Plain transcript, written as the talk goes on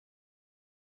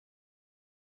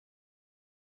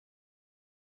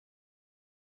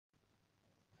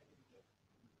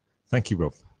Thank you,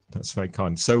 Rob. That's very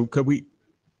kind. So could we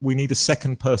need a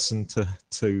second person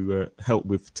to help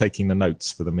with taking the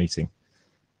notes for the meeting.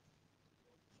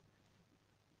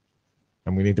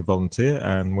 And we need a volunteer,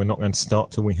 and we're not going to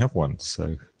start till we have one.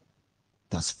 So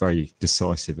that's very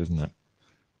decisive, isn't it?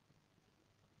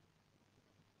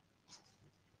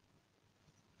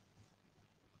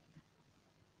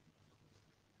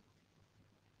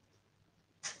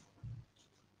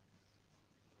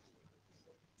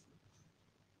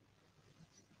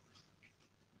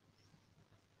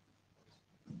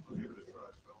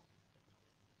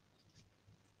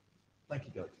 Thank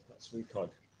you, Doug. That's really kind.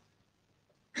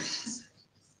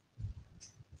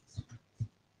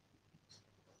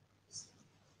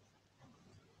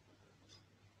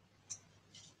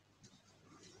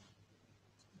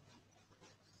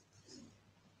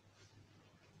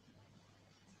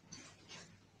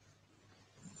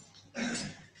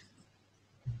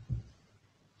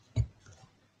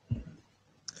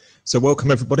 So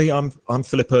welcome everybody. I'm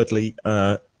Philip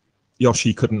Erdley.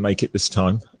 Yoshi couldn't make it this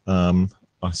time.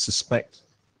 I suspect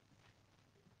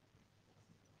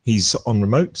he's on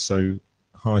remote, so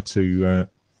hi to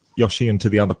Yoshi and to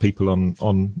the other people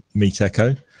on Meet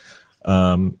Echo.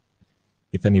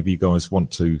 If any of you guys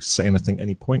want to say anything at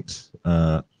any point,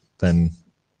 then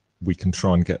we can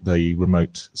try and get the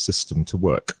remote system to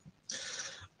work.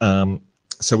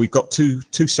 So we've got two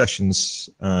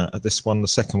sessions at this one. The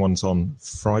second one's on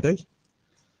Friday.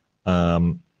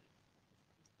 There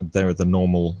are the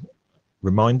normal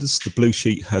reminders. The blue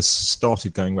sheet has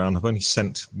started going around. I've only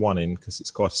sent one in because it's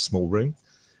quite a small room.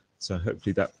 So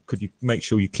hopefully that, could you make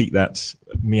sure you keep that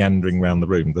meandering around the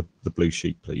room, the blue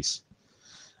sheet, please.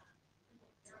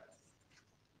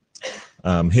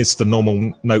 Here's the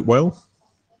normal note well.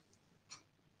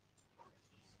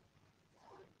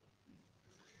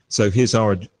 So here's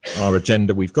our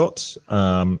agenda we've got.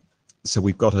 So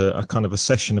we've got a kind of a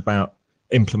session about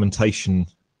implementation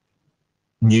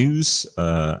news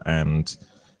and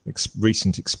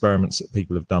recent experiments that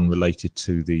people have done related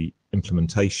to the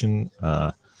implementation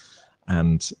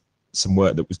and some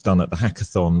work that was done at the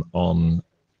hackathon on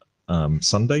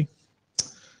Sunday.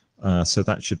 So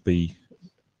that should be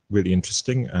really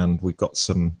interesting, and we've got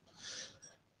some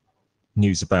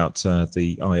news about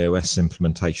the iOS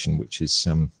implementation, which is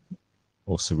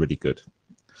also really good.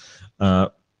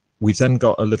 We've then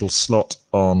got a little slot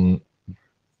on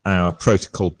our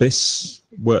protocol BIS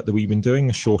work that we've been doing,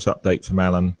 a short update from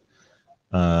Alan,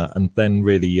 and then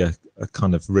really a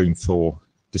kind of room for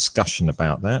discussion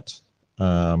about that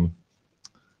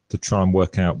to try and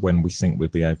work out when we think we'll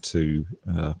be able to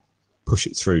push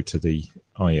it through to the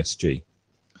ISG.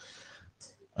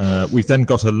 We've then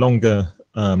got a longer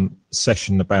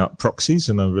session about proxies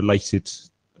and a related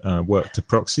work to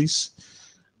proxies.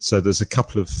 So there's a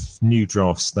couple of new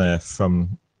drafts there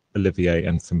from Olivier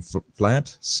and from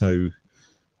Vlad. So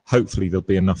hopefully there'll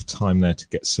be enough time there to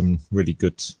get some really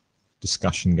good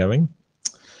discussion going.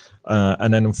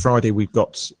 And then on Friday, we've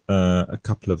got a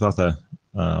couple of other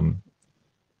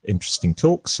interesting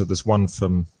talks. So there's one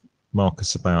from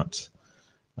Marcus about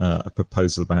a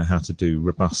proposal about how to do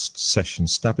robust session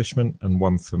establishment, and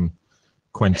one from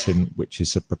Quentin, which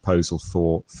is a proposal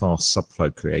for fast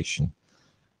subflow creation.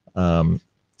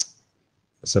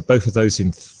 So both of those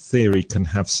in theory can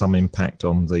have some impact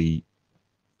on the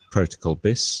protocol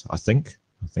BIS, I think.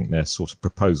 I think they're sort of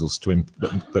proposals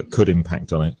that could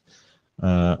impact on it.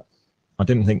 I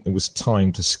didn't think there was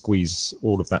time to squeeze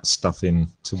all of that stuff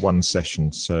into one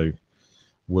session, so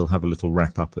we'll have a little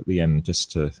wrap up at the end,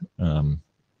 just to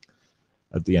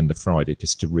at the end of Friday,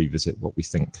 just to revisit what we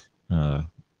think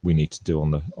we need to do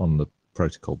on the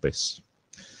protocol BIS.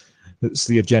 That's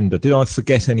the agenda. Did I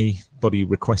forget anybody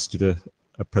requested a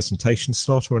presentation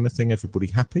slot or anything? Everybody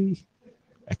happy?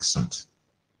 Excellent.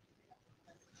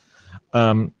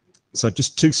 So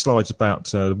just two slides about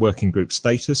the working group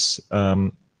status.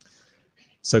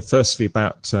 So firstly,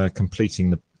 about completing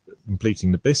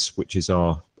the BIS, which is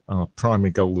our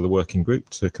primary goal of the working group,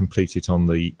 to complete it on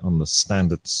the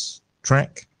standards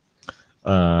track.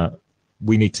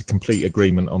 We need to complete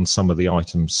agreement on some of the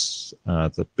items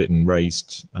that have been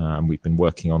raised, and we've been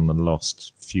working on the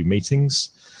last few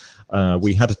meetings.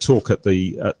 We had a talk at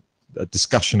a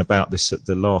discussion about this at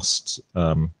the last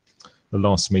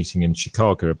meeting in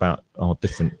Chicago about our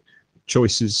different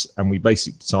choices, and we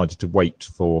basically decided to wait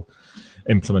for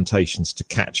implementations to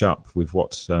catch up with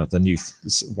what the new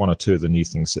one or two of the new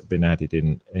things that have been added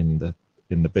in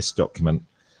the BIS document.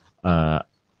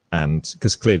 And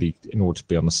because clearly, in order to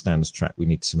be on the standards track, we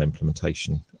need some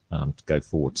implementation to go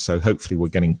forward. So hopefully we're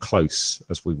getting close,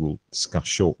 as we will discuss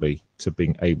shortly, to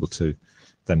being able to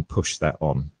then push that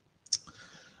on.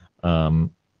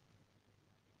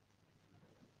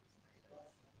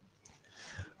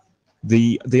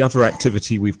 The other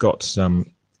activity we've got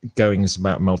going is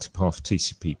about multipath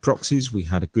TCP proxies. We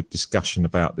had a good discussion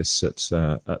about this at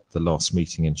the last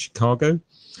meeting in Chicago.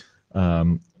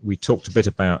 We talked a bit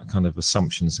about kind of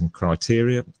assumptions and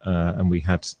criteria, and we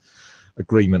had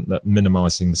agreement that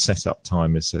minimizing the setup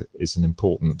time is an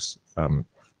important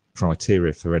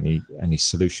criteria for any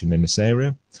solution in this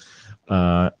area.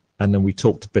 And then we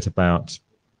talked a bit about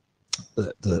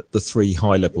the three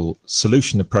high-level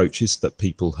solution approaches that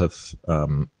people have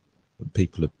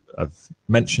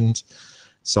mentioned.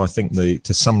 So I think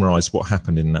to summarize what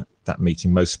happened in that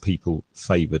meeting, most people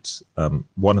favored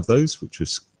one of those, which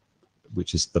was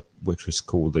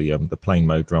called the plain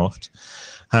mode draft.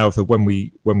 However, when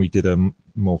we did a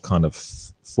more kind of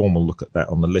formal look at that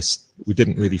on the list, we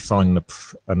didn't really find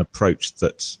an approach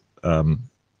that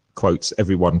quotes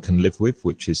everyone can live with,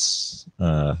 which is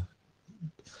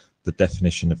the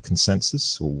definition of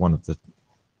consensus, or one of the,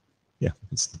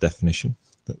 it's the definition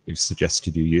that we've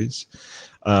suggested you use.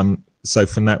 So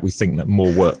from that, we think that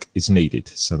more work is needed.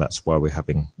 So that's why we're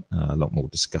having a lot more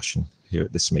discussion here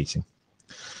at this meeting.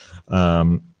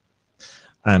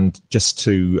 And just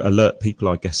to alert people,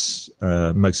 I guess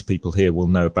most people here will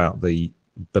know about the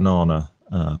banana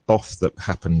BOF that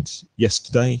happened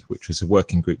yesterday, which was a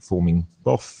working group forming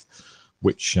BOF,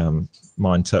 which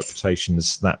my interpretation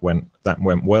is that went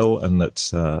well, and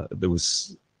that there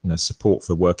was support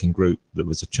for working group. There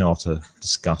was a charter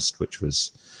discussed, which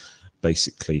was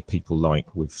basically people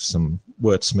like with some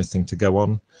wordsmithing to go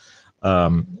on.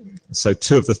 So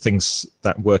two of the things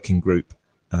that working group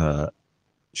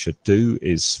should do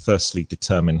is firstly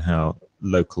determine how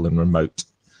local and remote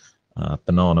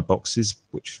banana boxes,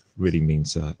 which really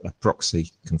means a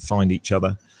proxy, can find each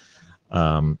other,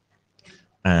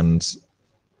 and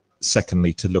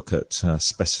secondly to look at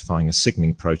specifying a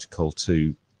signaling protocol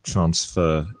to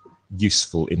transfer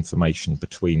useful information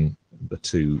between the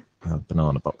two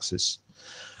banana boxes.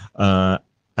 And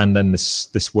then this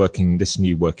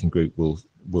new working group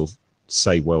will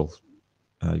say, well,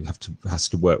 you has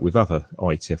to work with other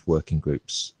IETF working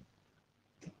groups.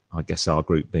 I guess our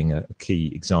group being a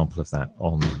key example of that,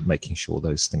 on making sure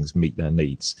those things meet their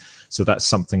needs. So that's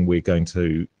something we're going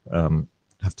to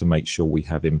have to make sure we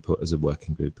have input as a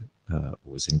working group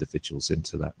or as individuals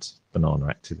into that banana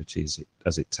activity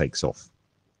as it takes off.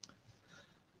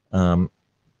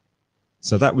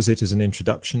 So that was it as an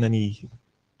introduction.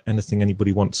 Anything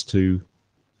anybody wants to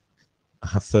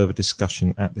have further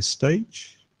discussion at this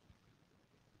stage?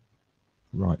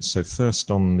 Right, so first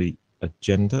on the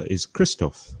agenda is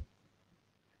Christoph.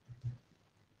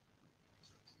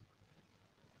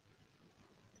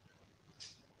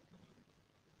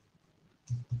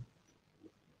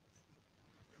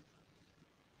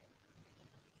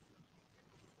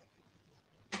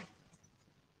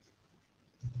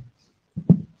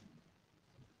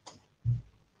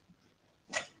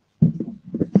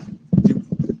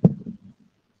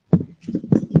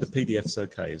 The PDF's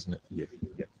okay, isn't it? Yeah.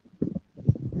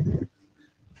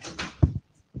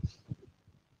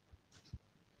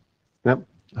 Yep.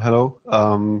 Hello.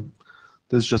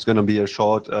 This is just going to be a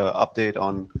short update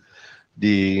on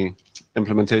the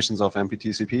implementations of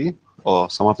Mptcp, or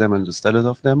some of them and the status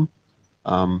of them.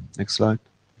 Next slide.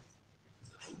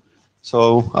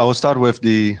 So I will start with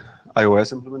the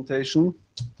iOS implementation.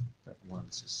 That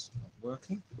one's is not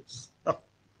working. Oh.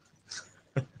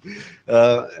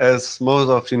 As most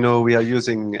of you know, we are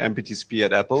using Mptcp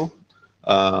at Apple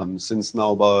since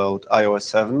now about iOS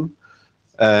 7.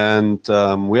 And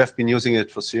we have been using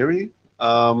it for Siri.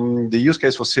 The use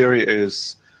case for Siri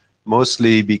is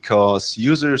mostly because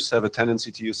users have a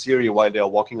tendency to use Siri while they are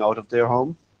walking out of their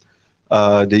home.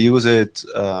 They use it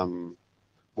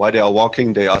while they are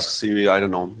walking. They ask Siri, I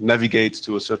don't know, navigate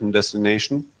to a certain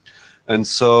destination. And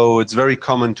so it's very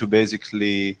common to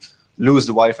basically lose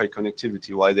the Wi-Fi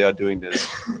connectivity while they are doing this.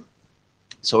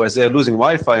 So as they're losing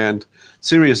Wi-Fi, and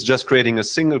Siri is just creating a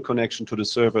single connection to the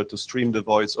server to stream the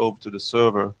voice over to the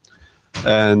server.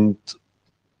 And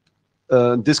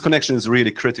this connection is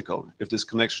really critical. If this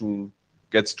connection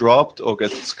gets dropped or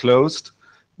gets closed,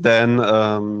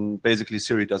 then basically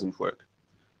Siri doesn't work.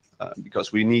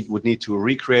 Because we would need to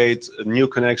recreate a new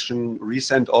connection,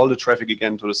 resend all the traffic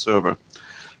again to the server.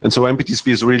 And so Mptcp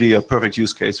is really a perfect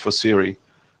use case for Siri.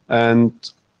 And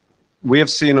we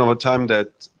have seen over time that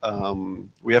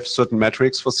we have certain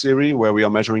metrics for Siri where we are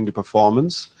measuring the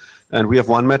performance. And we have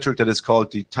one metric that is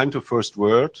called the time to first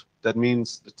word. That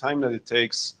means the time that it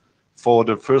takes for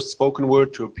the first spoken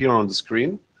word to appear on the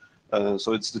screen.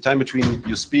 So it's the time between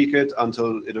you speak it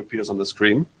until it appears on the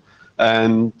screen.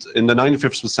 And in the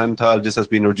 95th percentile, this has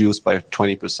been reduced by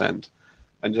 20%.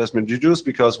 and it has been reduced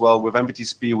because, well, with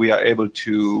Mptcp we are able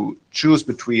to choose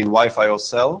between Wi-Fi or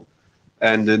cell.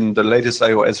 And in the latest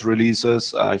iOS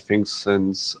releases, I think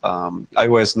since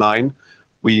iOS 9,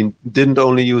 we didn't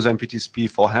only use Mptcp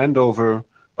for handover,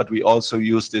 but we also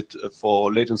used it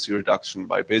for latency reduction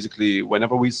by basically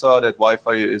whenever we saw that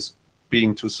Wi-Fi is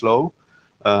being too slow,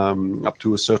 up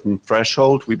to a certain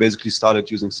threshold, we basically started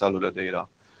using cellular data.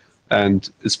 And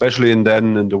especially in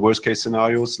the worst case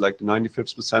scenarios, like the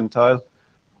 95th percentile,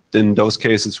 in those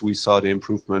cases we saw the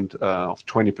improvement of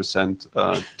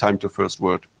 20% time to first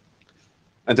word.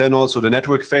 And then also the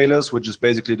network failures, which is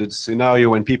basically the scenario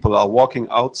when people are walking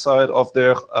outside of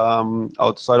their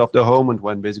home and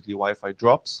when basically Wi-Fi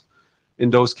drops. In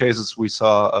those cases, we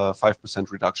saw a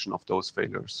 5% reduction of those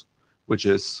failures, which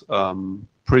is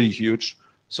pretty huge.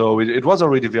 So it was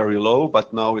already very low,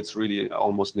 but now it's really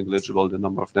almost negligible, the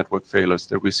number of network failures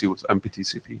that we see with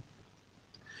Mptcp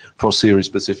for Siri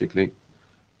specifically.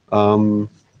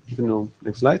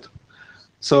 Next slide.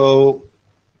 So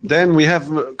then we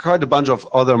have quite a bunch of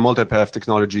other multipath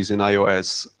technologies in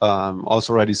iOS,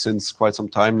 also already since quite some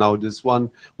time now. This one,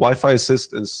 Wi-Fi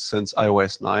Assist, is since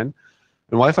iOS 9. And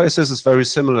Wi-Fi Assist is very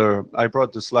similar. I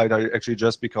brought the slide actually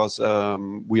just because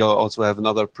we also have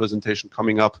another presentation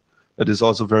coming up that is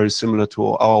also very similar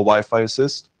to our Wi-Fi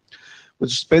Assist,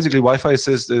 which is basically Wi-Fi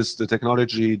Assist is the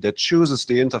technology that chooses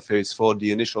the interface for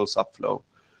the initial subflow.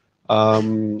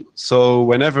 So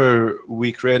whenever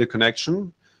we create a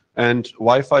connection, and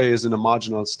Wi-Fi is in a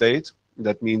marginal state,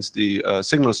 that means the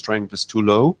signal strength is too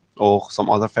low, or some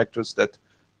other factors that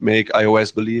make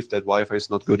iOS believe that Wi-Fi is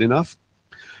not good enough.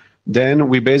 Then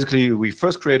we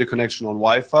first create a connection on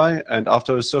Wi-Fi, and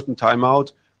after a certain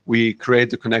timeout, we create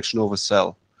the connection over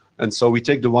cell. And so we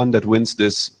take the one that wins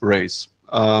this race.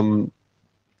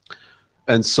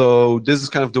 And so this is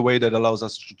kind of the way that allows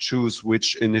us to choose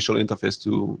which initial interface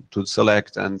to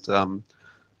select. And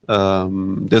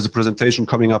there's a presentation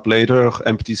coming up later,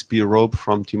 Mptcp Rope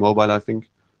from T-Mobile, I think,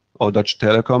 or Deutsche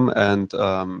Telekom, and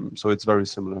so it's very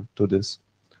similar to this.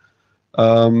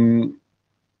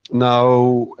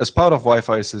 Now, as part of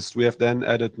Wi-Fi Assist, we have then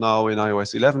added now in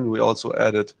iOS 11, we also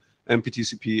added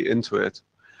Mptcp into it.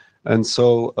 And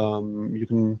so you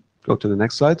can go to the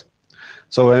next slide.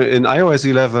 So in iOS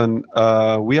 11,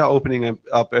 we are opening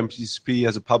up Mptcp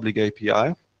as a public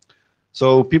API.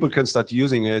 So people can start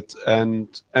using it, and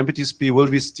Mptcp will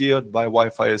be steered by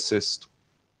Wi-Fi Assist.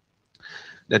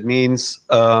 That means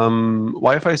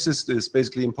Wi-Fi Assist is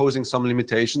basically imposing some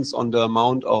limitations on the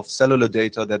amount of cellular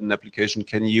data that an application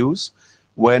can use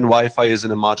when Wi-Fi is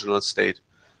in a marginal state.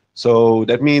 So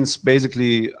that means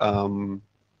basically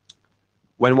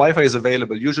when Wi-Fi is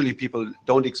available, usually people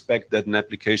don't expect that an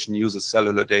application uses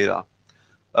cellular data.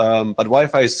 But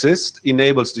Wi-Fi Assist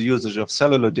enables the usage of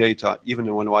cellular data even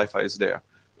when Wi-Fi is there.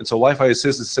 And so Wi-Fi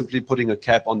Assist is simply putting a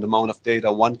cap on the amount of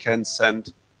data one can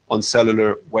send on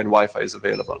cellular when Wi-Fi is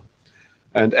available.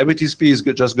 And Mptcp is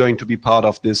just going to be part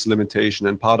of this limitation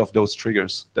and part of those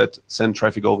triggers that send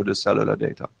traffic over the cellular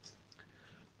data.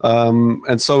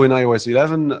 And so in iOS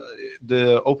 11,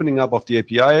 the opening up of the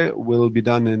API will be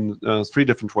done in 3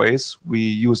 different ways. We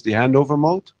use the handover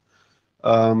mode,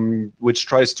 which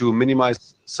tries to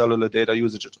minimize cellular data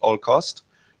usage at all cost,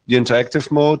 the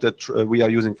interactive mode that we are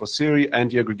using for Siri,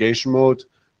 and the aggregation mode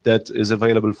that is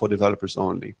available for developers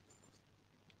only.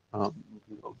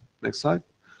 Next slide.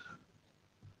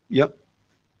 Yep.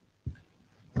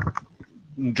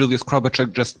 Julius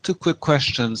Krobacek, just 2 quick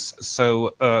questions.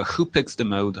 So who picks the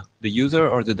mode, the user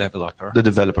or the developer? The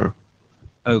developer.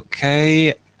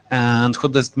 Okay. And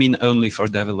what does it mean only for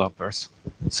developers,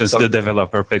 since the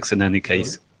developer picks in any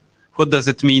case? What does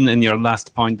it mean in your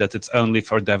last point that it's only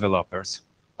for developers?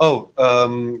 Oh,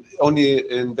 only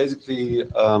in basically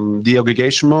the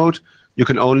aggregation mode, you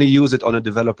can only use it on a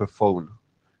developer phone.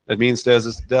 That means there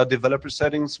are developer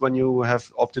settings when you have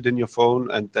opted in your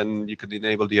phone, and then you can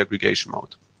enable the aggregation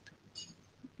mode.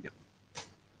 Yeah.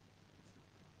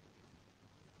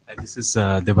 This is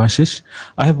Devashish.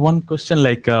 I have one question,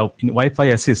 like in Wi-Fi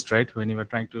Assist, right? When you were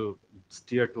trying to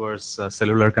steer towards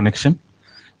cellular connection.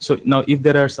 So now, if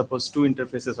there are suppose 2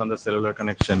 interfaces on the cellular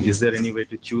connection, is there any way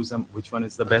to choose them? Which one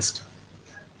is the best?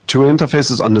 2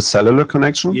 interfaces on the cellular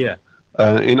connection? Yeah.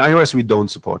 In iOS, we don't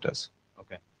support this.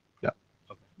 Okay. Yeah.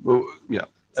 Okay. Well, yeah.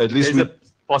 At least there's a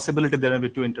possibility there will be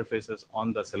 2 interfaces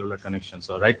on the cellular connection.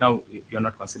 So right now, you're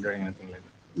not considering anything like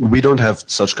that. We don't have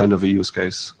such kind of a use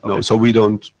case. Okay. No. So we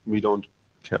don't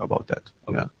care about that.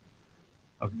 Okay. Yeah.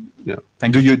 Okay. Yeah.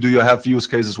 Thank do you have use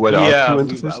cases where there are 2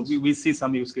 interfaces? We see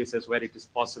some use cases where it is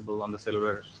possible on the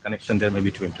cellular connection there may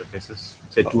be 2 interfaces,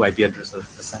 say 2 IP addresses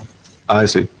at the same. I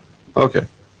see. Okay.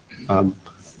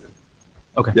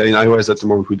 Okay. Yeah, in iOS at the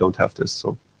moment we don't have this.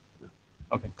 So.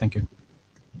 Okay. Thank you.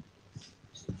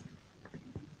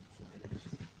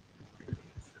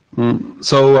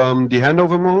 So the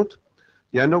handover mode.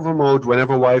 The handover mode,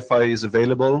 whenever Wi-Fi is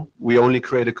available, we only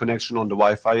create a connection on the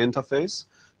Wi-Fi interface,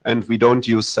 and we don't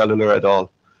use cellular at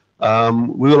all.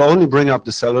 We will only bring up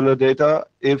the cellular data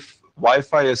if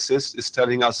Wi-Fi assist is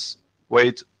telling us,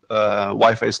 wait,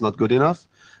 Wi-Fi is not good enough,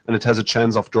 and it has a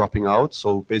chance of dropping out.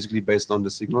 So basically based on the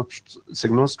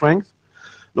signal strength.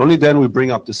 And only then we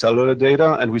bring up the cellular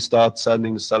data and we start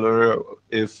sending cellular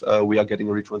if we are getting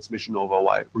retransmissions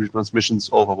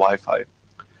over Wi-Fi.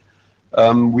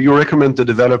 We recommend the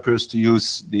developers to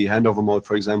use the handover mode,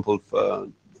 for example,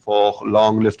 for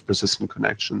long-lived persistent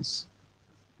connections.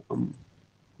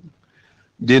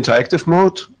 The interactive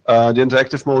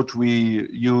mode, we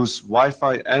use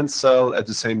Wi-Fi and cell at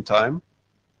the same time.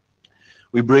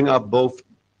 We bring up both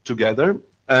together,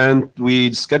 and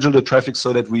we schedule the traffic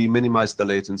so that we minimize the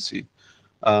latency.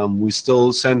 We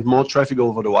still send more traffic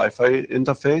over the Wi-Fi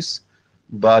interface,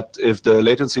 but if the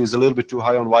latency is a little bit too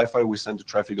high on Wi-Fi, we send the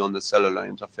traffic on the cellular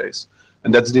interface.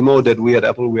 And that's the mode that we at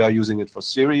Apple, we are using it for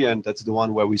Siri, and that's the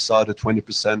one where we saw the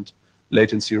 20%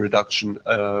 latency reduction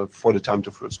for the time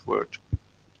to first word.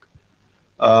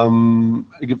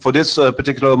 For this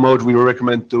particular mode, we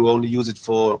recommend to only use it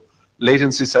for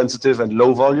latency sensitive and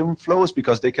low volume flows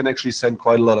because they can actually send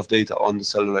quite a lot of data on the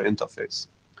cellular interface.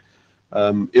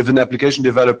 If an application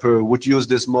developer would use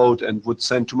this mode and would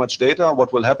send too much data,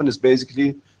 what will happen is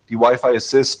basically the Wi-Fi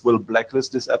assist will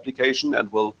blacklist this application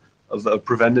and will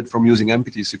prevent it from using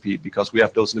Mptcp because we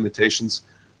have those limitations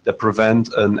that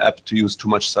prevent an app to use too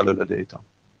much cellular data.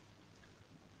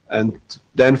 And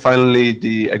then finally,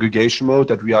 the aggregation mode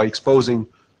that we are exposing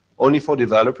only for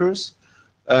developers.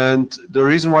 And the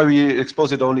reason why we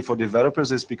expose it only for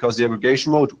developers is because the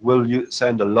aggregation mode will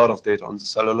send a lot of data on the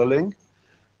cellular link.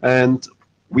 And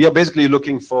we are basically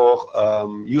looking for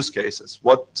use cases.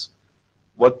 What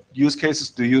use cases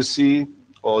do you see,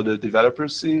 or the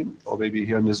developers see, or maybe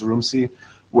here in this room see,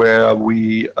 where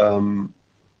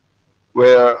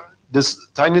this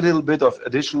tiny little bit of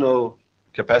additional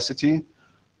capacity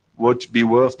would be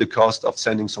worth the cost of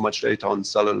sending so much data on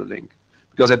cellular link?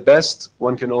 Because at best,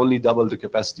 one can only double the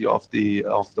capacity of the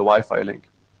Wi-Fi link.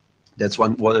 That's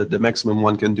the maximum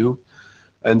one can do.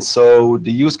 And so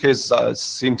the use cases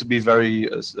seem to be very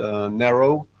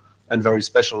narrow and very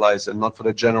specialized and not for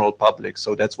the general public.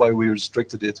 So that's why we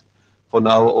restricted it for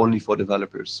now only for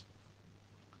developers.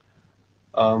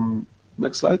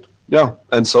 Next slide. Yeah,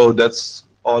 and so that's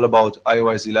all about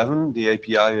iOS 11. The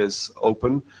API is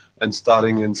open, and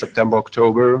starting in September,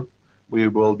 October, we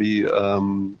will be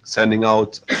sending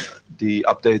out the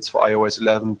updates for iOS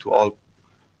 11 to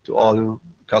all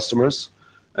customers.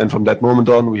 And from that moment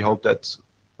on, we hope that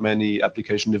many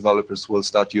application developers will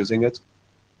start using it.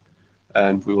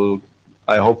 And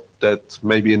I hope that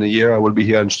maybe in a year I will be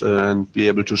here and be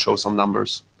able to show some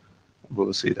numbers. We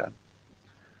will see that.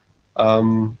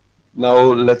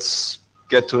 Now let's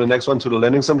get to the next one, to the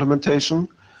Linux implementation.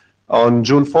 On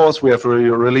June 4th, we have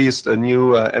released a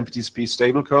new Mptcp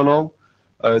stable kernel.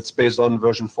 It's based on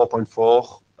version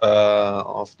 4.4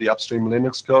 of the upstream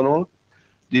Linux kernel.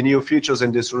 The new features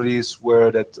in this release were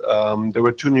that there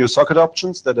were 2 new socket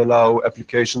options that allow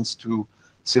applications to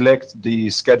select the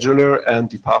scheduler and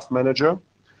the path manager.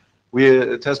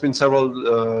 It has been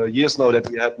several years now that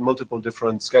we had multiple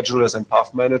different schedulers and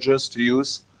path managers to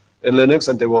use in Linux,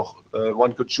 and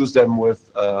one could choose them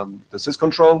with the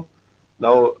syscontrol.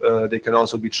 Now they can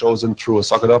also be chosen through a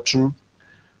socket option.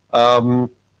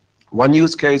 One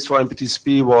use case for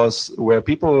Mptcp was where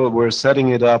people were setting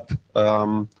it up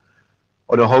on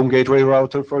a home gateway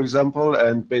router, for example,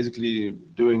 and basically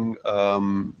doing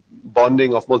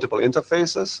bonding of multiple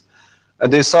interfaces.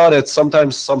 And they saw that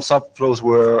sometimes some subflows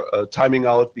were timing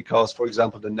out because, for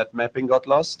example, the net mapping got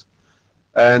lost.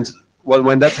 And well,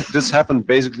 when this happened,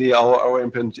 basically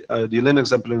the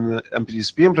Linux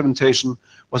Mptcp implementation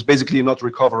was basically not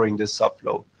recovering this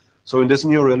subflow. So in this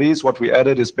new release, what we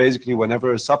added is basically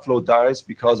whenever a subflow dies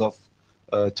because of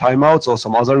timeouts or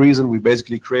some other reason, we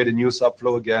basically create a new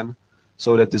subflow again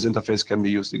so that this interface can be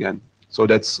used again. So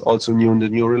that's also new in the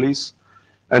new release.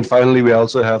 And finally, we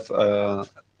also have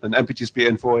an Mptcp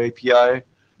info API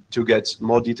to get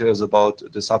more details about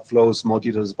the subflows, more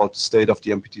details about the state of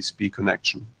the Mptcp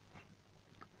connection.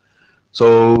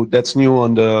 So that's new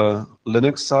on the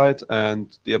Linux side,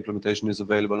 and the implementation is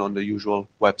available on the usual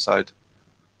website.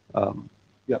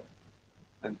 Yeah,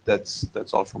 and that's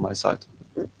all from my side.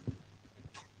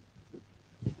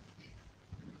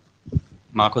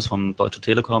 Markus from Deutsche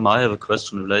Telekom. I have a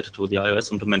question related to the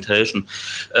iOS implementation.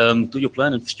 Do you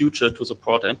plan in future to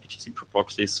support MPTCP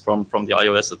proxies from the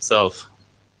iOS itself?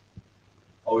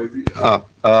 I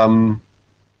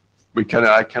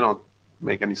cannot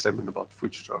make any statement about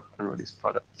future unreleased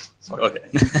products. Sorry. Okay.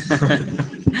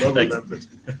 Thanks.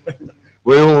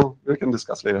 We can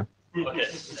discuss later. Okay.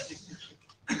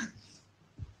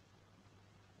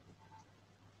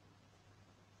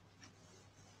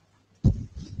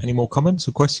 Any more comments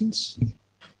or questions?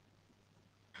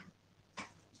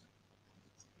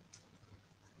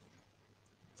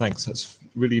 Thanks, that's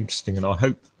really interesting, and I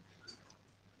hope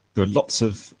there are lots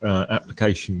of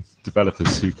application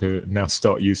developers who can now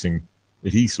start using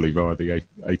it easily via the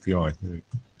API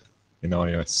in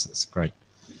iOS. That's great.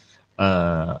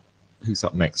 Who's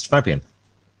up next? Fabian.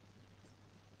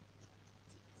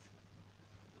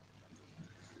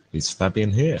 Is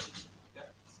Fabian here?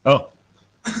 Oh.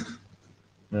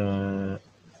 Which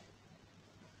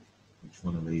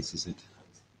one of these is it?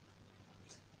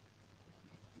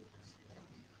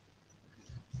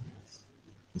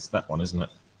 It's that one, isn't it?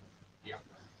 Yeah.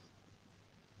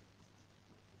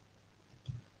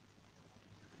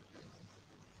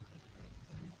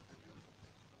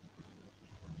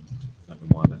 I don't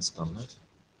know why that's done that.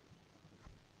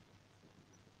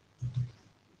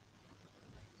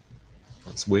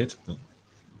 That's weird. But...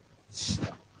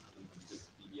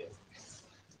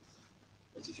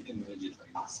 If you can manage it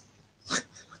like this. I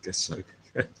guess so.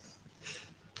 I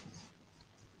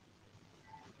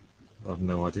have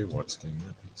no idea why it's doing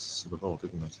that. It's sort of odd,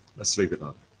 isn't it? Let's leave it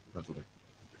that. That'll do.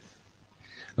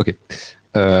 Okay.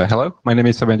 Hello, my name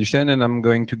is Fabian Duchesne, and I'm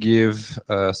going to give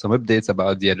some updates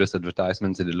about the address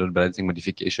advertisements and the load balancing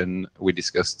modification we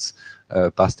discussed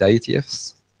past the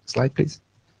IETFs. Slide, please.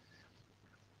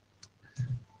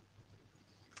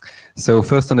 So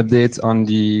first, an update on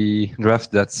the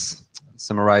draft that's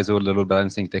summarize all the load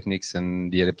balancing techniques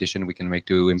and the adaptation we can make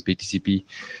to Mptcp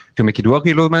to make it work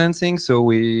with load balancing. So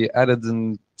we added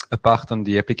a part on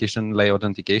the application layer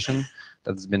authentication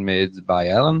that's been made by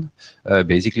Alan.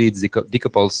 Basically, it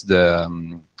decouples the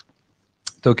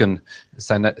token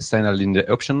signal in the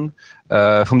option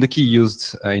from the key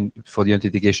used for the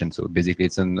authentication. So basically,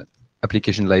 it's an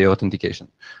application layer authentication.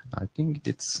 I think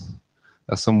it's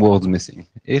some words missing.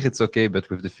 Here it's okay, but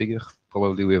with the figure,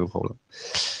 probably we have a problem.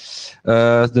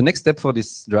 The next step for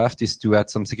this draft is to add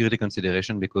some security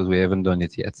consideration because we haven't done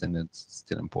it yet and it's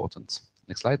still important.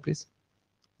 Next slide, please.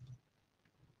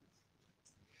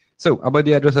 So about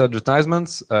the address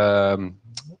advertisements,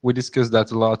 we discussed that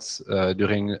a lot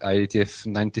during IETF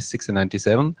 96 and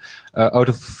 97. Out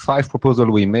of 5 proposals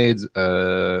we made,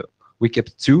 we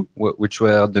kept 2, which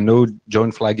were the no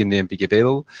join flag in the MPK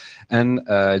table and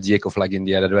the echo flag in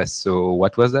the address. So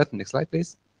what was that? Next slide,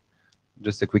 please.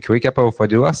 Just a quick recap of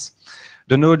what it was.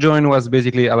 The no join was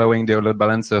basically allowing the load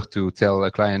balancer to tell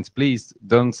a client, please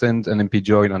don't send an MP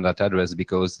join on that address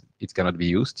because it cannot be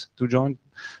used to join.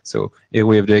 So here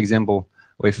we have the example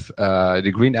with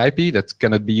the green IP that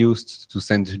cannot be used to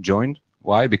send join.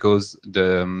 Why? Because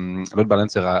the load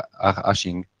balancer are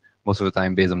hashing most of the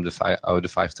time based on the 5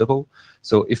 tuple.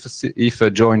 So if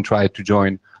a join tried to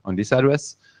join on this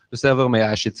address, the server may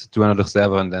hash it to another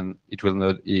server, and then it will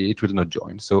not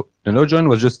join. So the no join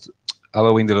was just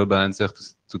allowing the load balancer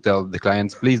to tell the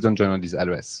clients, please don't join on this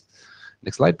address.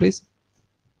 Next slide, please.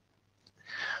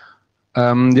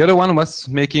 The other one was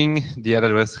making the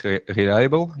address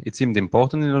reliable. It seemed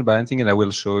important in load balancing, and I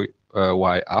will show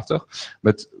why after.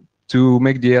 But to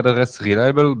make the address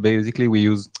reliable, basically we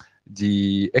use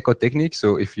the echo technique.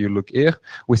 So if you look here,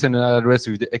 we send an address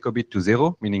with the echo bit to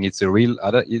 0, meaning it's a real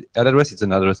address, it's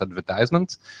an address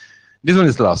advertisement. This one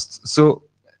is lost. So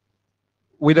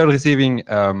without receiving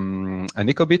an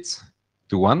echo bit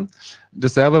to 1, the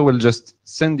server will just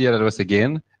send the address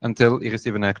again until it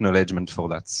receives an acknowledgement for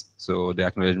that. So the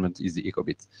acknowledgement is the echo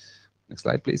bit. Next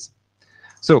slide, please.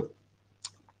 So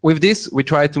with this, we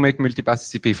try to make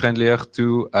Mptcp friendlier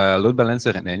to load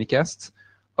balancer and Anycast.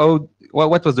 Oh, well,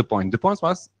 what was the point? The point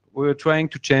was we were trying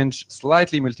to change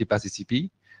slightly Mptcp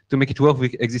to make it work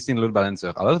with existing load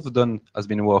balancer. A lot of done has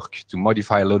been work to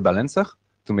modify load balancer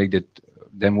to make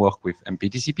them work with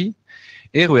Mptcp.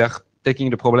 Here we are taking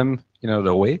the problem in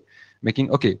another way, making,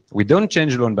 okay, we don't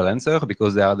change load balancer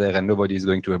because they are there and nobody is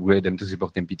going to upgrade them to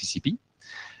support Mptcp.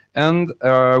 And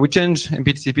we change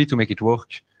Mptcp to make it work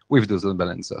with those load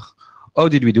balancer. How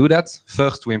did we do that?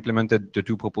 First, we implemented the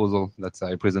 2 proposals that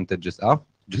I presented just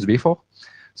before.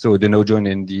 So the no join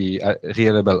and the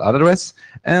reliable address.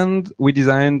 And we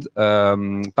designed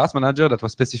path manager that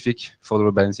was specific for the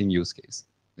load balancing use case.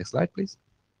 Next slide, please.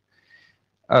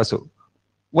 So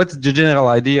what's the general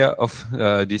idea of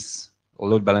this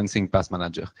load balancing path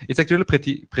manager. It's actually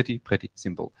pretty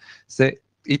simple. Say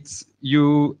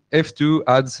you have to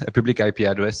add a public IP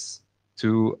address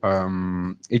to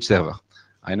each server.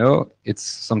 I know it's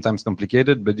sometimes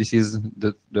complicated, but this is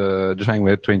the design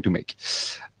we're trying to make.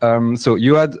 So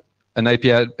you add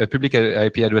a public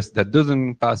IP address that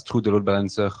doesn't pass through the load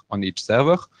balancer on each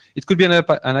server. It could be an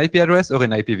IP address or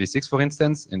an IPv6, for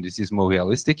instance, and this is more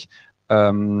realistic.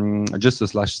 Just a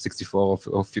 /64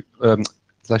 or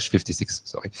 /56,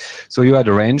 sorry. So you add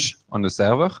a range on the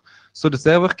server. So the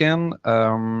server can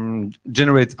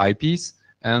generate IPs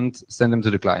and send them to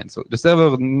the client. So the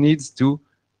server needs to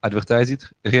advertise it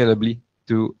reliably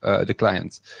to the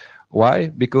client. Why?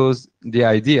 Because the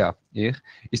idea here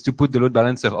is to put the load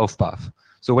balancer off path.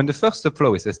 So when the first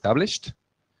subflow is established,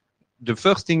 the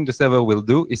first thing the server will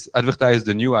do is advertise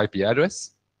the new IP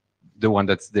address, the one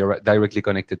that's directly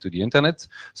connected to the internet,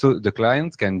 so the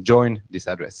client can join this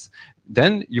address.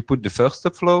 Then you put the first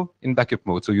subflow in backup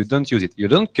mode, so you don't use it. You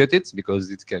don't cut it because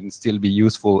it can still be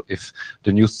useful if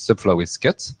the new subflow is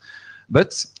cut,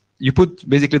 but you put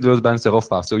basically the load balancer off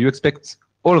path. So you expect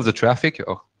all of the traffic,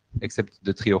 or except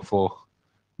the 3 or 4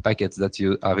 packets that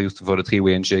are used for the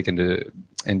three-way handshake and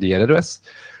the address,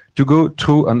 to go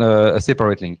through on a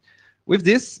separate link. With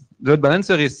this, the load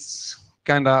balancer is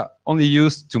kind of only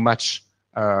used to match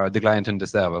the client and the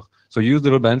server. So you use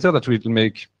the load balancer that will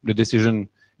make the decision,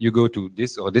 you go to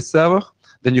this or this server,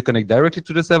 then you connect directly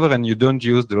to the server and you don't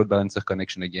use the load balancer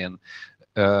connection again.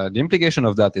 The implication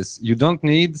of that is you don't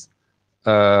need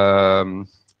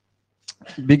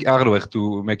big hardware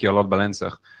to make your load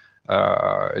balancer.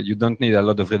 You don't need a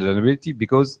lot of reliability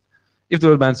because if the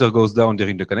load balancer goes down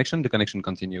during the connection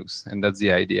continues, and that's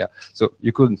the idea. So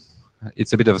you could,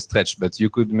 it's a bit of a stretch, but you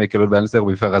could make a load balancer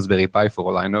with a Raspberry Pi. For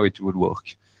all I know, it would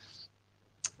work.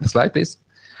 Next slide, please.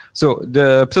 So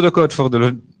the pseudocode for the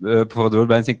load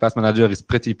balancing path manager is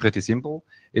pretty simple.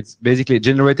 It's basically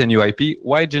generate a new IP.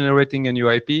 Why generating a new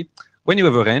IP? When you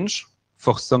have a range,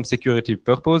 for some security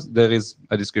purpose, there is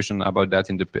a discussion about that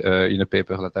in a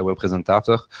paper that I will present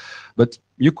after. But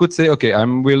you could say, okay, I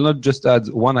will not just add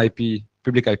one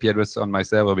public IP address on my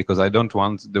server because I don't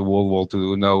want the whole world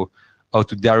to know how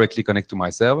to directly connect to my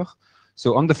server.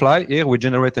 So on the fly here, we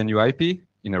generate a new IP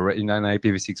in an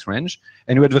IPv6 range,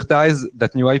 and we advertise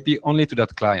that new IP only to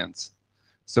that client.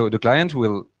 So the client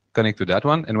will connect to that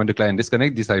one, and when the client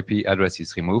disconnects, this IP address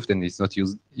is removed and it's not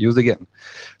used again.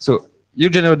 So you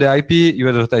generate the IP, you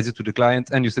advertise it to the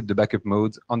client, and you set the backup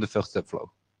mode on the first subflow.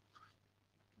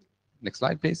 Next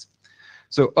slide, please.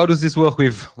 So how does this work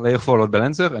with layer 4 load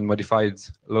balancer and modified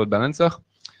load balancer?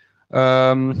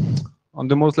 On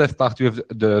the most left part, you have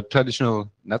the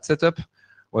traditional NAT setup,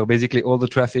 where basically all the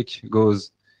traffic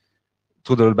goes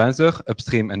through the load balancer,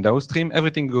 upstream and downstream.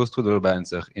 Everything goes through the load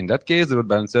balancer. In that case, the load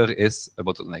balancer is a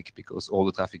bottleneck because all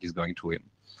the traffic is going through him.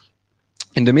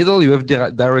 In the middle, you have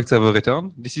direct server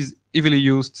return. This is heavily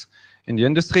used in the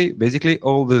industry. Basically,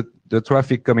 all the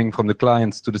traffic coming from the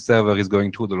clients to the server is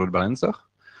going through the load balancer.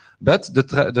 But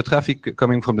the traffic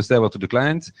coming from the server to the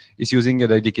client is using a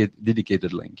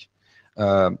dedicated link.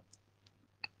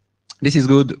 This is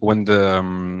good when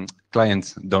the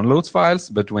client downloads files,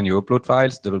 but when you upload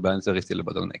files, the load balancer is still a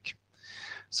bottleneck.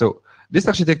 So this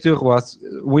architecture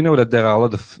we know that there are a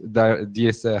lot of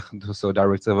DSR, so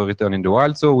direct server return in the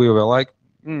wild, so we were like,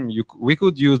 we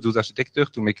could use those architecture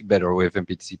to make it better with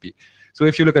Mptcp. So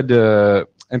if you look at the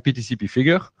Mptcp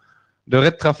figure, the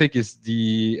red traffic is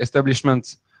the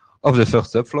establishment of the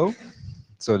first subflow.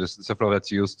 So the subflow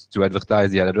that's used to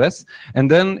advertise the address. And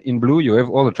then in blue, you have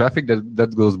all the traffic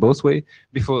that goes both ways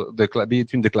between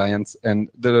the clients and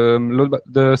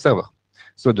the server.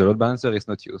 So the load balancer is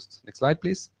not used. Next slide,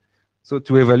 please. So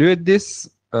to evaluate this,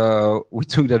 we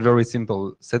took that very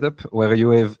simple setup where you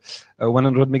have a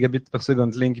 100 megabit per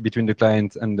second link between the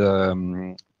client and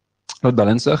the load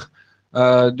balancer.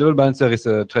 The load balancer is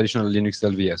a traditional Linux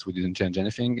LVS. We didn't change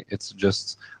anything. It's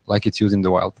just like it's used in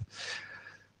the wild.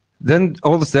 Then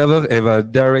all the servers have a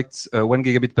direct 1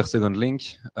 gigabit per second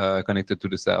link connected to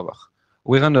the server.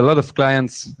 We run a lot of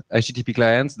clients, HTTP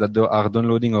clients, that are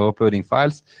downloading or uploading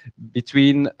files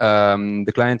between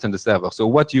the client and the server. So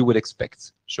what you would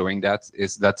expect showing that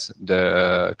is that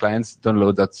the clients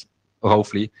download that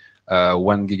roughly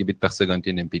 1 gigabit per second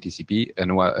in Mptcp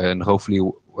and roughly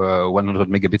 100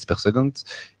 megabits per second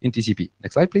in TCP.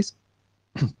 Next slide, please.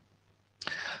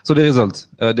 So the result,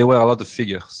 there were a lot of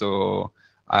figures. So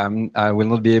I will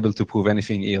not be able to prove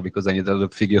anything here because I need a lot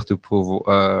of figure to prove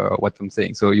what I'm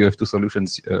saying. So you have two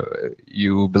solutions.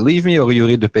 You believe me or you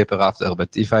read the paper after.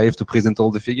 But if I have to present all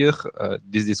the figure,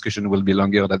 this discussion will be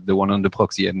longer than the one on the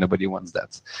proxy, and nobody wants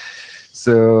that.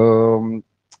 So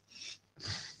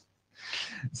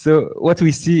So what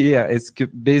we see here is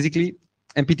basically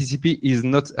Mptcp is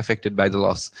not affected by the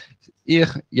loss. Here,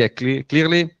 yeah,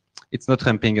 clearly it's not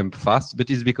ramping up fast, but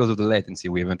it's because of the latency.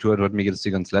 We have a 200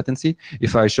 milliseconds latency.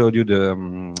 If I showed you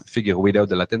the figure without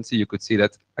the latency, you could see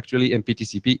that actually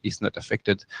Mptcp is not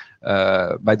affected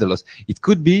by the loss. It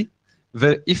could be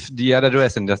if the ad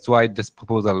address, and that's why this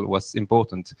proposal was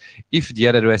important, if the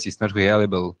ad address is not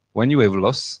reliable when you have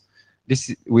loss,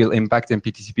 this will impact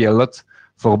Mptcp a lot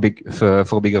for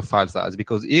bigger file size,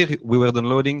 because here we were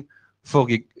downloading 4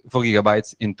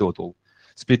 gigabytes in total,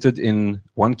 split it in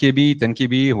 1 KB, 10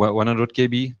 KB, 100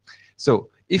 KB. So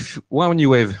when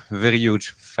you have very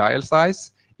huge file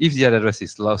size, if the ad address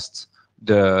is lost,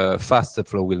 the fast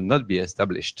subflow will not be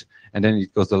established. And then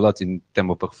it costs a lot in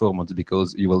terms of performance,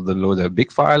 because you will download a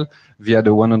big file via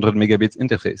the 100 megabits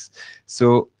interface.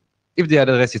 So if the ad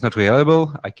address is not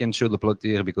reliable, I can show the plot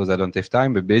here because I don't have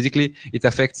time, but basically it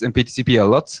affects Mptcp a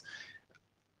lot,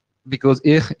 because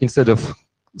here, instead of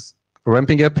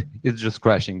ramping up, it's just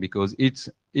crashing, because each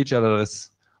ad address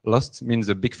lost means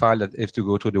a big file that has to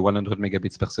go through the 100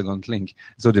 megabits per second link.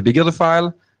 So the bigger the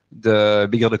file, the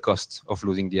bigger the cost of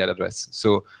losing the ad address.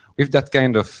 So with that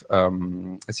kind of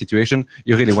situation,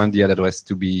 you really want the ad address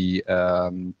to be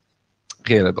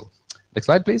reliable. Next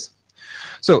slide, please.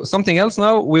 So something else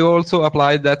now, we also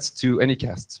applied that to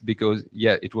Anycast, because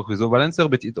yeah, it works with load balancer,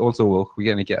 but it also works with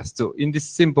Anycast. So in this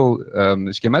simple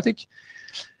schematic,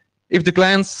 if the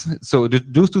clients, so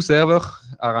those two servers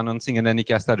are announcing an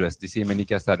Anycast address, the same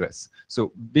Anycast address.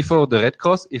 So before the red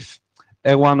cross, if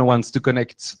R1 wants to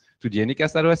connect to the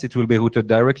Anycast address, it will be routed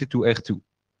directly to R2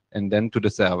 and then to the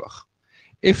server.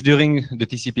 If during the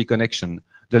TCP connection,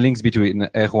 the links between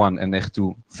R1 and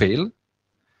R2 fail,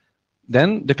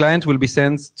 then the client will be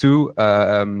sent to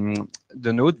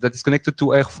the node that is connected to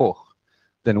R4.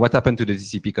 Then what happened to the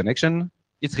TCP connection?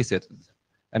 It's resetted.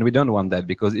 And we don't want that,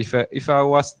 because if I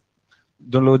was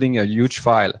downloading a huge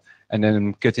file and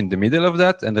then cut in the middle of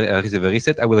that and I receive a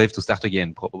reset, I will have to start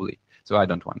again probably. So I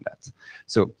don't want that.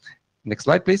 So next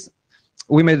slide, please.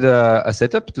 We made a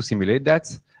setup to simulate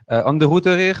that. On the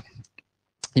router here,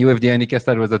 you have the Anycast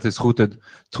address that is routed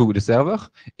through the server.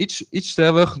 Each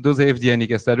server does have the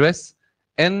Anycast address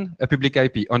and a public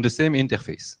IP on the same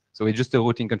interface. So it's just a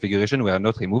routing configuration. We are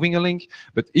not removing a link,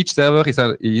 but each server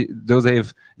does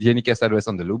have the Anycast address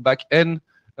on the loopback and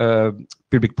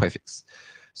public prefix.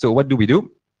 So what do?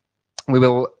 We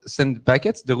will send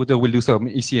packets. The router will do some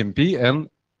ECMP and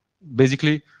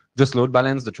basically just load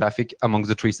balance the traffic amongst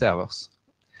the 3 servers.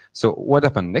 So what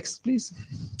happened next, please?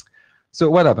 So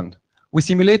what happened? We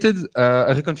simulated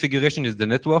a reconfiguration of the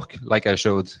network, like I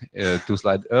showed 2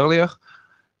 slides earlier,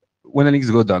 when the links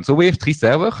go down. So we have 3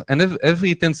 servers, and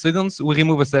every 10 seconds, we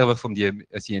remove a server from the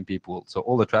CMP pool. So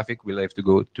all the traffic will have to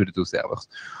go to the 2 servers.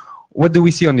 What do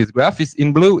we see on this graph? Is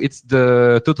in blue, it's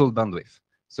the total bandwidth.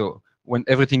 So when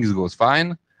everything goes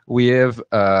fine, we have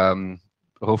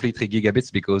roughly 3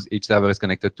 gigabits, because each server is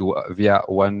connected to via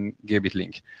 1 gigabit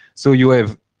link. So you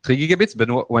have 3 gigabits,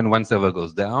 but when one server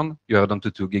goes down, you are down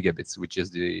to 2 gigabits, which is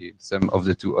the sum of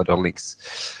the 2 other links.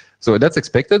 So that's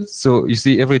expected. So you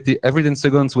see every 10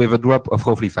 seconds, we have a drop of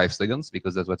roughly 5 seconds,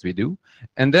 because that's what we do.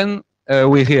 And then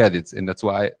we re-add it, and that's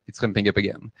why it's ramping up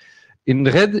again. In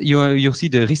red, you see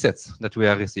the resets that we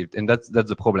have received, and that's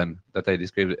the problem that I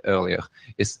described earlier.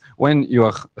 Is when you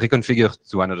are reconfigured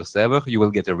to another server, you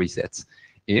will get a reset.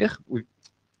 Here,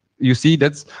 you see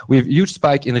that we have huge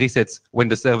spike in resets when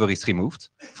the server is removed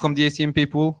from the ACMP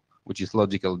pool, which is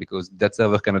logical because that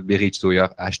server cannot be reached, so you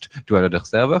are hashed to another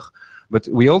server. But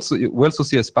we also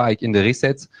see a spike in the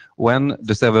resets when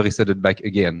the server is set back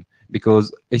again,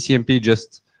 because ACMP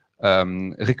just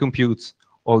recomputes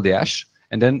all the hash,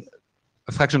 and then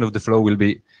a fraction of the flow will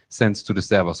be sent to the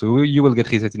server. So you will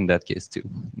get reset in that case too.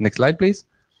 Next slide, please.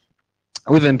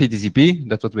 With Mptcp,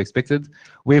 that's what we expected.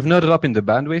 We have no drop in the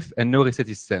bandwidth and no reset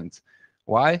is sent.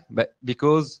 Why?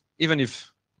 Because even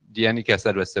if the Anycast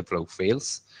address subflow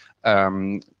fails,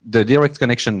 the direct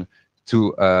connection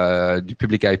to the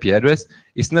public IP address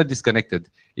is not disconnected.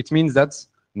 It means that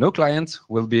no client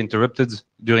will be interrupted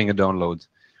during a download.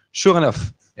 Sure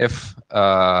enough, if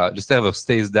the server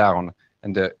stays down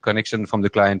and the connection from the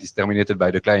client is terminated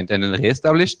by the client and then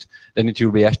reestablished, then it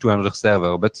will be hashed to another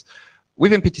server. But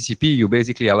with Mptcp, you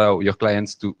basically allow your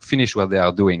clients to finish what they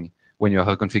are doing when you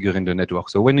are reconfiguring the network.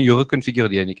 So when you reconfigure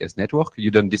the Anycast network,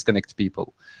 you don't disconnect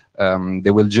people.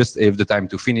 They will just have the time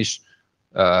to finish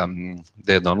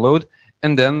their download,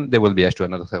 and then they will be hashed to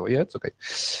another server. Yeah, it's okay.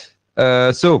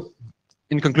 So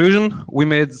in conclusion, we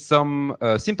made some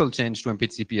simple change to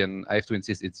Mptcp, and I have to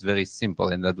insist it's very simple,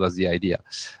 and that was the idea.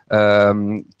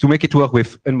 To make it work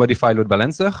with unmodified load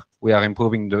balancer, we are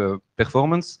improving the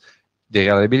performance, the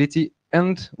reliability,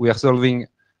 and we are solving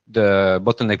the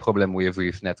bottleneck problem we have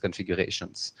with net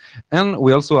configurations. And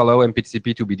we also allow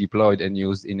Mptcp to be deployed and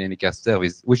used in any cast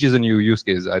service, which is a new use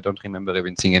case. I don't remember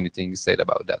even seeing anything said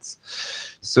about that.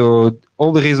 So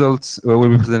all the results will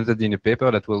be presented in a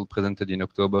paper that will be presented in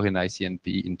October in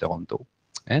ICNP in Toronto.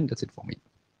 And that's it for me.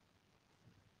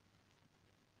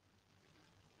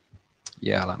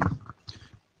 Yeah, Alan.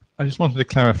 I just wanted to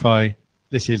clarify,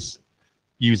 this is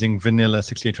using vanilla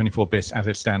 6824 bits as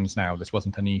it stands now. This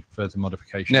wasn't any further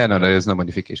modification. Yeah, no, there is no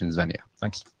modifications vanilla.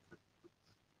 Thanks.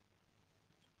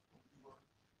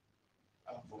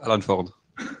 Alan Ford.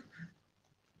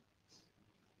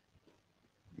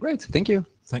 Great, thank you.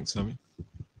 Thanks, Sammy.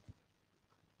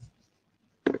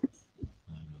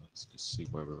 Let's just see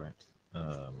where we're at.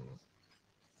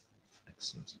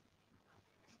 Excellent.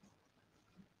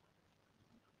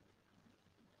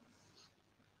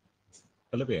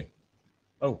 Olivier.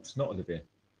 Oh, it's not Olivier.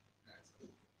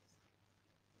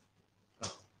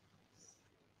 Oh.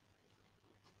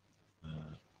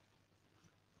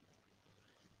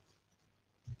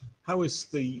 How is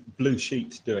the blue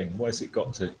sheet doing? Where's it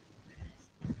got to?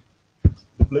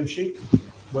 The blue sheet?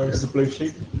 Where is the blue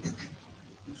sheet?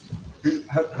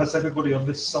 Has everybody on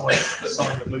this side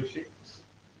signed the blue sheet?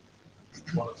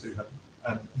 One or two haven't.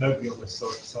 And nobody on this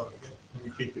side signed it. Can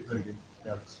we keep it moving?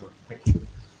 Yeah, sorry. Thank you.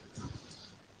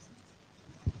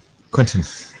 Quentin.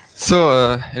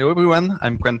 So hello everyone,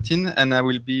 I'm Quentin, and I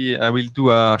will do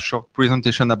a short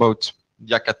presentation about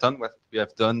the hackathon, what we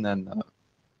have done, and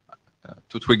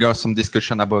to trigger some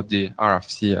discussion about the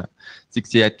RFC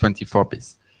 6824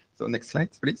 piece. So next slide,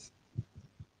 please.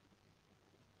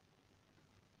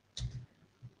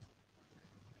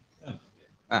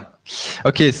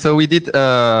 Okay, so we did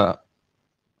a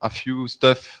few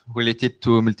stuff related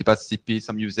to Mptcp,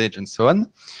 some usage and so on.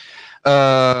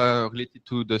 Related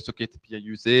to the socket API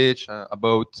usage,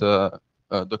 about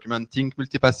documenting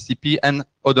Mptcp and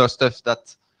other stuff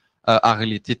that are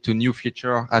related to new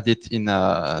feature added in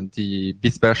the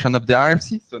BIS version of the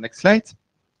RFC. So next slide.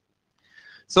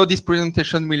 So this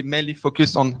presentation will mainly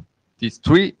focus on these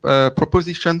three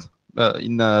propositions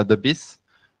in the BIS.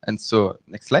 And so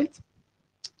next slide.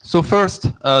 So first,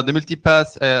 the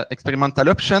multipass experimental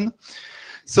option.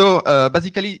 So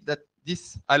basically that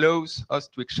this allows us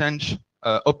to exchange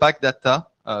opaque data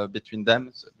between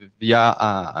them via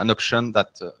an option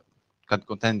that can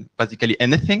contain basically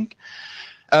anything.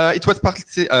 It was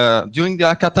partly during the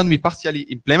hackathon we partially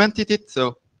implemented it.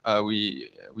 So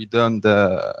we done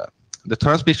the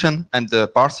transmission and the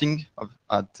parsing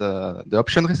at the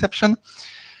option reception.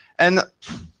 And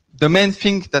the main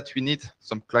thing that we need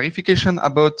some clarification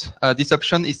about this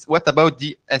option is what about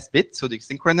the S bit, so the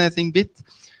synchronizing bit.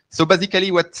 So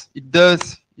basically what it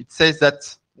does, it says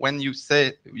that when you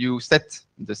set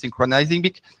the synchronizing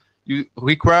bit, you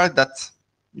require that,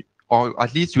 or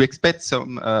at least you expect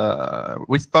some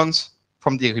response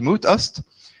from the remote host.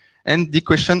 And the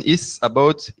question is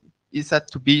about, is that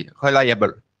to be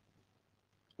reliable?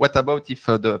 What about if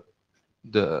the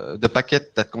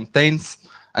packet that contains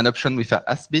an option with an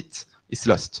S bit is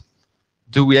lost?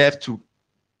 Do we have to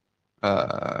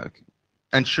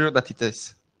ensure that it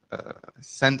is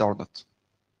send or not,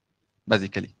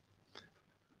 basically?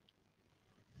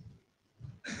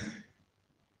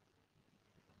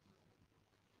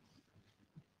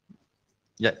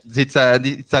 Yeah, it's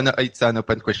an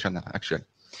open question actually.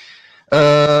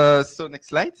 So next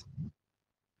slide.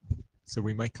 So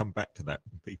we may come back to that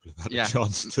when people have had Yeah, a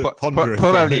chance to ponder it.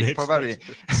 Probably.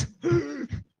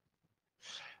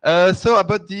 So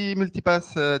about the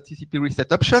multipass TCP reset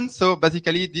option. So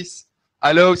basically this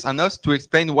allows us to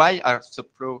explain why our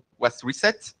subflow was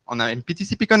reset on an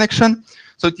Mptcp connection.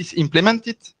 So it is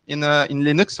implemented in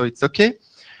Linux, so it's okay.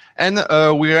 And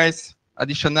we raise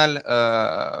additional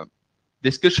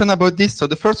discussion about this. So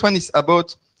the first one is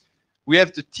about, we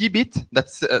have the T bit that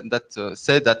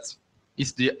said that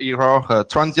is the error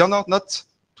transient or not,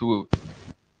 to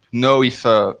know if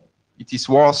it is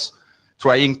worth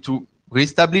trying to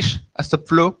reestablish a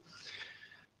subflow.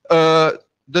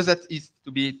 Does that is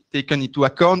to be taken into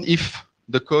account if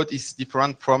the code is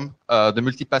different from the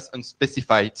multipass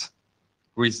unspecified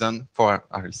reason for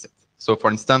a reset. So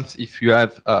for instance, if you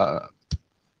have,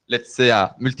 let's say,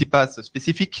 a multipass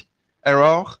specific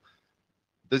error,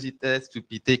 does it have to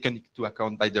be taken into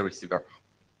account by the receiver?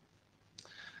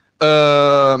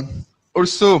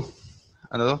 Also,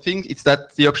 another thing is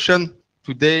that the option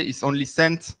today is only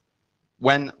sent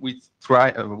when we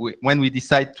try, when we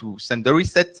decide to send the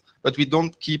reset, but we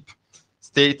don't keep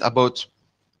state about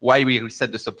why we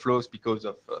reset the subflows because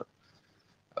of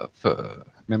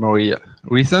memory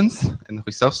reasons and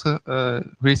resource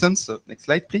reasons. So next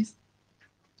slide, please.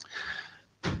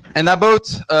 And about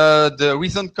the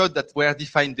reason code that were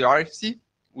defined the RFC,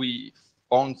 we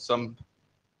found some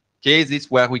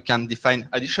cases where we can define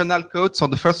additional code. So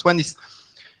the first one is,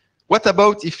 what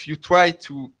about if you try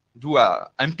to do a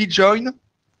MP join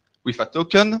with a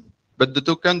token, but the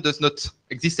token does not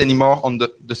exist anymore on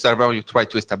the server you try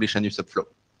to establish a new subflow?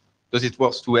 Does it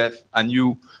work to have a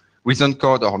new reason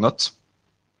code or not?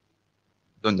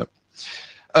 Don't know.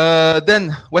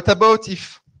 Then what about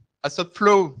if a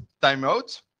subflow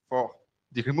timeout for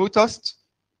the remote host,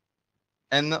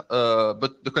 and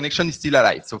but the connection is still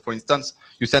alive? So for instance,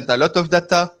 you sent a lot of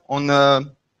data on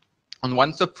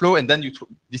one subflow, and then you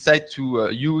decide to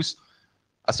use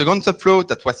a second subflow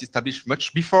that was established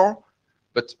much before,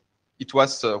 but it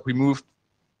was removed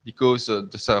because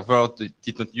the server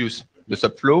did not use the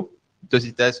subflow. Does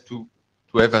it has to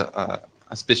have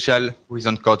a special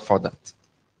reason code for that?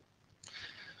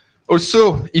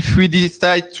 Also, if we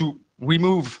decide to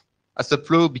remove a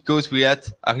subflow because we had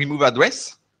a remove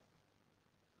address,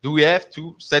 do we have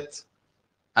to set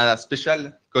a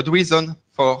special code reason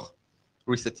for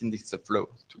resetting this subflow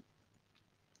too?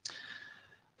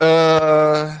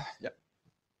 Yeah.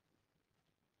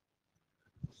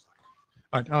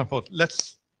 All right,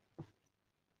 let's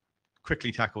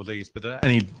quickly tackle these, but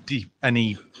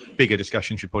any bigger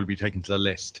discussion should probably be taken to the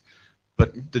list.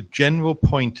 But the general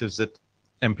point is that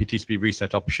Mptcp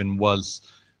reset option was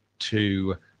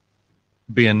to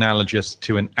be analogous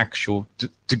to an actual,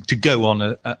 to go on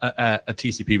a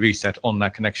TCP reset on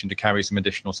that connection to carry some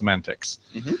additional semantics.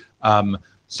 Mm-hmm.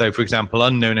 So for example,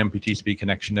 unknown Mptcp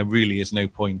connection, there really is no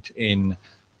point in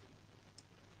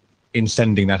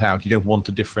sending that out. You don't want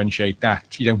to differentiate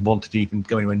that. You don't want to even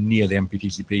go anywhere near the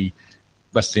Mptcp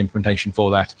rest of the implementation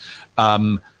for that.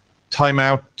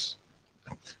 Timeout,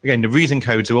 again, the reason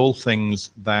codes are all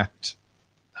things that,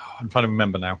 I'm trying to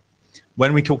remember now.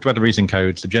 When we talked about the reason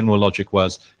codes, the general logic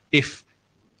was if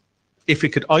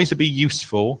it could either be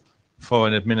useful for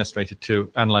an administrator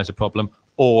to analyze a problem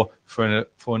or for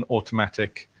an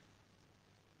automatic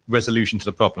resolution to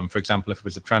the problem. For example, if it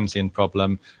was a transient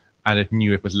problem and it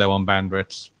knew it was low on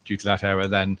bandwidth due to that error,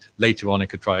 then later on it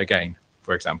could try again,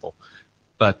 for example.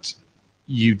 But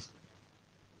we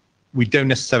don't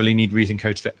necessarily need reason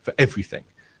codes for everything.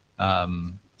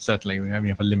 Certainly, we only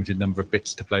have a limited number of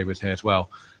bits to play with here as well.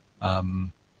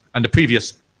 And the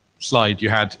previous slide you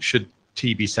had, should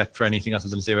T be set for anything other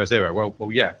than 00?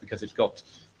 Well, yeah, because it's got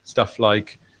stuff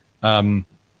like lack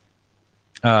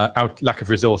of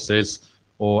resources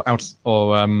or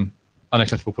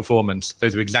unacceptable performance.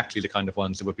 Those are exactly the kind of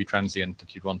ones that would be transient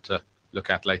that you'd want to look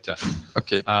at later.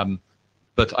 Okay.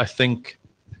 But I think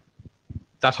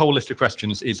that whole list of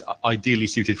questions is ideally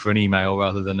suited for an email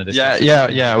rather than a discussion.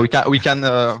 Yeah. We can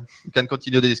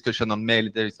continue the discussion on mail.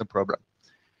 There is no problem.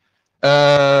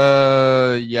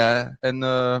 Yeah, and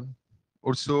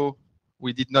also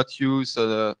we did not use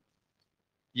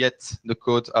yet the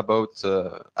code about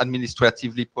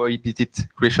administratively prohibited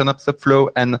creation of subflow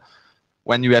and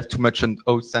when you have too much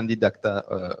outstanding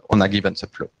data on a given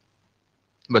subflow.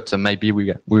 But maybe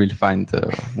we will find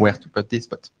where to put this.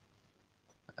 But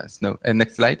no. And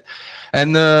next slide.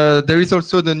 And there is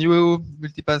also the new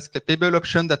multipass capable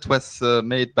option that was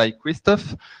made by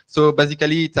Christophe. So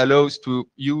basically, it allows to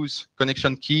use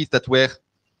connection keys that were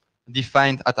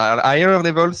defined at a higher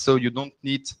level. So you don't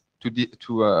need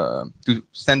to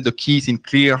send the keys in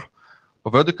clear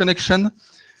over the connection.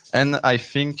 And I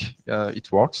think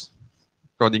it works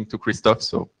according to Christophe.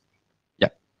 So yeah.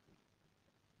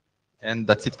 And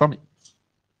that's it for me.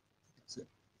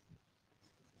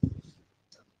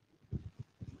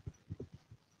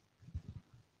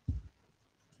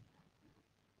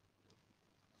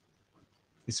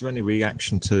 Is there any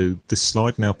reaction to this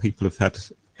slide now people have had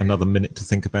another minute to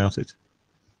think about it?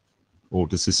 Or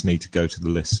does this need to go to the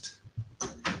list?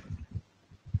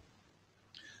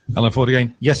 Alan Ford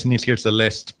again, yes, it needs to go to the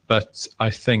list, but I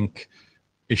think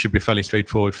it should be a fairly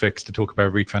straightforward fix to talk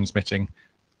about retransmitting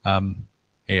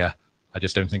here. I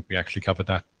just don't think we actually covered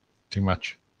that too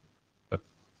much, but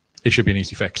it should be an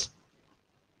easy fix.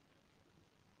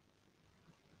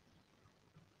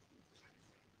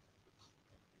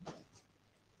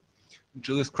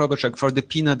 Julius Krobachek, for the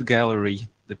peanut gallery,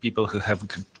 the people who have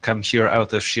come here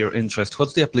out of sheer interest,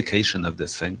 what's the application of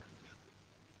this thing?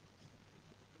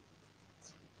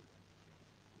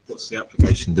 What's the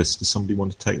application? Does somebody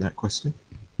want to take that question?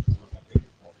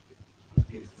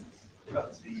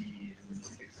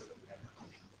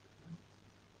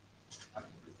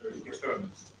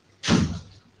 experiments.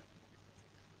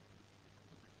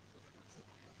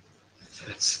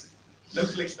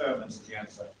 Local experiments is the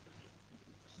answer.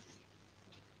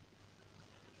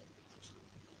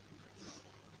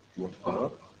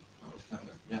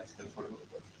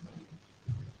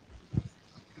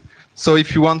 So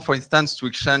if you want, for instance, to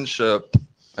exchange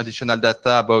additional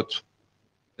data about,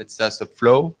 let's say, a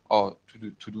flow, or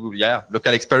to do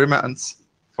local experiments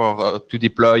for to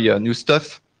deploy new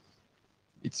stuff,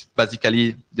 it's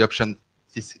basically the option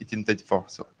it's intended for.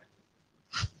 So.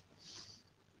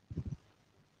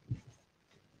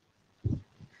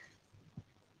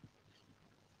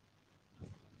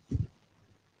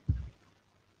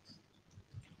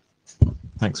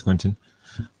 Thanks, Quentin.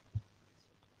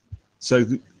 So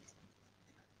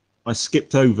I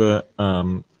skipped over,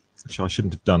 which I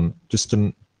shouldn't have done, just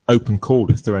an open call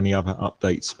if there are any other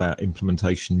updates about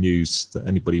implementation news that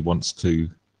anybody wants to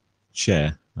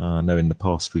share. I know in the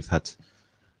past we've had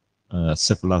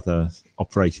several other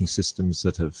operating systems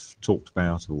that have talked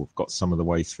about or have got some of the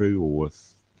way through or have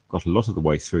got a lot of the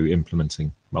way through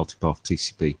implementing multipath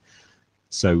TCP.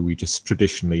 So we just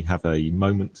traditionally have a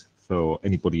moment for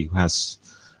anybody who has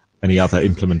any other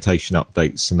implementation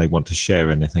updates and they want to share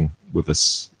anything with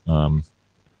us,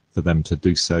 for them to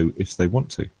do so if they want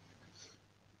to.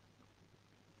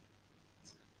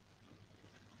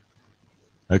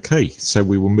 Okay, so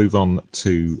we will move on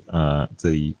to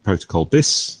the protocol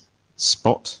BIS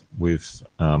spot with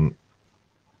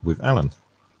Alan.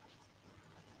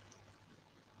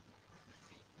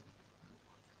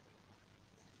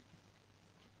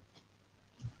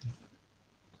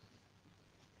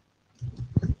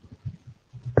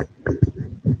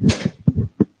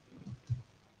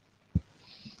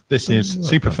 This is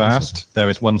super fast. There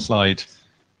is one slide,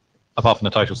 apart from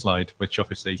the title slide, which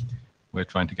obviously we're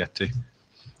trying to get to.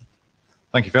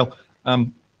 Thank you, Phil.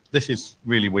 This is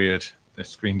really weird, this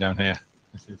screen down here.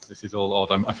 This is all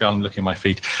odd. I feel I'm looking at my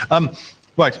feet.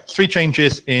 Right, 3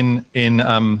 changes in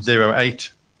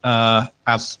 08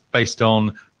 as based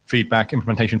on feedback,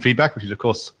 implementation feedback, which is, of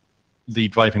course, the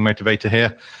driving motivator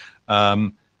here.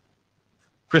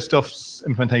 Christoph's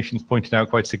implementations pointed out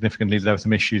quite significantly there were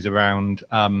some issues around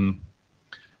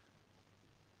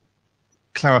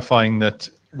clarifying that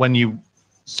when you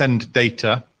send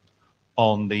data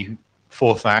on the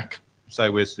 4th ACK,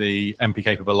 so with the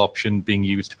MP-capable option being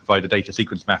used to provide a data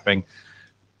sequence mapping,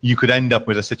 you could end up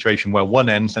with a situation where one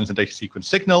end sends a data sequence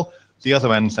signal, the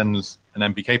other end sends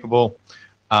an MP-capable,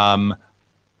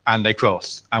 and they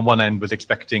cross. And one end was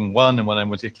expecting one and one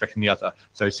end was expecting the other.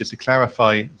 So it's just to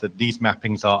clarify that these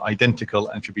mappings are identical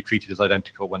and should be treated as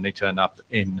identical when they turn up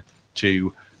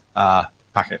into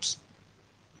packets.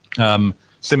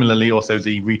 Similarly, also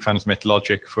the retransmit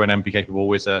logic for an MP-capable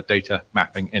with a data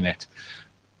mapping in it.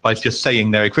 By just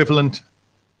saying they're equivalent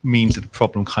means that the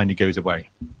problem kind of goes away.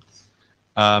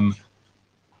 I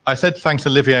said thanks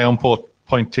Olivier on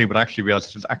point 2, but I actually realized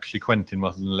it was actually Quentin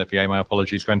rather than Olivier. My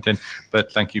apologies, Quentin.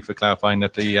 But thank you for clarifying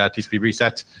that the TCP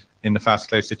reset in the fast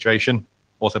close situation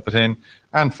also put in.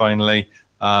 And finally,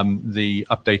 the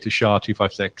update to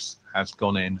SHA-256 has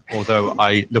gone in, although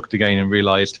I looked again and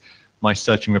realized my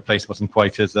search and replace wasn't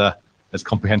quite as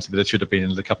comprehensive as it should have been,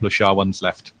 and there's a couple of SHA-1s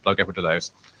left, but I'll get rid of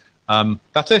those.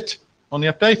 That's it on the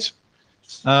update.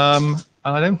 And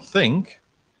I don't think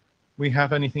we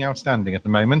have anything outstanding at the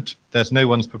moment. There's no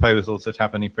one's proposals that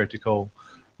have any protocol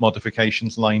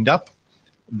modifications lined up.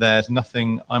 There's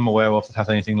nothing I'm aware of that has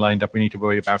anything lined up we need to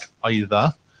worry about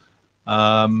either.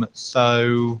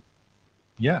 So,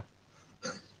 yeah.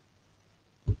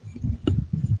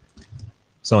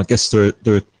 So I guess there's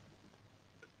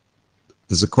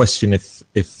a question if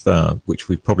which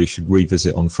we probably should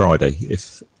revisit on Friday,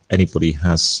 if anybody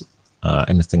has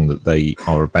anything that they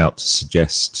are about to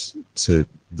suggest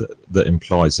that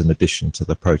implies an addition to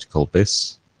the protocol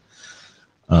BIS.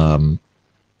 Because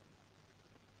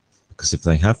if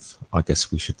they have, I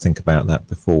guess we should think about that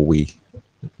before we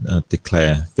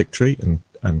declare victory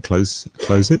and close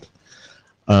it.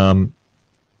 And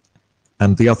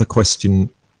the other question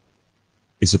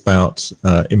is about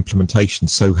implementation.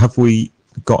 So have we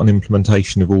got an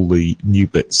implementation of all the new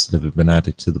bits that have been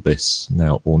added to the BIS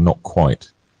now, or not quite?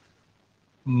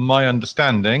 My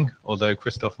understanding, although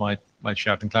Christoph might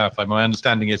shout and clarify, my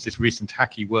understanding is this recent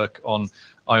hacky work on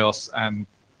iOS and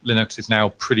Linux is now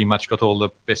pretty much got all the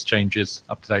BIS changes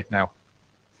up to date now.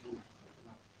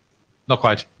 Not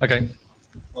quite. Okay.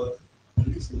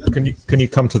 Can you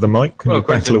come to the mic? Can you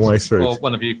battle away through? Or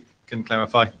one of you can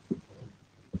clarify.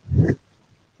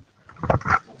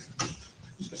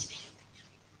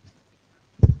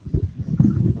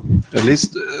 At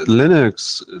least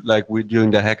Linux, like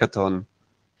during the hackathon,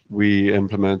 we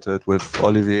implemented with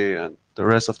Olivier and the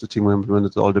rest of the team. We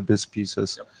implemented all the BIS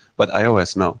pieces, but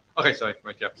iOS now. Okay, sorry.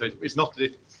 Right, yeah. So it's not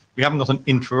that we haven't got an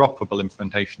interoperable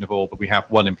implementation of all, but we have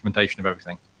one implementation of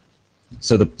everything.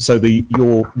 So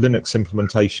your Linux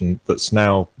implementation that's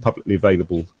now publicly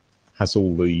available has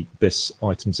all the BIS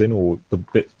items in, or the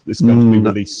bit is going to be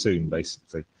released soon,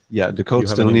 basically. Yeah, the code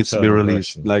still needs to be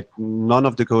released. Version. Like none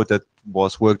of the code that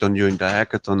was worked on during the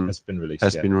hackathon has been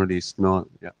released. Been released. No,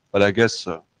 yeah, but I guess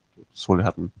it's going to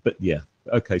happen. But yeah,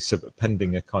 okay. So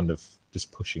pending a kind of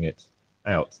just pushing it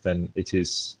out, then it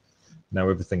is now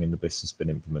everything in the BIS has been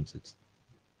implemented.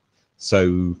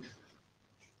 So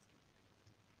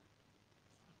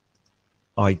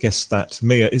I guess that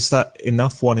Mia, is that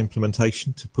enough one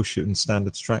implementation to push it in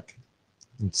standards track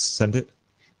and send it?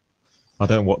 I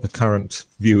don't know what the current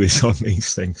view is on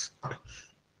these things.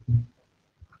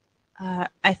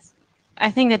 I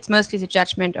think that's mostly the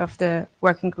judgment of the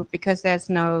working group, because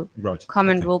there's no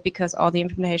common rule, because all the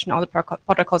implementation, all the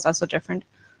protocols are so different.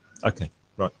 Okay,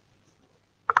 right.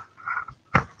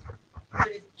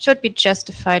 It should be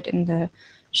justified in the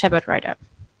Shepard write-up.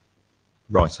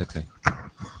 Right. Okay.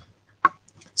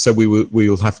 So we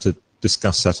will have to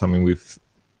discuss that. I mean, we've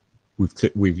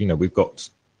got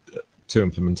 2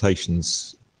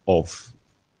 implementations of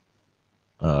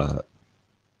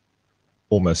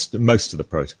almost most of the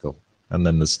protocol, and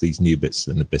then there's these new bits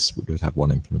in the BIS which would have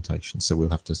 1 implementation. So we'll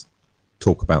have to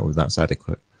talk about whether that's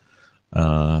adequate.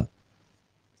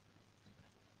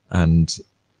 And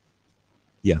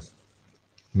yeah,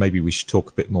 maybe we should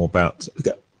talk a bit more about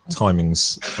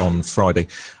timings on Friday.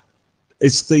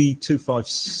 Is the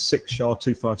 256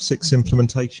 SHA-256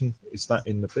 implementation, is that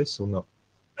in the BIS or not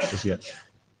as yet?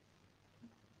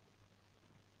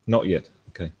 Not yet.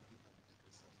 Okay.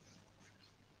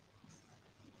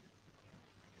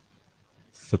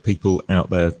 For people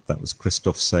out there, that was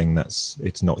Christoph saying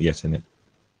it's not yet in it.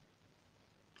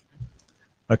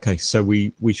 Okay, so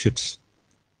we should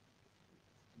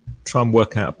try and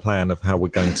work out a plan of how we're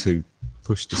going to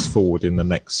push this forward in the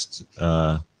next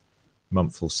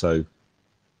month or so.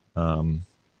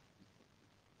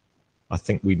 I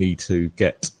think we need to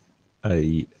get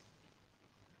a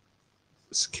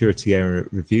security area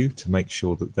review to make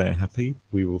sure that they're happy.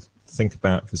 We will think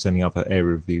about if there's any other area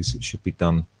reviews that should be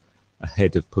done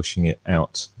ahead of pushing it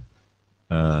out,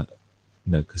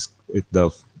 because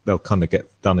they'll kind of get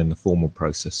done in the formal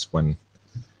process when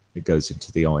it goes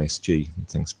into the ISG and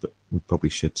things, but we probably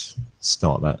should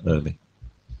start that early.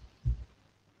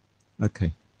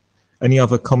 Okay. Any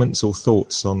other comments or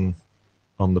thoughts on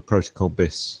the protocol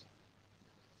BIS?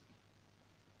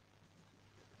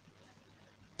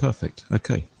 Perfect.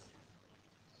 Okay.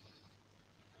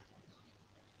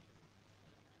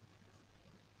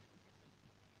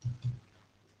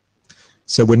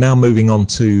 So we're now moving on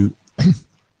to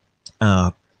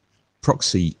our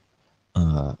proxy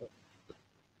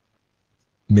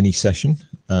mini session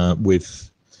with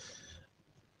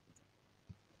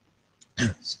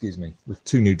excuse me, with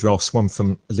 2 new drafts, one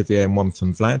from Olivier and one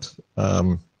from Vlad.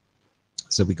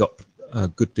 So we got a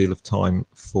good deal of time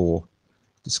for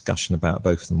discussion about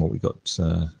both of them. We got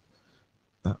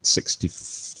about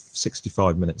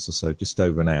 65 minutes or so, just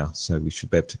over an hour. So we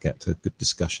should be able to get a good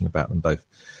discussion about them both.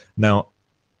 Now,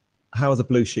 how are the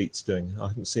blue sheets doing? I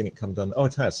haven't seen it come down. Oh,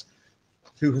 it has.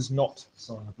 Who has not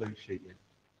signed the blue sheet yet?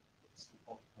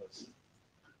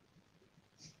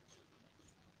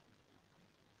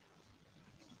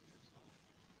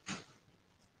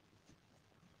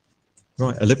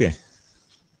 Right, Olivier.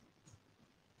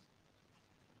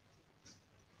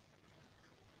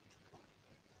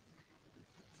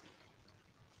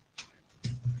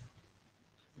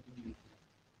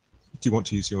 Do you want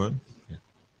to use your own? Yeah.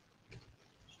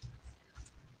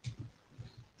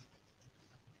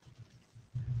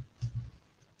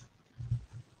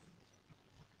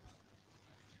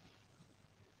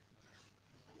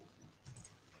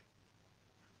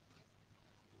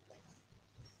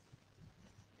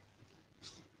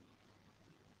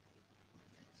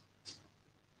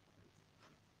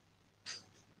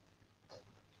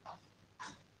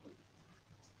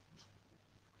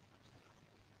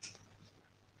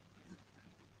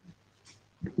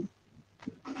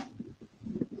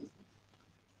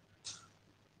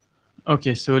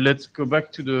 Okay, so let's go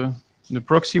back to the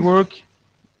proxy work,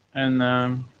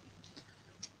 and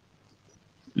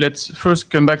let's first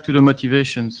come back to the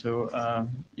motivation. So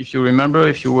if you remember,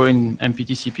 if you were in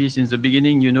Mptcp since the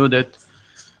beginning, you know that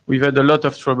we've had a lot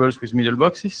of troubles with middle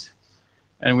boxes,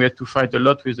 and we had to fight a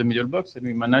lot with the middle box, and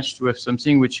we managed to have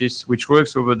something which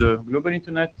works over the global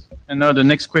internet. And now the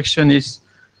next question is,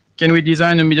 can we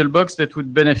design a middle box that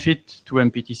would benefit to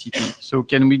Mptcp? So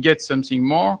can we get something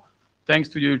more thanks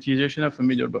to the utilization of a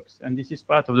middle box? And this is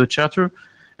part of the charter.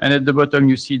 And at the bottom,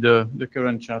 you see the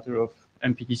current charter of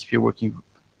Mptcp working group.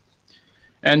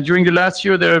 And during the last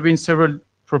year, there have been several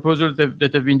proposals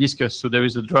that have been discussed. So there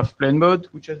is a draft plain mode,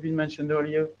 which has been mentioned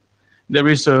earlier. There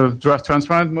is a draft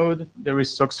transparent mode. There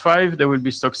is SOX 5. There will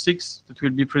be SOX 6 that will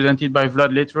be presented by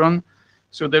Vlad later on.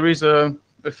 So there is a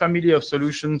family of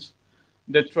solutions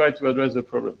that try to address the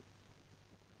problem.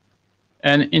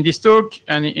 And in this talk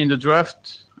and in the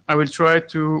draft,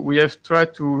 we have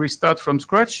tried to restart from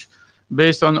scratch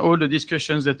based on all the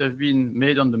discussions that have been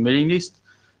made on the mailing list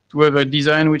to have a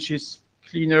design which is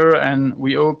cleaner and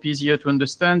we hope easier to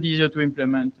understand, easier to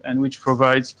implement, and which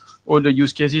provides all the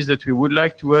use cases that we would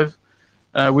like to have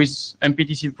with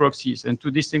Mptcp proxies. And to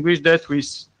distinguish that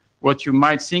with what you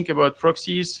might think about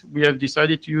proxies, we have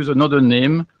decided to use another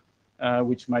name,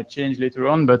 which might change later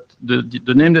on, but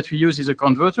the name that we use is a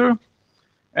converter.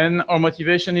 And our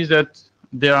motivation is that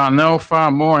there are now far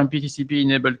more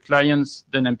Mptcp-enabled clients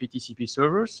than Mptcp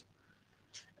servers.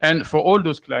 And for all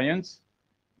those clients,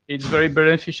 it's very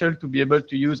beneficial to be able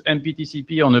to use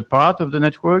Mptcp on a part of the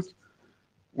network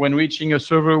when reaching a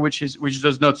server which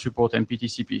does not support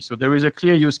Mptcp. So there is a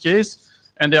clear use case,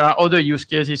 and there are other use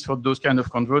cases for those kind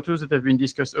of converters that have been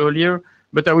discussed earlier,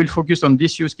 but I will focus on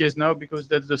this use case now because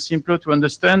that's the simpler to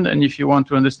understand, and if you want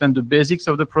to understand the basics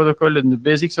of the protocol and the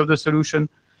basics of the solution,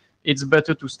 it's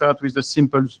better to start with the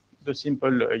simple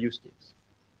use case.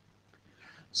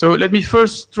 So let me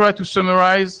first try to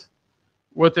summarize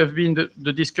what have been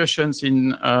the discussions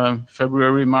in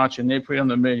February, March, and April on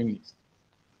the mailing list.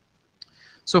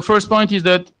 So first point is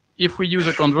that if we use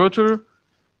a converter,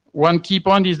 one key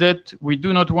point is that we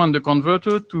do not want the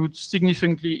converter to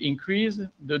significantly increase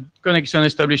the connection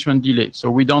establishment delay.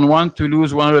 So we don't want to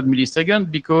lose 100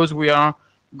 milliseconds because we are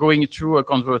going through a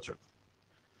converter.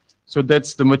 So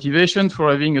that's the motivation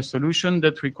for having a solution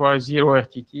that requires 0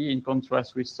 RTT in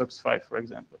contrast with SOX 5, for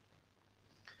example.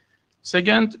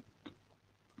 Second,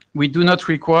 we do not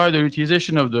require the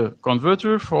utilization of the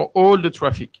converter for all the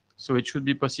traffic. So it should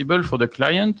be possible for the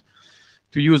client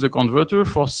to use a converter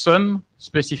for some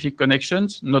specific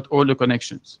connections, not all the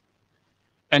connections.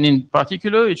 And in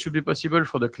particular, it should be possible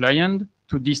for the client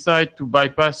to decide to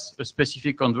bypass a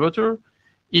specific converter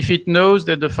if it knows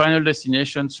that the final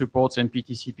destination supports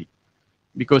Mptcp.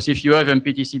 Because if you have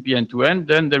Mptcp end-to-end,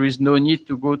 then there is no need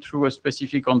to go through a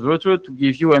specific converter to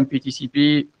give you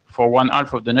Mptcp for one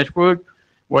half of the network,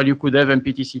 while you could have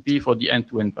Mptcp for the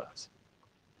end-to-end path.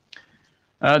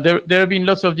 There have been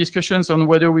lots of discussions on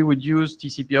whether we would use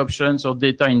TCP options or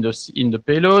data in the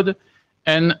payload.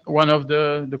 And one of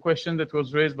the questions that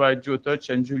was raised by Joe Touch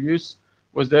and Julius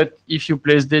was that if you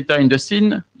place data in the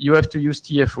SYN, you have to use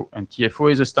TFO. And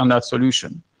TFO is a standard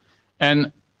solution.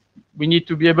 And we need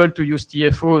to be able to use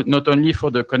TFO not only for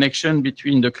the connection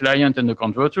between the client and the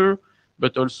converter,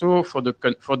 but also for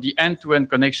the end-to-end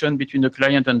connection between the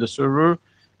client and the server,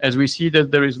 as we see that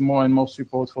there is more and more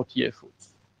support for TFO.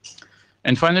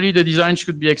 And finally, the design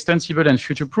should be extensible and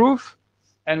future-proof,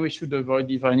 and we should avoid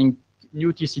defining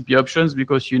new TCP options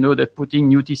because you know that putting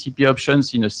new TCP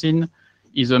options in a SYN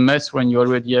is a mess when you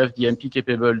already have the MP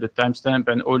capable, the timestamp,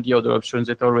 and all the other options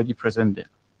that are already present there.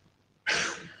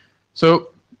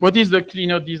 So what is the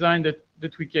cleaner design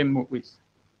that we came up with?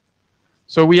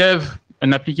 So we have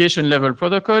an application level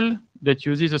protocol that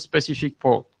uses a specific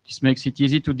port. This makes it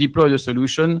easy to deploy the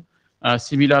solution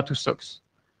similar to SOX.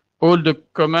 All the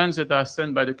commands that are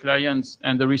sent by the clients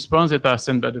and the response that are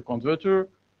sent by the converter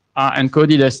are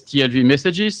encoded as TLV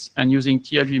messages, and using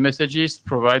TLV messages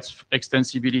provides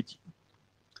extensibility.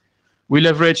 We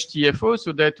leverage TFO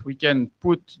so that we can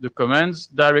put the commands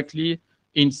directly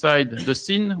inside the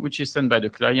SYN, which is sent by the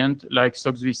client, like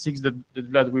SOX v6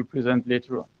 that Vlad will present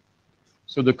later on.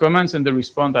 So the commands and the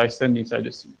response are sent inside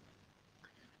the SYN.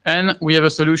 And we have a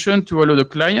solution to allow the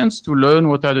clients to learn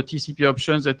what are the TCP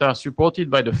options that are supported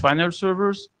by the final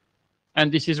servers.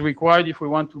 And this is required if we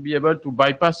want to be able to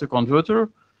bypass a converter,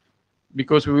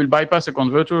 because we will bypass a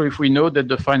converter if we know that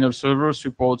the final server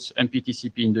supports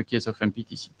Mptcp in the case of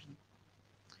Mptcp.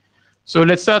 So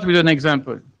let's start with an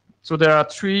example. So there are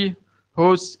 3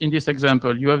 hosts in this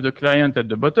example. You have the client at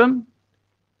the bottom,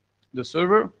 the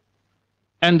server,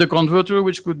 and the converter,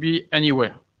 which could be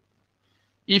anywhere.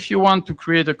 If you want to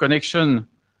create a connection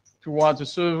towards the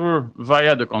server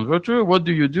via the converter, what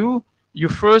do? You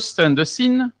first send the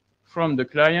SYN from the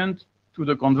client to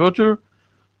the converter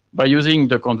by using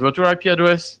the converter IP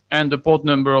address and the port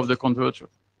number of the converter.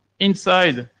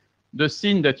 Inside the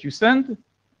SYN that you send,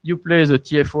 you place a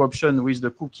TFO option with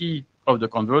the cookie of the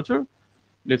converter.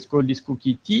 Let's call this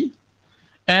cookie T.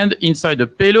 and inside the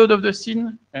payload of the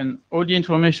SYN, and all the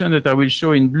information that I will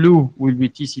show in blue will be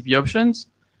TCP options,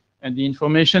 and the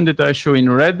information that I show in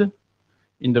red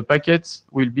in the packets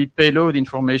will be payload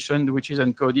information, which is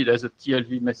encoded as a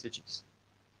TLV messages.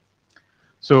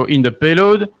 So in the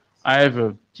payload, I have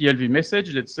a TLV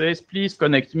message that says, please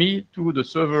connect me to the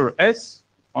server S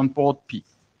on port P.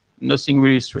 Nothing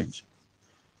really strange.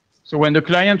 So when the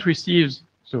client receives,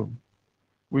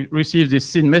 this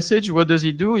SYN message, what does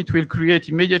it do? It will create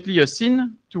immediately a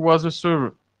SYN towards the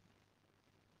server.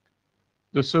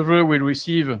 The server will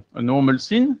receive a normal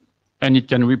SYN, and it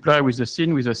can reply with the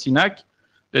SYN with a SYNAC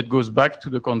that goes back to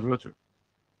the converter.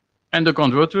 And the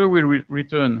converter will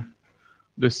return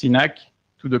the SYNAC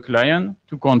to the client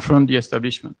to confirm the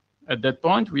establishment. At that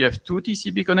point, we have two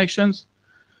TCP connections.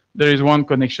 There is one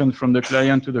connection from the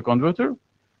client to the converter,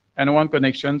 and one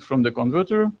connection from the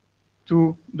converter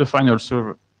to the final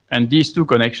server. And these two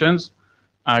connections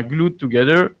are glued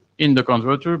together in the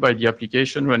converter by the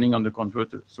application running on the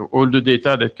converter. So all the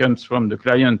data that comes from the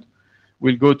client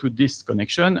will go to this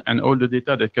connection, and all the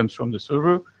data that comes from the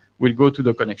server will go to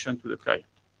the connection to the client.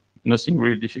 Nothing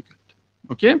really difficult.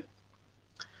 Okay?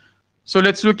 So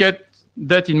let's look at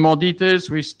that in more details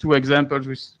with two examples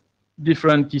with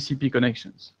different TCP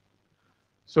connections.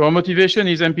 So our motivation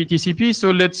is Mptcp.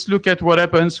 So let's look at what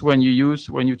happens when you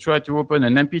try to open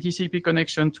an Mptcp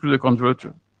connection through the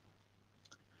converter.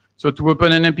 So to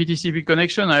open an Mptcp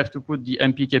connection, I have to put the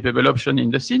MP capable option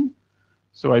in the SYN.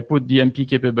 So I put the MP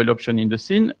capable option in the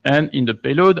SYN, and in the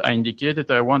payload, I indicate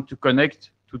that I want to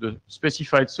connect to the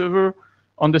specified server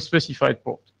on the specified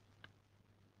port.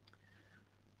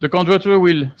 The converter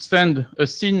will send a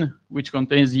SYN which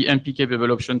contains the MP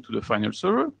capable option to the final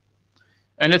server.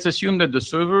 And let's assume that the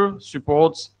server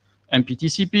supports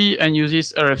Mptcp and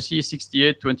uses RFC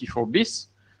 6824 bis,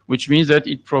 which means that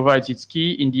it provides its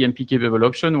key in the MP capable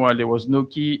option while there was no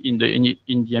key in the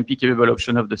MP capable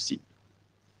option of the SYN.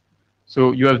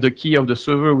 So you have the key of the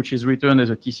server, which is returned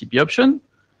as a TCP option.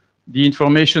 The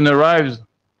information arrives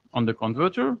on the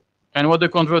converter. And what the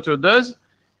converter does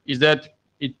is that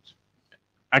it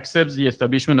accepts the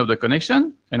establishment of the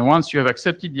connection. And once you have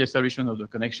accepted the establishment of the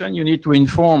connection, you need to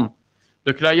inform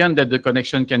the client that the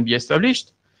connection can be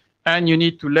established. And you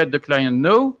need to let the client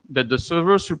know that the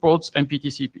server supports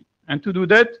Mptcp. And to do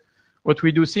that, what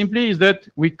we do simply is that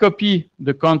we copy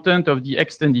the content of the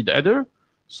extended header.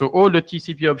 So all the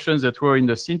TCP options that were in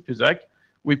the SYN plus ACK,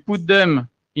 we put them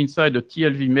inside the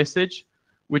TLV message,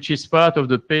 which is part of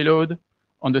the payload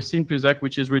on the SYN plus ACK,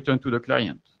 which is returned to the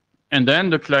client. And then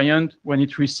the client, when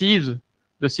it receives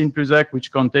the SYN plus ACK, which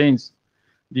contains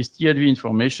this TLV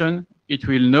information, it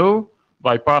will know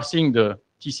by parsing the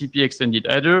TCP extended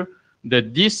header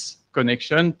that this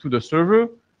connection to the server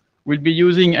will be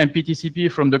using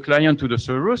Mptcp from the client to the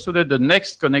server, so that the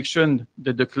next connection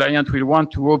that the client will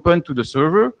want to open to the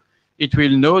server, it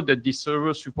will know that this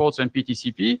server supports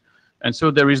Mptcp, and so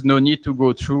there is no need to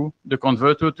go through the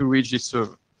converter to reach this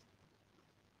server.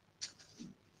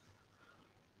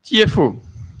 TFO.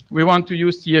 We want to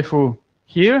use TFO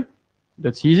here.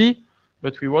 That's easy.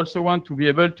 But we also want to be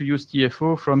able to use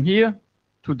TFO from here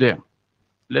to there.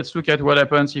 Let's look at what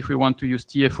happens if we want to use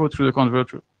TFO through the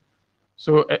converter.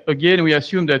 So again, we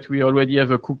assume that we already have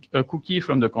a cookie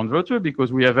from the converter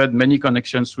because we have had many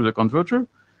connections through the converter.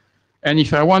 And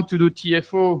if I want to do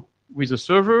TFO with a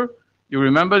server, you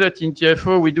remember that in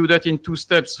TFO, we do that in two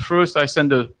steps. First, I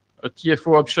send a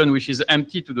TFO option, which is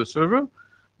empty to the server.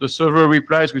 The server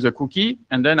replies with a cookie,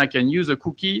 and then I can use a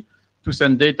cookie to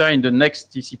send data in the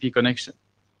next TCP connection.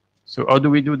 So how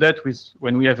do we do that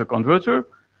when we have a converter?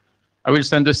 I will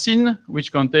send a SYN,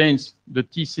 which contains the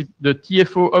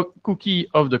TFO cookie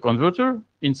of the converter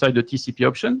inside the TCP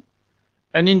option.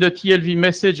 And in the TLV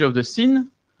message of the SYN,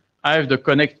 I have the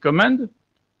connect command.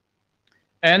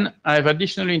 And I have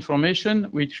additional information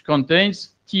which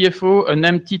contains TFO, an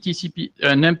empty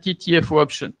TFO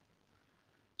option.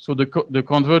 So the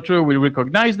converter will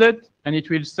recognize that, and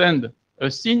it will send a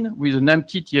SYN with an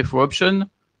empty TFO option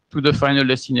to the final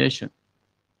destination.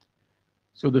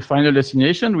 So the final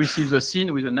destination receives a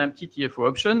SYN with an empty TFO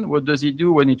option. What does it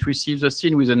do when it receives a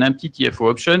SYN with an empty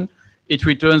TFO option? It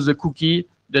returns the cookie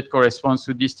that corresponds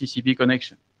to this TCP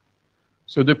connection.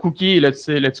 So the cookie,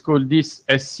 let's call this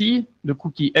SC. The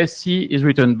cookie SC is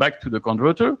returned back to the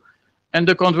converter. And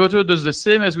the converter does the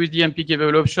same as with the MP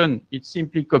capable option. It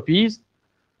simply copies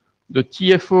the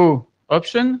TFO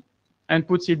option and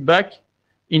puts it back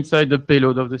inside the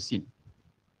payload of the SYN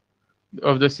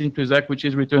plus ACK, which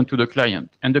is returned to the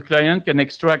client. And the client can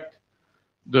extract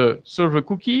the server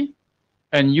cookie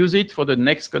and use it for the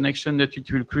next connection that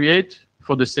it will create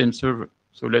for the same server.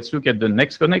 So let's look at the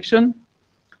next connection.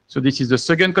 So this is the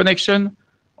second connection.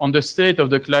 On the state of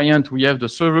the client, we have the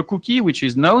server cookie, which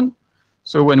is known.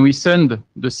 So when we send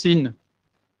the scene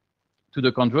to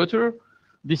the converter,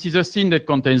 this is a scene that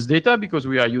contains data because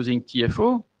we are using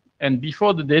TFO. And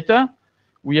before the data,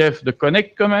 we have the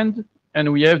connect command, and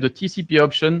we have the TCP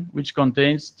option, which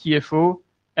contains TFO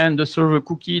and the server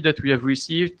cookie that we have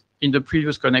received in the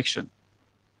previous connection.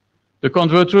 The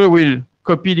converter will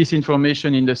copy this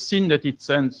information in the scene that it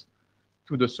sends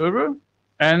to the server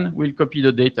and will copy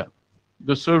the data.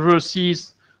 The server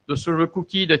sees the server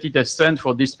cookie that it has sent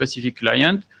for this specific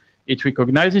client. It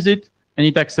recognizes it, and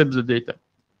it accepts the data.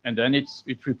 And then it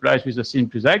replies with the SYN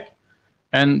plus ACK,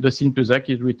 and the SYN plus ACK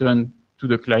is returned to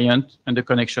the client, and the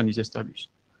connection is established.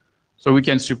 So we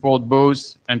can support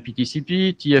both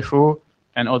Mptcp, TFO,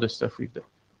 and other stuff with that.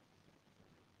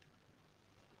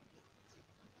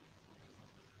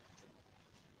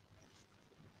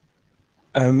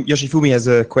 Yoshifumi has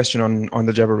a question on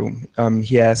the Java room.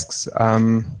 He asks,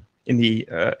 in the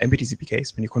Mptcp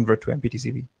case, when you convert to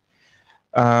Mptcp,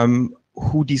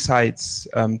 who decides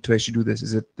to actually do this?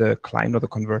 Is it the client or the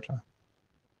converter?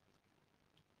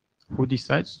 Who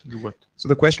decides to do what? So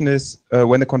the question is,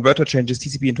 when the converter changes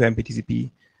TCP into Mptcp,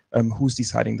 who's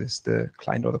deciding this, the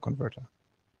client or the converter?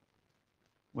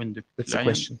 When the That's client, the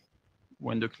question.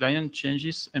 When the client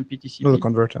changes Mptcp? No, the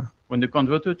converter. When the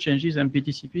converter changes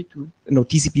Mptcp to? No,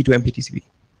 TCP to Mptcp.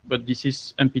 But this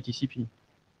is Mptcp.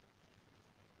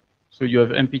 So you have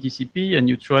Mptcp, and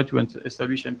you try to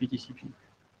establish Mptcp.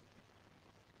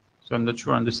 So I'm not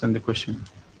sure I understand the question.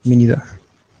 Me neither.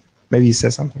 Maybe he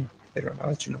says something later on. I'll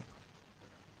let you know.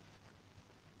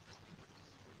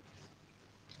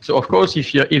 So of course,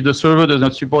 if the server does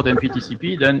not support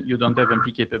Mptcp, then you don't have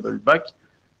MP capable back,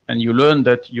 and you learn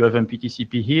that you have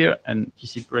Mptcp here and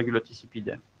regular TCP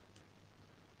there.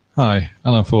 Hi,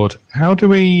 Alan Ford. How do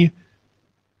we,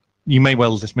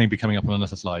 this may be coming up on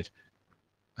another slide.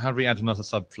 How do we add another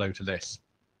subflow to this?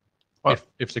 Well,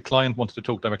 if the client wanted to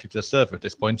talk directly to the server at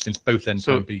this point, since both ends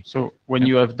can be. So when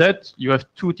you have that, you have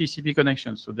two TCP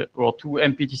connections, or two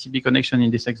Mptcp connections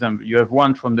in this example. You have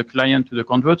one from the client to the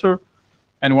converter,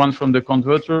 and one from the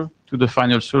converter to the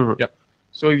final server. Yep.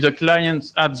 So if the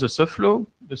client adds a subflow,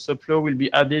 the subflow will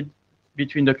be added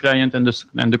between the client and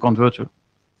the converter.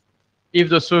 If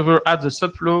the server adds a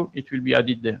subflow, it will be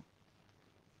added there.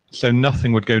 So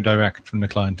nothing would go direct from the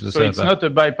client to the server? So it's not a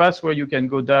bypass where you can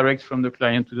go direct from the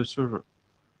client to the server.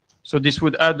 So this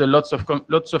would add lots of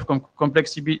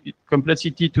complexity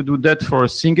to do that for a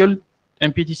single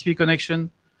Mptcp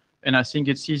connection. And I think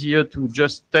it's easier to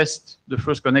just test the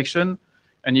first connection.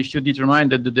 And if you determine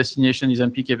that the destination is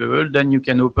MP capable, then you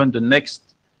can open the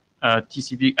next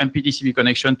Mptcp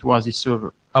connection towards this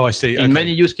server. Oh, I see. In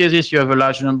many use cases, you have a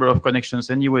large number of connections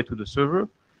anyway to the server.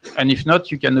 And if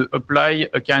not, you can apply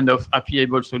a kind of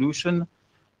API-able solution,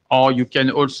 or you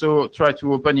can also try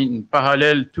to open in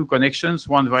parallel two connections,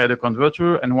 one via the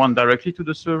converter and one directly to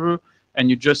the server,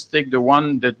 and you just take the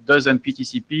one that does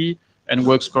Mptcp and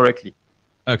works correctly.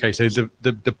 Okay, so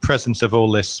the presence of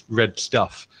all this red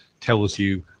stuff tells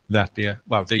you that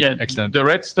the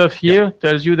red stuff here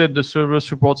tells you that the server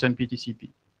supports Mptcp.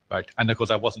 Right, and of course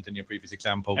that wasn't in your previous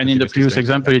example. And in the previous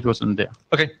example, it wasn't there.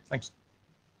 Okay, thanks.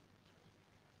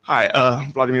 Hi,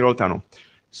 Vladimir Oltano.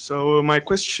 So my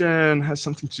question has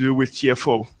something to do with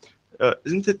TFO.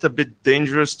 Isn't it a bit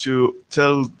dangerous to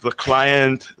tell the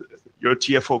client your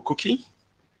TFO cookie?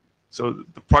 So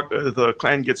the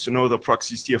client gets to know the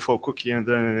proxy's TFO cookie, and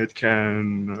then it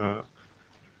can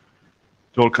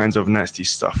do all kinds of nasty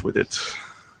stuff with it.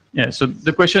 Yeah, so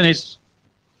the question is,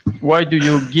 why do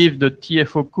you give the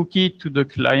TFO cookie to the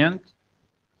client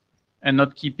and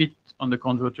not keep it on the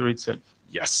converter itself?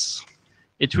 Yes.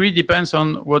 It really depends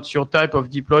on what's your type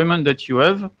of deployment that you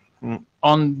have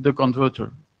on the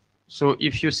converter. So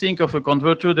if you think of a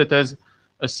converter that has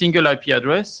a single IP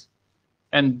address,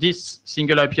 and this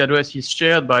single IP address is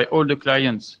shared by all the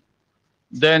clients,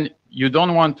 then you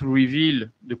don't want to reveal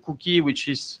the cookie which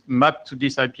is mapped to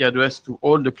this IP address to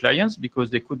all the clients,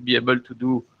 because they could be able to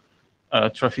do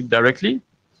traffic directly.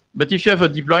 But if you have a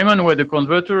deployment where the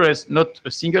converter has not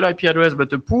a single IP address,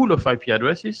 but a pool of IP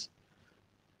addresses,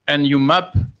 and you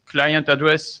map client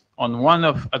address on one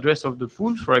address of the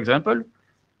pool, for example,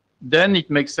 then it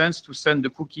makes sense to send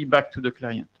the cookie back to the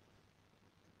client.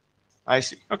 I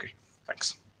see. Okay,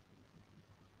 thanks.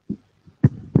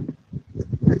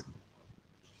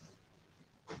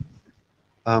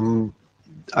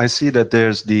 I see that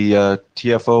there's the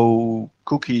TFO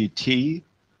cookie T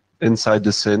inside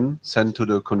the SYN sent to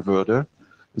the converter.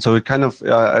 So it kind of,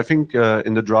 I think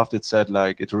in the draft it said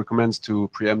like it recommends to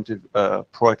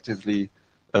proactively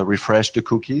refresh the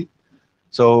cookie.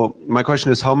 So my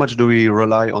question is, how much do we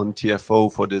rely on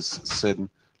TFO for this SYN?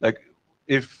 Like,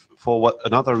 if for what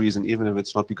another reason, even if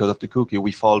it's not because of the cookie,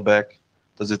 we fall back,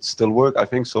 does it still work? I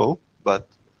think so, but.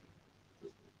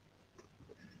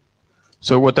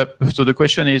 So so the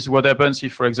question is, what happens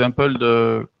if, for example,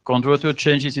 the converter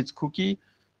changes its cookie,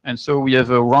 and so we have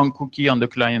a wrong cookie on the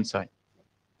client side?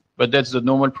 But that's the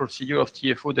normal procedure of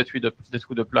TFO that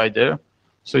would apply there.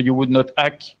 So you would not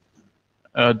hack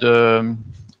the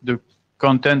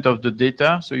content of the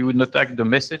data. So you would not hack the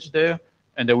message there,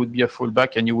 and there would be a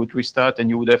fallback, and you would restart,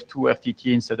 and you would have 2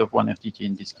 FTT instead of 1 FTT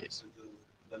in this case.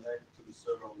 The leg to the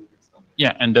server will be extended.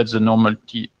 Yeah, and that's the normal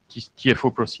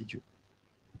TFO procedure.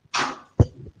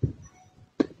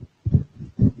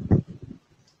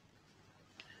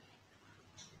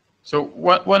 So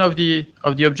one of the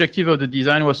objective of the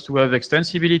design was to have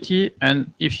extensibility,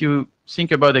 and if you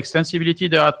think about extensibility,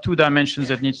 there are 2 dimensions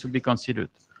that needs to be considered.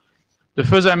 The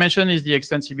first dimension is the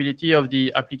extensibility of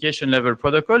the application level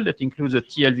protocol that includes the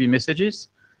TLV messages,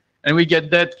 and we get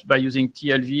that by using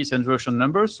TLVs and version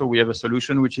numbers. So we have a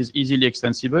solution which is easily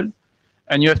extensible,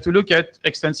 and you have to look at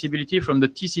extensibility from the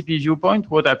TCP viewpoint.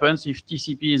 What happens if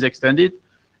TCP is extended,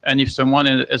 and if someone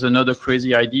has another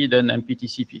crazy ID than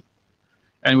Mptcp?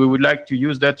 And we would like to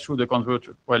use that through the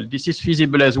converter. Well, this is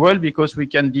feasible as well because we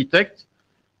can detect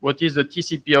what is the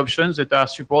TCP options that are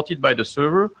supported by the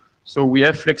server. So we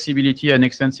have flexibility and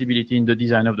extensibility in the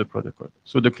design of the protocol.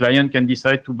 So the client can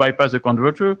decide to bypass the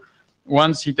converter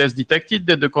once it has detected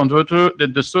that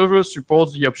the server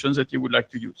supports the options that he would like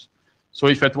to use. So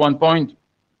if at one point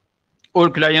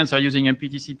all clients are using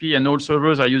Mptcp and all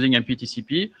servers are using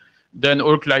Mptcp, then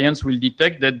all clients will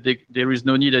detect that there is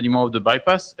no need anymore of the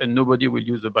bypass, and nobody will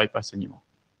use the bypass anymore.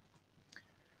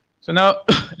 So now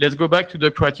let's go back to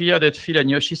the criteria that Phil and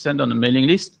Yoshi sent on the mailing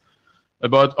list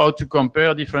about how to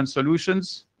compare different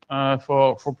solutions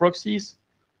for proxies.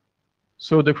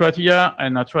 So the criteria,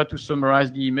 and I tried to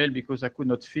summarize the email because I could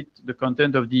not fit the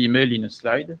content of the email in a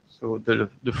slide. So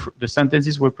the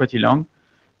sentences were pretty long.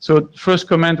 So first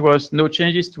comment was no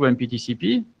changes to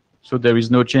Mptcp. So there is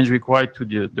no change required to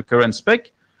the current spec.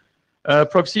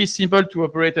 Proxy is simple to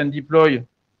operate and deploy.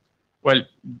 Well,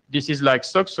 this is like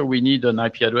SOC, so we need an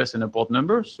IP address and a port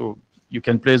number. So you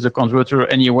can place the converter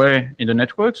anywhere in the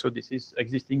network. So this is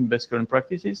existing best current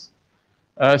practices.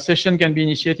 Session can be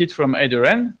initiated from either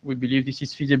end. We believe this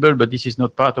is feasible, but this is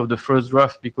not part of the first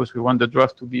draft because we want the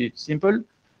draft to be simple.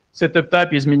 Setup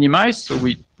type is minimized, so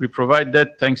we provide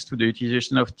that thanks to the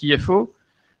utilization of TFO.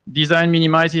 Design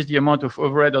minimizes the amount of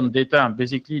overhead on data.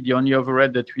 Basically, the only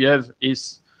overhead that we have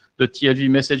is the TLV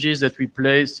messages that we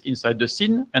place inside the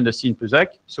SYN and the SYN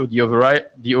PUSAC. So the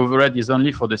overhead is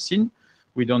only for the SYN.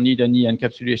 We don't need any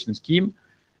encapsulation scheme.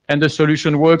 And the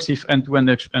solution works if end-to-end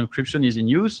encryption is in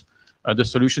use. The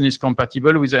solution is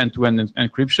compatible with end-to-end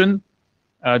encryption.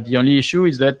 The only issue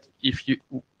is that if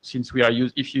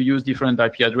you use different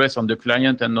IP address on the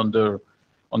client and on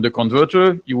the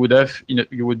converter, you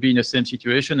would be in the same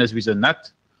situation as with a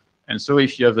NAT. And so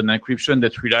if you have an encryption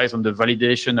that relies on the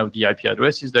validation of the IP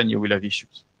addresses, then you will have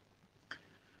issues.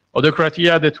 Other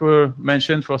criteria that were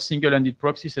mentioned for single-ended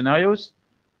proxy scenarios.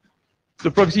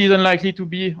 The proxy is unlikely to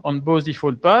be on both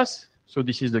default paths. So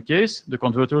this is the case. The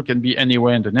converter can be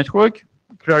anywhere in the network.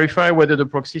 Clarify whether the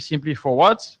proxy simply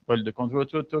forwards. Well, the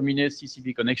converter terminates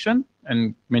TCP connection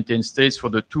and maintains states for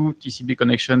the 2 TCP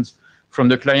connections from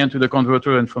the client to the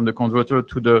converter and from the converter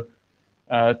to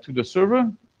the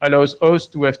server. Allows hosts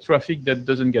to have traffic that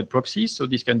doesn't get proxies. So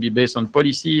this can be based on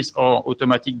policies or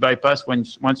automatic bypass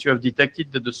once you have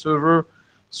detected that the server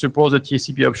supports the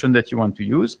TCP option that you want to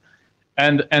use.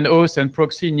 And host and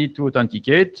proxy need to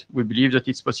authenticate. We believe that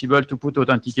it's possible to put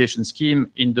authentication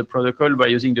scheme in the protocol by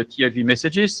using the TLV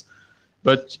messages.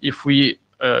 But if we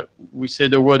say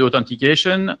the word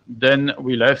authentication, then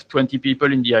we'll have 20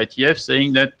 people in the IETF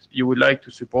saying that you would like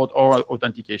to support our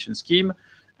authentication scheme,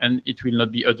 and it will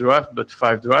not be a draft, but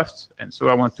 5 drafts. And so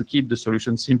I want to keep the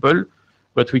solution simple,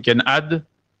 but we can add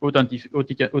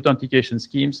authentication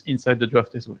schemes inside the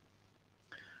draft as well.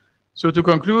 So to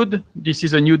conclude, this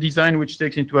is a new design which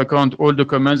takes into account all the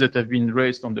commands that have been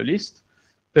raised on the list.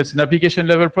 That's an application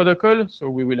level protocol, so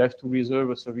we will have to reserve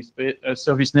a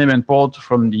service name and port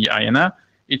from the INA.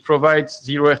 It provides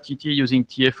 0 FTT using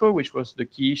TFO, which was the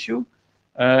key issue,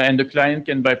 and the client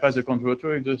can bypass the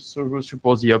converter if the server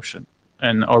supports the option.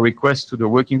 And our request to the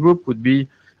working group would be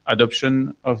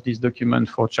adoption of this document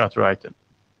for charter item.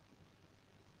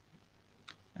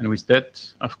 And with that,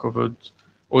 I've covered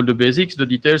all the basics. The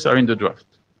details are in the draft.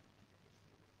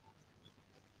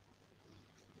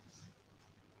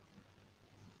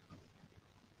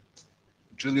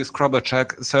 Julius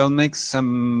Krobachek. So I'll make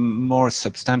some more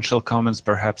substantial comments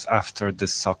perhaps after the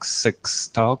SOC 6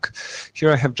 talk.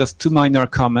 Here I have just two minor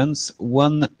comments.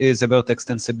 One is about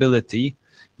extensibility.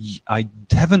 I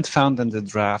haven't found in the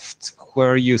draft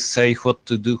where you say what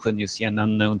to do when you see an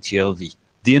unknown TLV.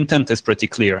 The intent is pretty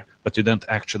clear, but you don't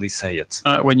actually say it.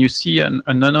 When you see an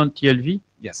unknown TLV?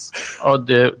 Yes. Or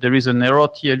there is an error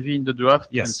TLV in the draft?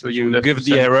 Yes, so you give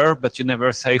the error, but you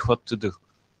never say what to do.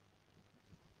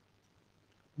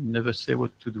 Never say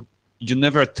what to do. You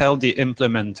never tell the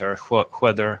implementer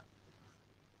whether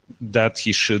that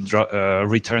he should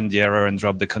return the error and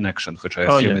drop the connection, which I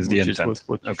assume is the intent.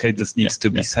 Okay, this needs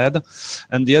to be said.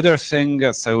 And the other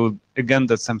thing, so again,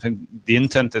 that's something, the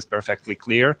intent is perfectly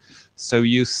clear. So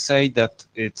you say that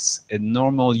it's a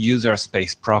normal user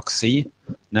space proxy.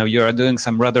 Now you are doing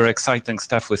some rather exciting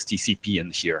stuff with TCP in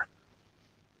here.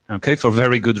 Okay, for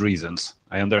very good reasons.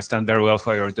 I understand very well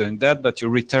why you're doing that, but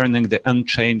you're returning the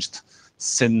unchanged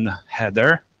SYN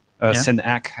header, SYN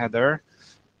ACK header,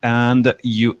 and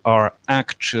you are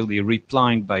actually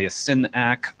replying by a SYN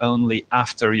ACK only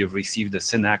after you've received the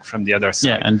SYN ACK from the other side.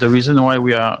 Yeah, and the reason why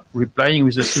we are replying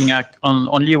with the SYN ACK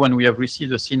only when we have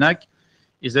received the SYN ACK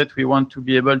is that we want to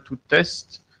be able to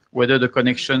test whether the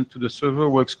connection to the server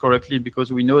works correctly,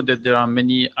 because we know that there are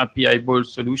many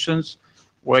API-based solutions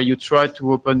where you try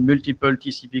to open multiple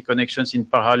TCP connections in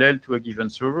parallel to a given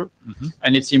server.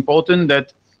 And it's important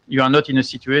that you are not in a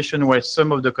situation where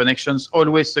some of the connections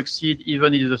always succeed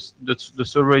even if the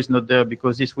server is not there,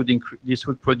 because this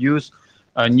would produce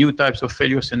new types of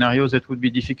failure scenarios that would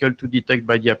be difficult to detect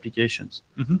by the applications.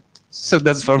 So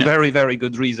that's for very, very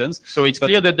good reasons. So it's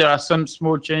clear that there are some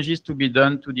small changes to be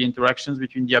done to the interactions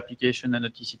between the application and the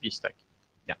TCP stack.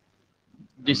 Yeah.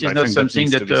 This is not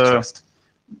something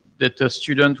that a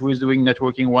student who is doing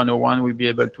networking 101 will be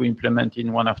able to implement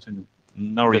in one afternoon.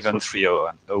 Nor even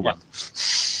 301. Yeah.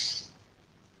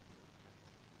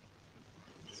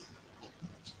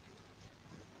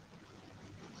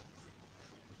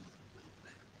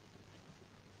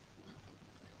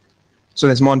 So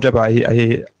there's more on Jabber.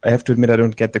 I have to admit I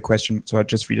don't get the question, so I'll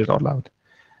just read it out loud.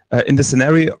 In the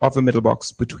scenario of a middle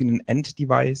box between an end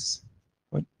device,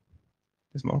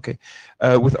 there's more, okay,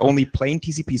 with only plain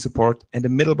TCP support and a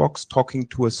middle box talking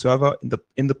to a server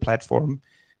in the platform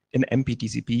in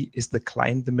Mptcp, is the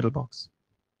client the middle box?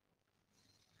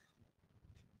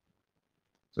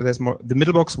 So there's more. The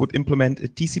middle box would implement a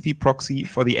TCP proxy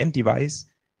for the end device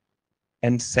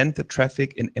and send the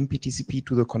traffic in Mptcp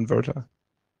to the converter,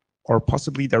 or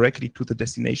possibly directly to the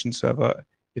destination server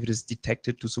if it is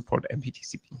detected to support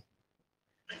Mptcp.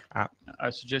 I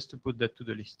suggest to put that to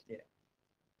the list. Yeah.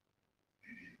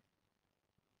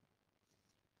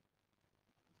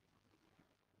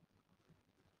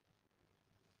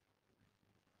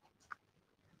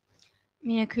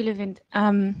 Mia Kühlewind,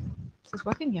 is this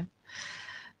working here?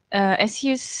 As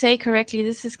you say correctly,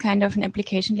 this is kind of an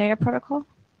application layer protocol,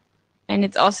 and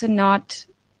it's also not,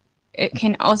 it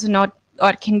can also not,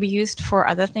 or it can be used for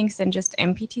other things than just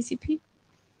Mptcp.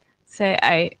 So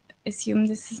I assume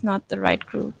this is not the right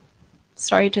group.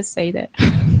 Sorry to say that.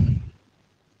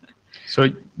 So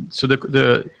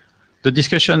the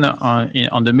discussion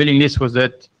on the mailing list was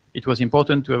that it was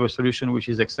important to have a solution which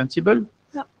is extensible.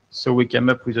 Yeah. So we came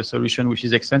up with a solution which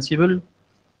is extensible.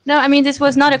 No, I mean, this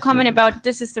was not a comment about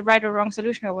this is the right or wrong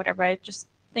solution or whatever. I just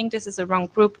think this is a wrong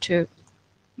group to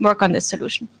work on this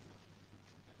solution.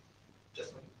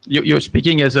 You're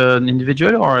speaking as an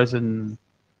individual or as an...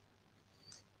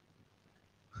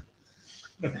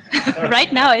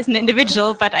 Right now as an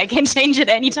individual, but I can change it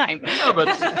anytime. No, but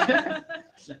I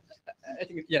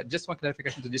think, yeah, just one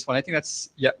clarification to this one. I think that's,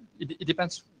 yeah, it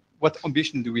depends what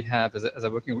ambition do we have as a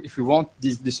working group. If we want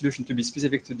the solution to be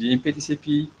specific to the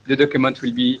Mptcp, the document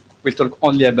will talk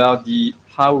only about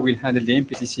how we'll handle the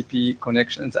Mptcp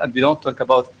connections, and we don't talk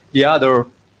about the other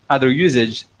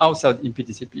usage outside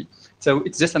Mptcp. So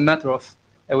it's just a matter of,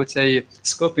 I would say,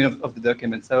 scoping of the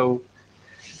document. So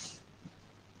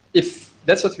if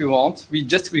that's what we want, we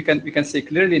can say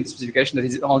clearly in the specification that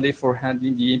it's only for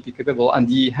handling the MP capable, and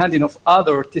the handling of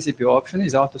other TCP option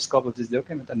is out of scope of this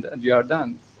document, and we are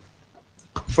done.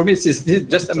 For me, it's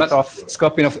just a matter of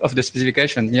scoping of the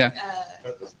specification. Yeah.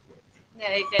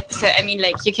 That's, I mean,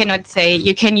 like, you cannot say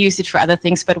you can use it for other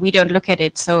things, but we don't look at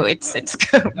it, so it's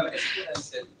scope.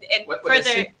 And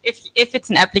further, if it's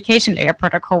an application layer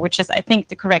protocol, which is, I think,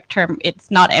 the correct term,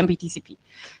 it's not Mptcp.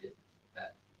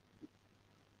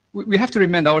 We have to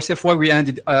remind ourselves why we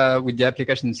ended with the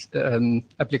application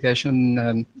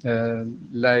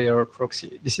layer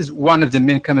proxy. This is one of the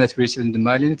main comments that we received in the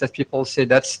mailing, that people say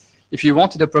that if you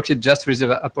wanted a proxy, just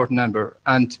reserve a port number.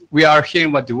 And we are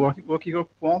hearing what the working group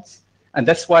wants. And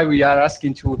that's why we are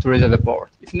asking to raise the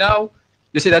port. If now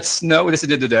you say that's no, this is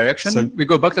the direction, So, we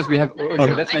go back as we have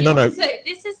earlier. That's no, no. So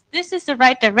this is the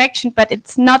right direction, but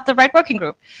it's not the right working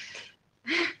group.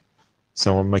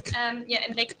 Someone make. Yeah,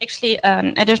 and like actually,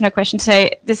 additional question.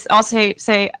 Say this also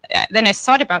say. Then I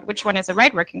thought about which one is the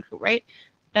right working group. Right,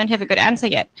 don't have a good answer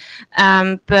yet.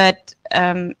 But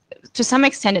to some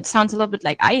extent, it sounds a little bit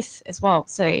like ICE as well.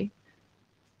 So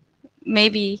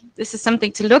maybe this is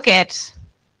something to look at.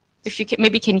 If you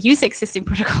can use existing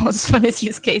protocols for this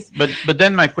use case. But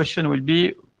then my question will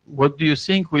be, what do you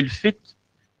think will fit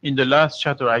in the last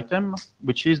charter item,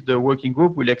 which is the working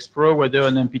group will explore whether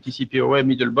an MPTCP OA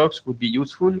middle box would be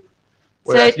useful,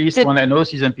 where So at least one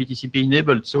NOS is MPTCP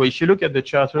enabled. So if you look at the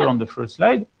charter on the first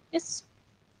slide, Yes.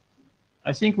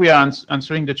 I think we are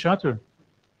answering the charter.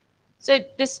 So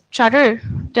this charter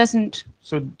doesn't.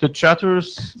 So the charter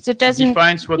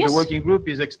defines what yes. the working group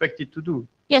is expected to do.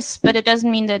 Yes, but it doesn't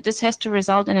mean that this has to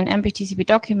result in an MPTCP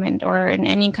document or in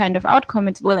any kind of outcome.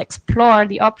 It will explore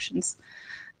the options,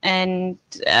 and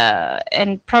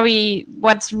probably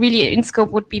what's really in scope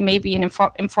would be maybe an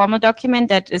informal document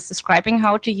that is describing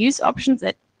how to use options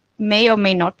that may or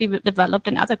may not be developed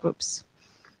in other groups.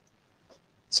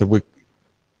 So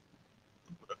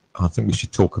I think we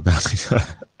should talk about it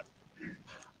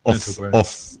off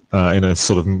in a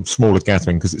sort of smaller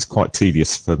gathering, because it's quite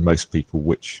tedious for most people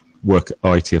which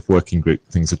IETF working group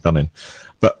things are done in.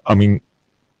 But I mean,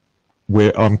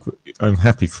 I'm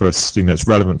happy for us, it's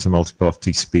relevant to multipath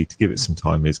TCP, to give it some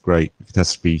time is great. If it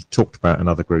has to be talked about in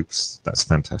other groups, that's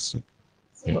fantastic.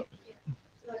 Yeah.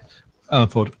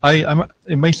 Ford,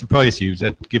 it may surprise you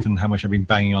that, given how much I've been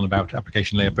banging on about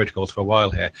application layer protocols for a while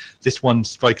here, this one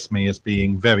strikes me as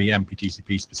being very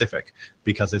MPTCP specific,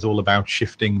 because it's all about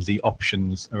shifting the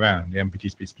options around, the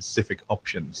MPTCP specific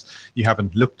options. You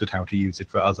haven't looked at how to use it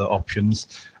for other options,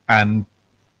 and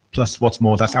plus what's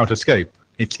more, that's out of scope.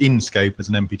 It's in scope as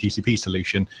an MPTCP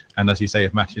solution, and as you say,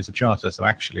 it matches the charter, so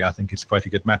actually I think it's quite a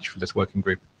good match for this working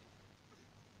group.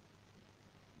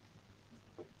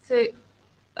 So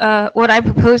what I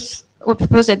propose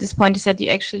at this point is that you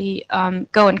actually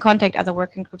go and contact other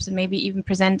working groups and maybe even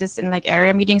present this in like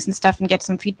area meetings and stuff and get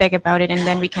some feedback about it, and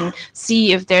then we can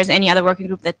see if there's any other working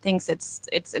group that thinks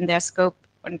it's in their scope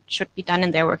and should be done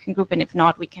in their working group, and if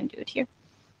not, we can do it here.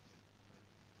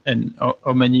 And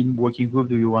how many working groups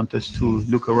do you want us to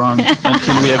look around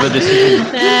until we have a decision?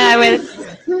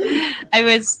 I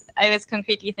was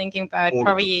concretely thinking about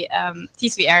probably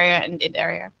TCP area and int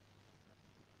area.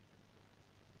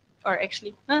 Or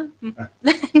actually,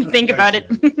 think about it.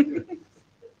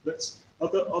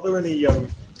 Are there any?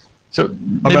 So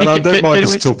I don't mind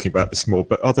us talking about this more,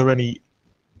 but are there any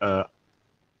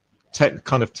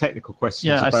kind of technical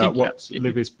questions about what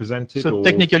Liv is presented? So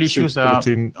technical issues are.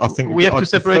 I think we have to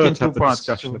separate in two parts.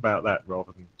 Discussion about that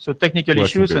rather than. So technical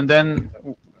issues, and then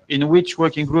in which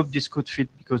working group this could fit,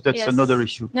 because that's another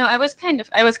issue. No, I was kind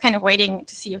of waiting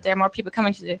to see if there are more people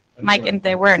coming to the mic, and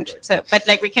there weren't. So, but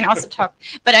like we can also talk.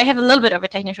 But I have a little bit of a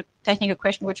technical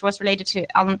question, which was related to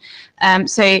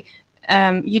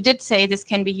you did say this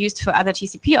can be used for other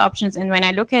TCP options, and when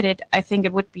I look at it, I think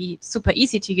it would be super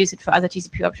easy to use it for other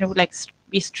TCP options. It would like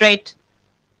be straight,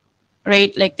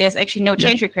 right? Like there's actually no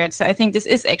change required. So I think this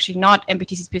is actually not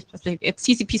MPTCP specific. It's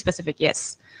TCP specific,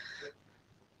 yes.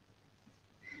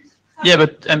 Yeah,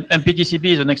 but MPTCP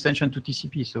is an extension to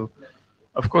TCP. So,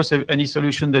 of course, any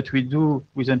solution that we do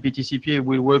with MPTCP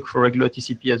will work for regular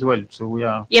TCP as well. So we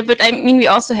are. Yeah, but I mean, we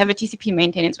also have a TCP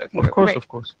maintenance working group. Of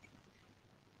course.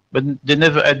 But they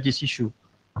never had this issue.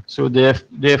 So they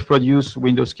have produced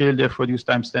Windows scale, they have produced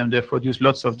timestamp, they have produced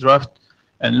lots of draft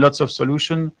and lots of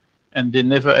solution, and they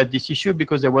never had this issue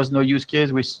because there was no use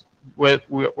case where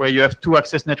you have two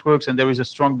access networks and there is a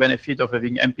strong benefit of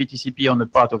having MPTCP on a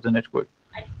part of the network.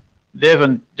 They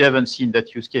haven't seen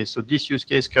that use case. So this use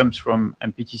case comes from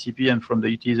MPTCP and from the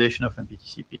utilization of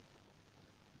MPTCP.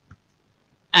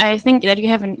 I think that you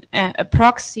have a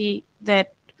proxy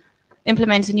that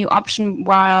implements a new option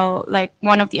while like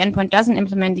one of the endpoint doesn't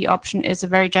implement the option is a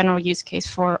very general use case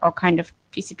for all kind of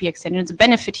TCP extensions. The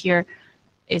benefit here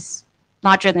is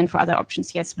larger than for other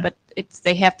options, yes, but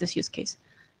they have this use case.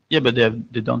 Yeah, but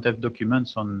they don't have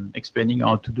documents on explaining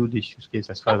how to do this use case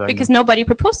as far as I know. Because nobody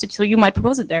proposed it, so you might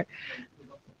propose it there.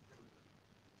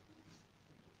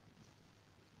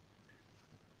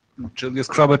 Julius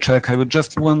Krabacek, I would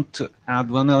just want to add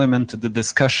one element to the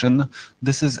discussion.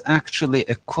 This is actually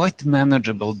a quite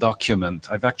manageable document.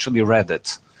 I've actually read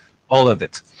it, all of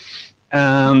it.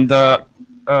 And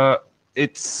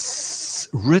it's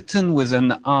written with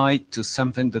an eye to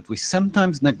something that we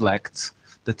sometimes neglect,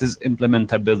 that is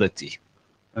implementability.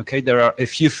 Okay, there are a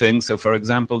few things. So for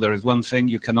example, there is one thing,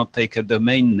 you cannot take a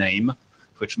domain name,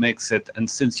 which makes it, and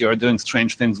since you are doing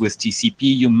strange things with TCP,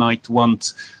 you might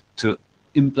want to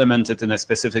implement it in a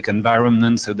specific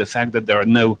environment. So the fact that there are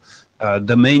no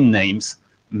domain names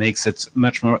makes it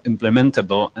much more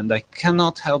implementable. And I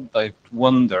cannot help but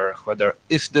wonder whether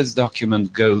if this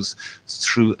document goes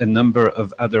through a number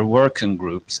of other working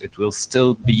groups, it will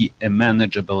still be a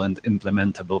manageable and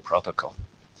implementable protocol.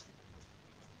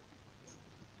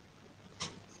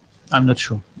 I'm not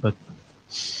sure, but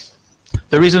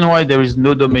the reason why there is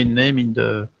no domain name in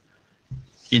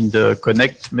the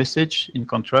connect message, in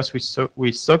contrast with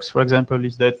SOX, for example,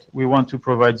 is that we want to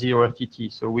provide zero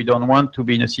RTT. So we don't want to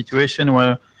be in a situation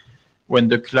where when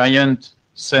the client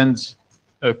sends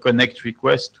a connect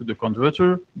request to the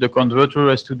converter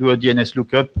has to do a DNS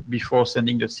lookup before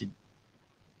sending the SID.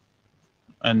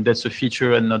 And that's a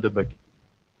feature and not a bug.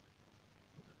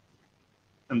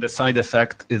 And the side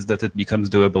effect is that it becomes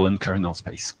doable in kernel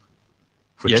space,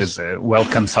 which Yes. is a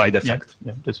welcome side effect.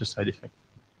 Yeah, that's a side effect.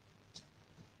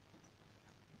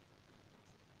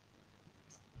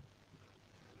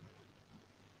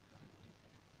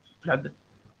 Vlad?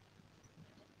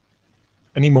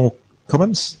 Any more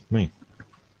comments? Me.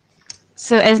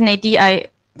 So as an AD, I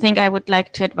think I would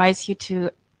like to advise you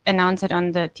to announce it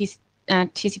on the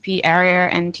TCP area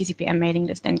and TCPM mailing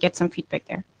list and get some feedback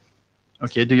there.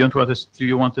 Okay, do you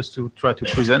want us to try to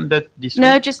present that this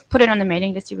No, week? just put it on the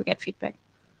mailing list, you will get feedback.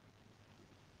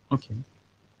 Okay.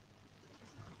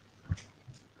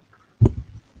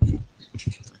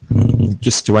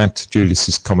 Just to add to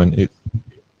Julius's comment,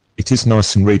 it is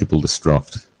nice and readable, this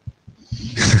draft.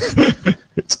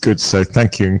 It's good, so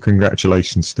thank you and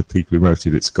congratulations to the people who wrote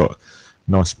it. It's got a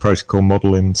nice protocol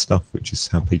model and stuff, which is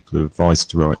how people are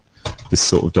advised to write this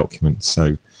sort of document.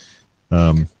 So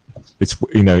it's,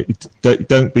 you know,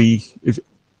 don't be,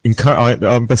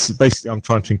 I'm basically I'm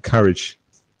trying to encourage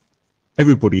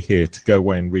everybody here to go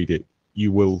away and read it.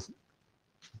 You will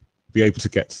be able to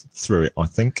get through it, I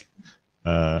think,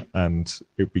 and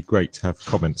it would be great to have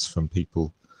comments from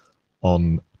people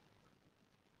on,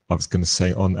 I was going to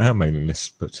say on our mailing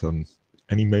list, but on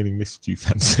any mailing list you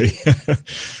fancy.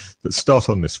 But start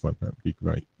on this one, that would be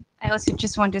great. I also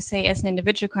just want to say, as an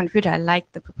individual contributor, I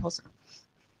like the proposal.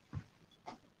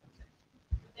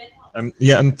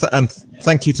 Yeah, and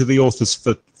thank you to the authors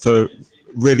for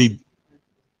really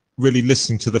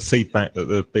listening to the feedback that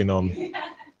they've been on.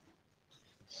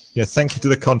 Yeah, thank you to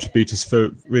the contributors for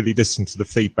really listening to the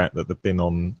feedback that they've been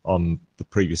on the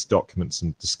previous documents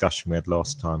and discussion we had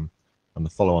last time, and the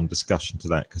follow-on discussion to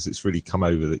that, because it's really come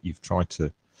over that you've tried to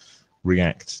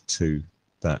react to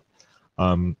that.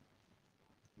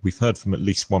 We've heard from at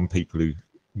least one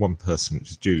person,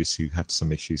 which is Julius, who had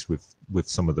some issues with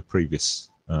some of the previous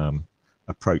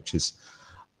approaches.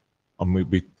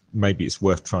 And maybe it's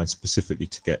worth trying specifically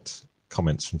to get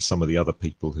comments from some of the other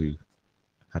people who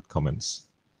had comments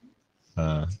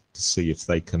to see if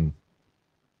they can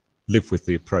live with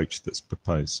the approach that's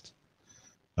proposed.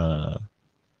 Because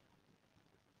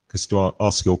to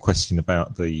ask your question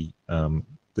about the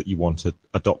that you want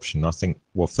adoption, I think,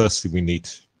 well, firstly, we need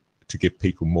to give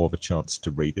people more of a chance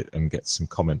to read it and get some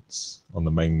comments on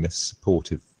the mailing list,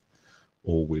 supportive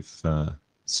or with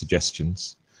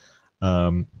suggestions.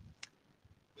 You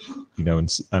know,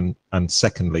 and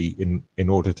secondly, in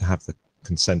order to have the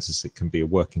consensus, it can be a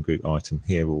working group item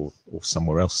here or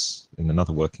somewhere else in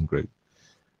another working group.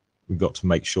 We've got to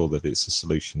make sure that it's a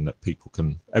solution that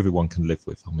everyone can live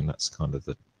with. I mean, that's kind of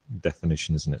the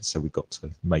definition, isn't it? So we've got to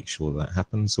make sure that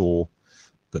happens, or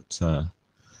that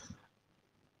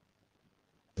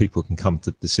people can come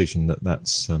to the decision that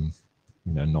that's you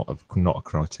know, not a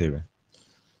criteria.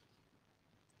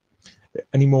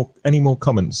 Any more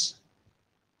comments?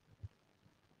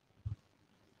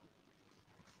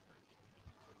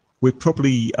 We'll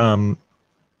probably on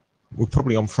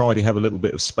Friday have a little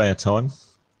bit of spare time.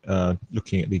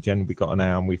 Looking at the agenda, we've got an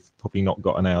hour, and we've probably not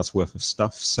got an hour's worth of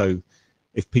stuff. So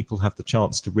if people have the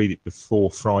chance to read it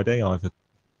before Friday, either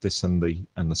this and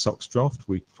the SOX draft,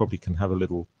 we probably can have a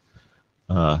little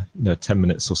 10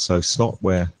 minutes or so slot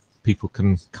where people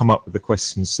can come up with the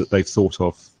questions that they've thought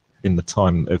of in the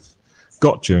time they've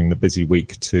got during the busy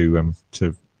week to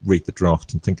read the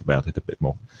draft and think about it a bit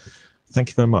more. Thank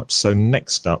you very much. So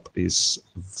next up is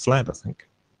Vlad, I think.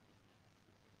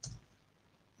 Do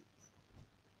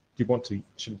you want to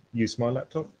use my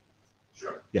laptop?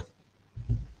 Sure. Yeah.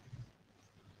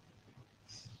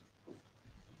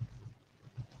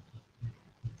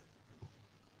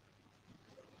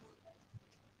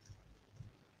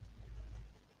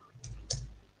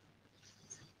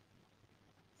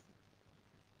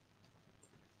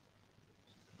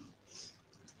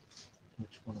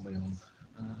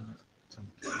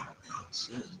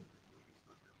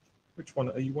 Which one?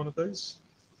 Are you one of those?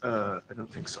 I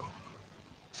don't think so.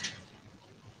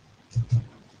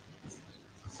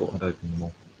 I thought I'd open them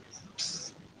all.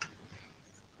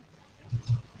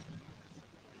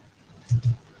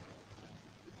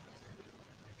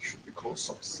 Should be called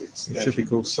SOC 6. It should be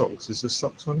called SOCs. Is there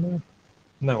SOCs on there?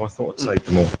 No, I thought I'd saved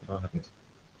them all. I haven't.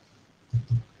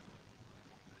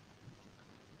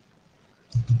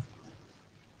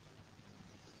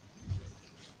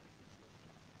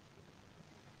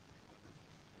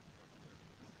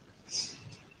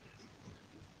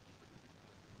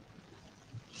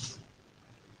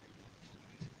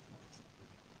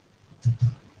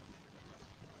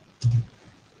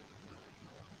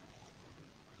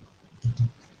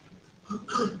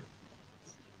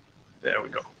 There we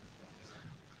go.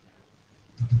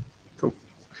 Cool.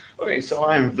 Okay, so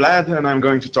I'm Vlad, and I'm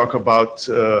going to talk about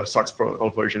SOX Protocol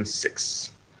version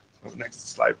 6. So next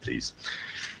slide, please.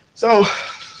 So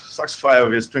SOX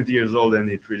 5 is 20 years old, and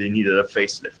it really needed a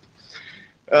facelift.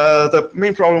 The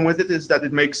main problem with it is that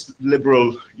it makes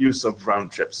liberal use of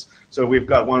round trips. So we've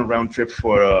got one round trip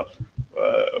for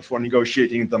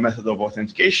negotiating the method of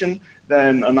authentication,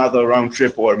 then another round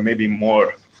trip or maybe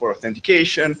more for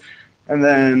authentication, and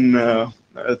then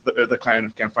the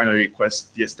client can finally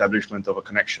request the establishment of a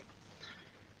connection.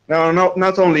 Now,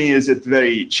 not only is it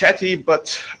very chatty,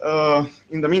 but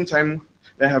in the meantime,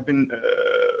 there have been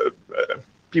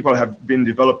people have been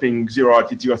developing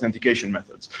zero-RTT authentication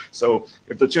methods. So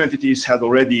if the two entities had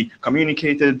already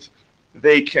communicated,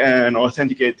 they can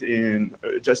authenticate in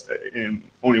just in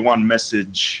only one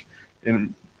message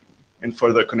in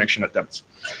further connection attempts.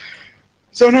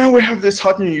 So now we have this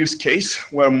hot new use case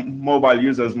where mobile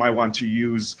users might want to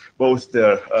use both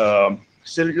their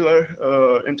cellular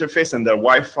interface and their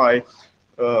Wi-Fi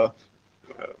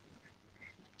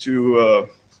to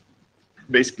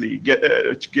basically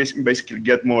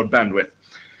get more bandwidth.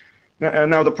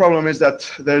 Now the problem is that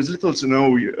there's little to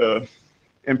no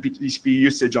MPTCP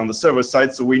usage on the server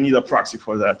side, so we need a proxy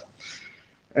for that.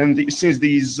 And since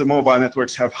these mobile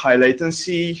networks have high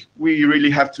latency, we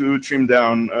really have to trim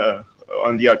down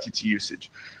on the RTT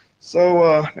usage.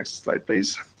 So next slide,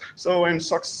 please. So in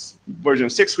SOX version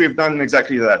 6, we've done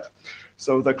exactly that.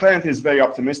 So the client is very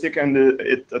optimistic, and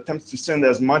it attempts to send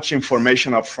as much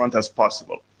information up front as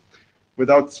possible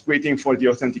without waiting for the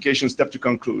authentication step to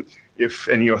conclude, if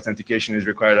any authentication is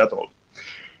required at all.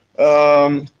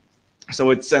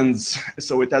 So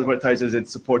it advertises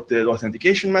its supported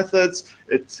authentication methods.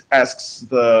 It asks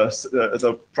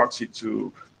the proxy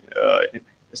to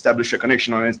establish a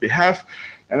connection on its behalf,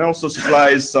 and also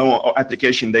supplies some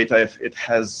application data if it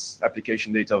has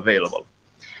application data available.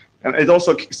 And it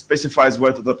also specifies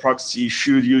whether the proxy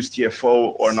should use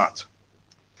TFO or not.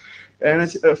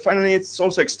 And finally, it's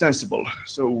also extensible.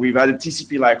 So we've added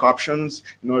TCP-like options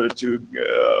in order to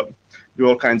do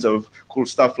all kinds of cool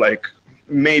stuff, like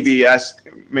maybe ask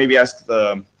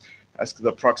the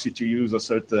proxy to use a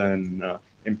certain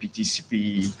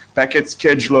Mptcp packet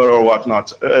scheduler or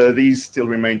whatnot. These still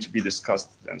remain to be discussed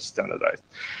and standardized.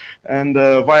 And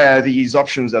via these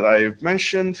options that I've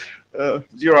mentioned,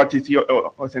 zero-RTT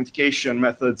authentication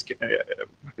methods,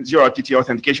 zero-RTT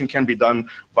authentication can be done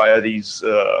via these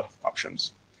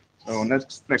options. So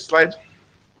next slide.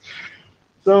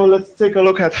 So let's take a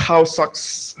look at how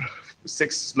SOX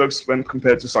 6 looks when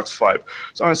compared to SOX 5.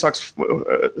 So in SOX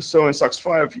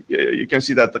 5, you can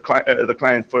see that the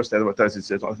client first advertises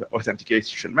its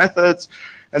authentication methods,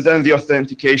 and then the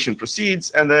authentication proceeds,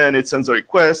 and then it sends a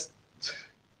request,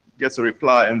 gets a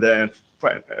reply, and then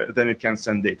it can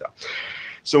send data.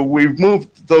 So we've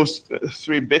moved those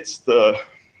 3 bits, the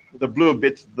blue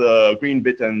bit, the green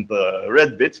bit, and the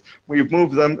red bit. We've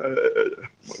moved them,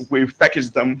 we've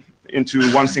packaged them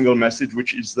into one single message,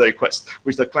 which is the request,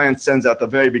 which the client sends at the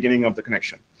very beginning of the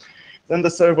connection. Then the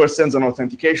server sends an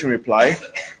authentication reply,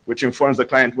 which informs the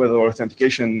client whether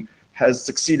authentication has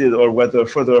succeeded or whether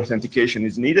further authentication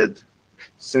is needed.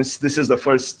 Since this is the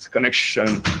first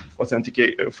connection,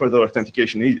 further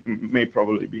authentication may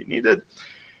probably be needed.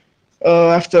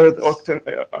 After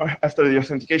the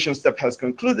authentication step has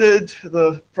concluded,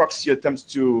 the proxy attempts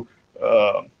to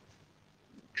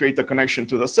create a connection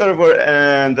to the server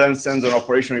and then sends an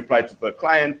operation reply to the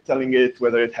client telling it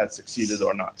whether it had succeeded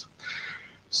or not.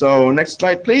 So next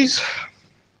slide, please.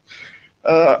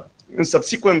 In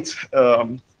subsequent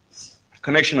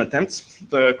connection attempts,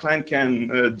 the client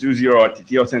can do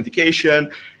zero-RTT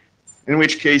authentication, in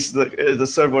which case the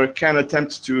server can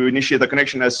attempt to initiate the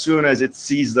connection as soon as it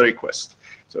sees the request.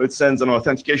 So it sends an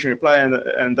authentication reply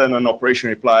and then an operation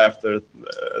reply after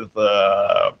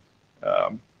the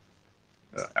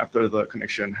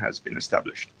connection has been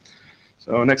established.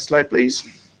 So next slide, please.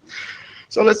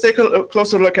 So let's take a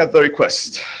closer look at the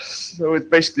request. So it's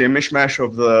basically a mishmash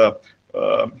of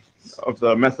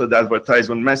the method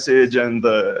advertisement message and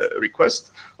the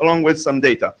request, along with some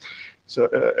data. So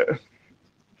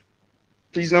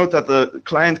please note that the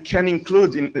client can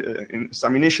include in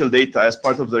some initial data as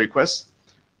part of the request,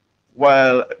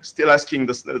 while still asking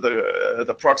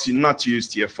the proxy not to use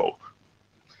TFO.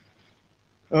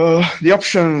 The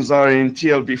options are in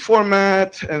TLB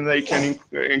format, and they can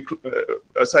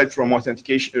aside from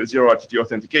authentication, zero RTT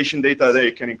authentication data,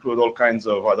 they can include all kinds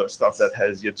of other stuff that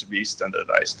has yet to be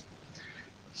standardized.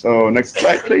 So next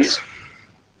slide, please.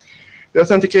 The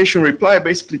authentication reply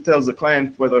basically tells the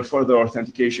client whether further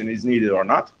authentication is needed or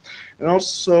not, and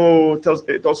also tells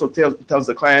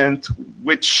the client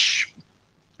which,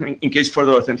 in case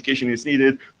further authentication is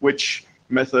needed, which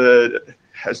method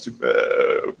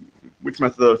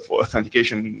for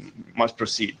authentication must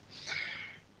proceed.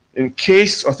 In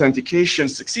case authentication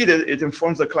succeeded, it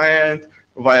informs the client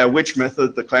via which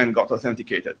method the client got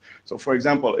authenticated. So for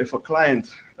example, if a client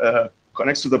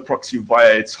connects to the proxy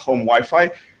via its home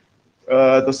Wi-Fi,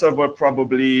 the server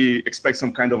probably expects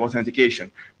some kind of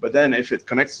authentication. But then if it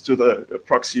connects to the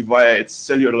proxy via its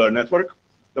cellular network,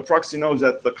 the proxy knows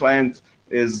that the client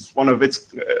is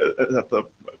that the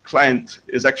client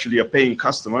is actually a paying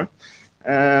customer,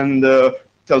 and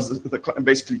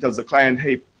basically tells the client,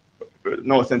 hey,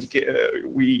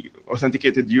 we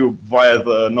authenticated you via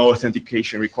the no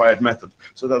authentication required method,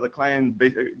 so that the client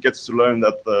gets to learn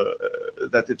that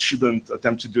that it shouldn't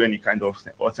attempt to do any kind of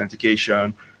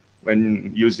authentication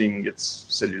when using its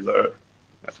cellular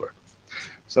network.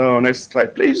 So next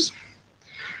slide, please.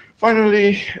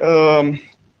 Finally,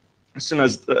 as soon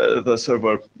as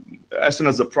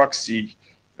the proxy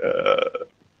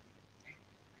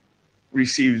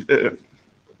receives,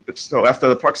 so after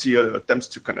the proxy attempts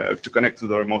to connect to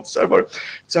the remote server, it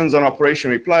sends an operation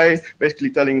reply,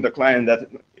 basically telling the client that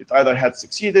it either had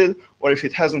succeeded, or if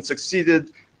it hasn't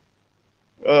succeeded,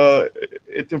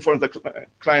 it informs the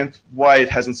client why it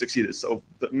hasn't succeeded. So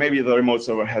maybe the remote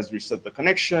server has reset the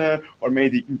connection, or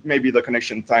maybe the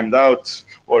connection timed out,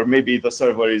 or maybe the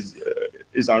server is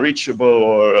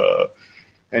unreachable,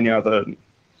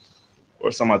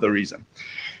 or some other reason.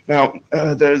 Now,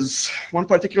 there's one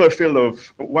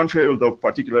field of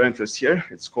particular interest here.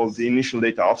 It's called the initial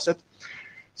data offset.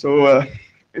 So,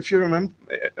 if you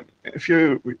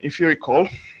recall,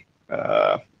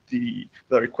 the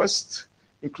request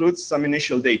includes some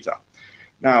initial data.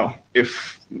 Now,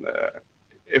 if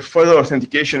further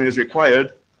authentication is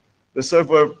required, the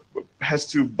server has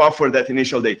to buffer that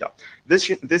initial data.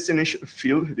 This initial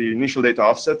field, the initial data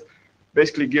offset,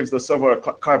 basically gives the server a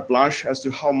carte blanche as to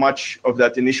how much of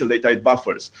that initial data it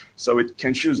buffers. So it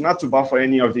can choose not to buffer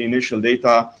any of the initial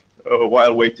data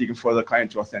while waiting for the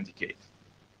client to authenticate.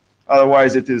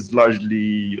 Otherwise, it is largely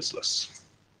useless.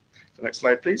 So next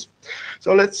slide, please.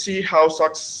 So let's see how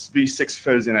SOX v6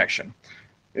 fares in action.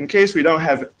 In case we don't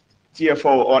have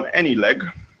TFO on any leg,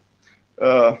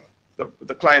 the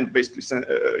client basically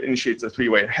initiates a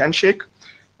three-way handshake,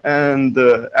 and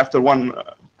after one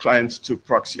client to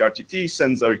proxy RTT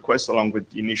sends a request along with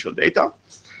the initial data.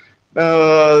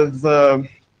 The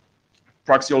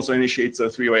proxy also initiates a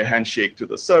three-way handshake to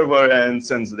the server and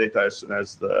sends the data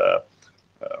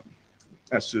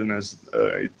as soon as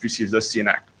it receives the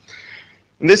CNAC.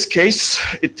 In this case,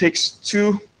 it takes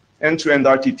two end-to-end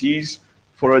RTTs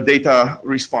for a data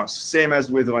response, same as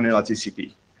with vanilla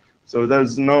TCP. So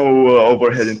there's no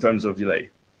overhead in terms of delay.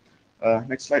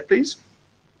 Next slide, please.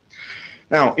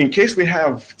 Now, in case we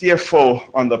have TFO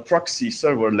on the proxy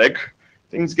server leg,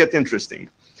 things get interesting.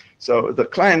 So the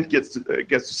client gets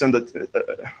to send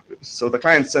so the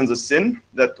client sends a SYN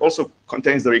that also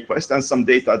contains the request and some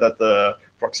data that the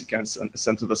proxy can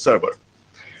send to the server.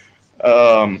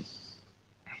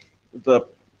 The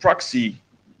proxy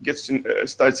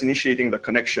starts initiating the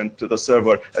connection to the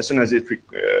server as soon as it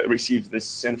receives this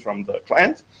SYN from the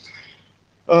client.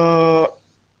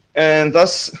 And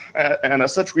thus, and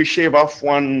as such, we shave off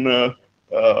one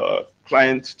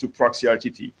client to proxy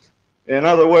RTT. In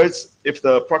other words, if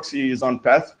the proxy is on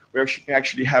path, we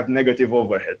actually have negative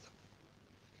overhead.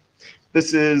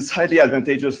 This is highly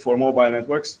advantageous for mobile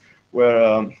networks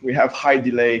where we have high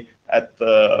delay at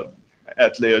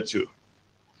layer 2.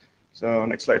 So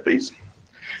next slide, please.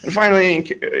 And finally,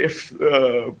 if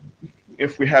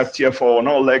we have TFO on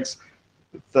all legs,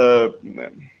 the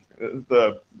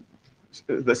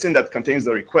SYN that contains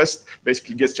the request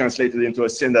basically gets translated into a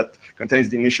SYN that contains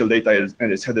the initial data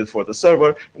and is headed for the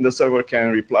server, and the server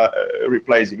can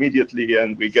replies immediately,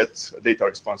 and we get a data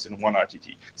response in one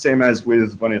RTT. Same as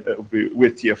with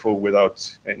TFO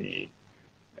without any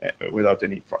without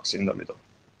any proxy in the middle.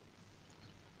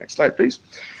 Next slide, please.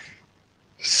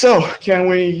 So, can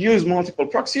we use multiple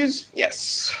proxies?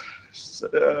 Yes.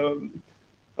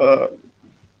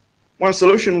 One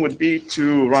solution would be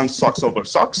to run socks over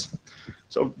socks.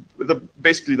 So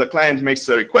basically the client makes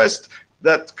a request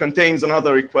that contains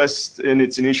another request in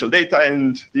its initial data,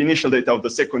 and the initial data of the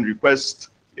second request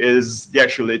is the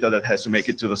actual data that has to make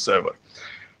it to the server.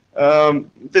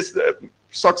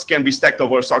 Socks can be stacked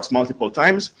over socks multiple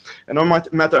times, and no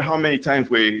matter how many times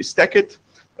we stack it,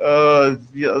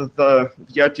 the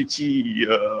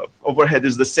RTT overhead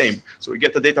is the same. So we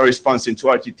get the data response in two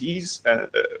RTTs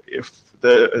if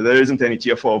there isn't any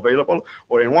TFO available,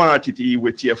 or in one RTT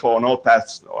with TFO on all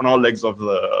paths, on all legs of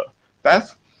the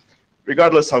path,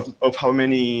 regardless of how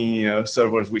many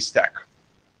servers we stack,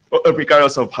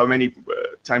 regardless of how many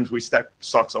times we stack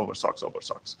socks over socks over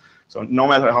socks. So no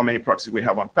matter how many proxies we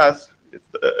have on path,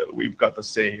 we've got the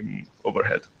same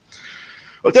overhead.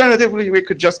 Alternatively, we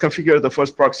could just configure the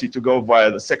first proxy to go via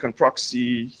the second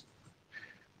proxy.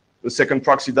 The second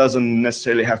proxy doesn't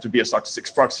necessarily have to be a SOC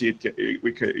 6 proxy.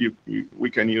 We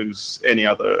can use any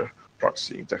other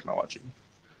proxy technology.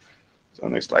 So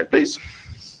next slide, please.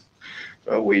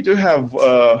 So we do have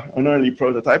an early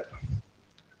prototype.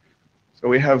 So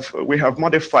we have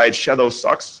modified shadow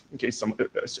socks. In case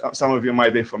some of you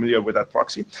might be familiar with that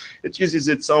proxy, it uses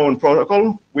its own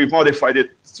protocol. We've modified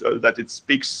it so that it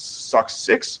speaks SOC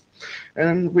 6,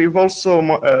 and we've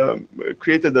also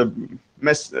created a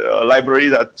library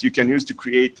that you can use to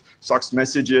create SOC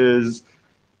messages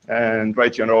and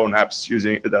write your own apps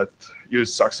that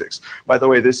use SOC 6. By the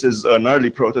way, this is an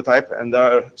early prototype, and there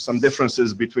are some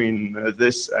differences between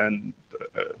this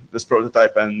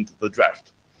prototype and the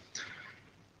draft.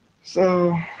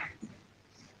 So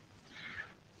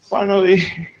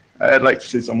finally, I'd like to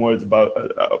say some words about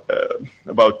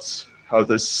how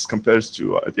this compares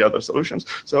to the other solutions.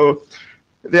 So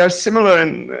they are similar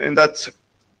in that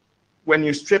when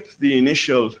you strip the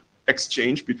initial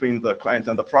exchange between the client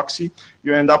and the proxy,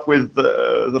 you end up with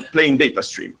the plain data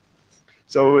stream.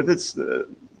 So this,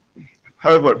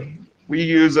 however, we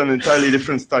use an entirely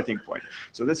different starting point.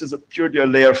 So this is a purely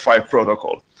layer 5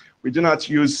 protocol. We do not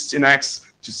use Synapse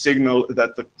to signal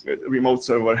that the remote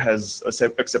server has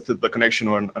accepted the connection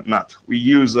or not.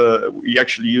 We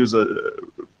actually use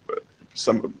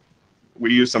some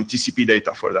TCP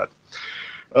data for that.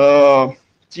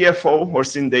 TFO or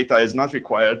SYN data is not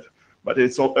required, but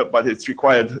it's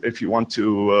required if you want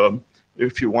zero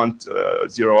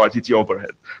RTT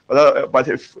overhead. But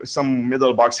if some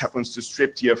middle box happens to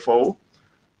strip TFO,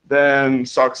 then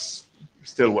SOCS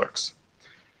still works.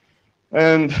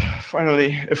 And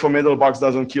finally, if a middle box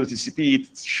doesn't kill TCP,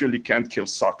 it surely can't kill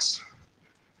SOCS.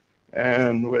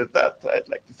 And with that, I'd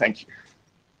like to thank you.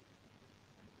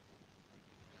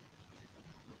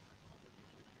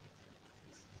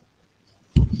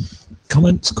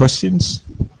 Comments, questions?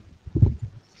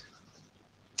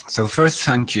 So first,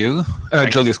 thank you,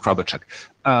 Julius Krobachek.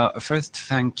 First,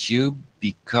 thank you,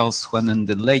 because when in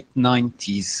the late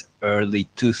 90s, early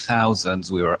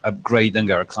 2000s, we were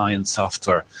upgrading our client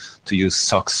software to use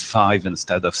SOCS 5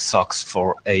 instead of SOCS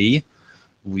 4a.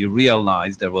 We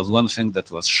realized there was one thing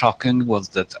that was shocking, was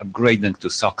that upgrading to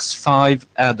SOCS 5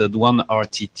 added one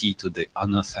RTT to the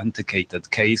unauthenticated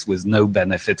case with no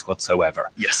benefit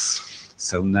whatsoever. Yes.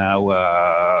 So now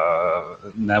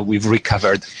we've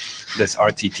recovered this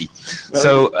RTT.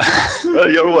 Well,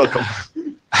 you're welcome.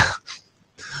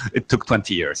 It took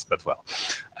 20 years, but well.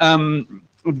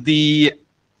 The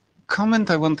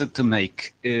comment I wanted to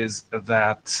make is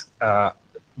that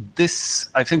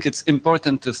I think it's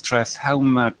important to stress how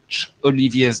much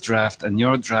Olivier's draft and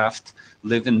your draft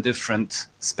live in different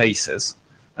spaces.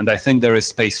 And I think there is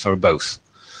space for both.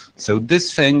 So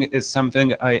this thing is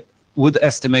something I would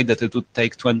estimate that it would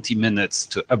take 20 minutes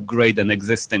to upgrade an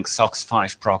existing SOCS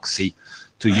 5 proxy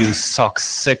to use SOCS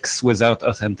 6 without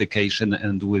authentication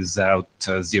and without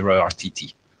zero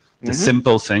RTT. The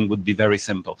simple thing would be very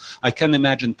simple. I can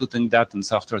imagine putting that in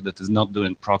software that is not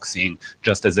doing proxying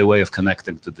just as a way of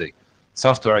connecting to the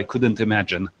software. I couldn't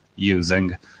imagine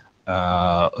using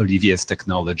Olivier's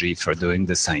technology for doing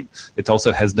the same. It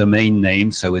also has domain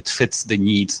name, so it fits the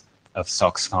needs of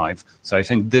SOCS 5. So I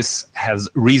think this has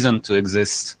reason to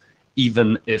exist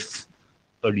even if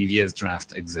Olivier's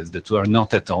draft exists. The two are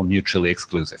not at all mutually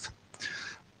exclusive.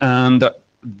 And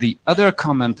the other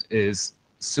comment is,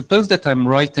 suppose that I'm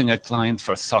writing a client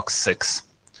for SOCS 6.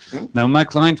 Now my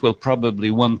client will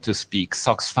probably want to speak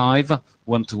SOCS 5,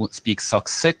 want to speak SOCS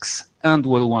 6, and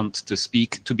will want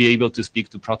to be able to speak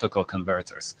to protocol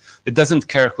converters. It doesn't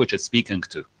care which it's speaking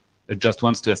to. It just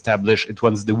wants to establish, it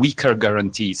wants the weaker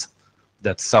guarantees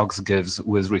that SOX gives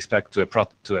with respect to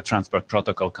a transport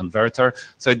protocol converter,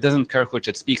 so it doesn't care which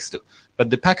it speaks to. But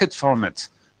the packet format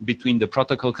between the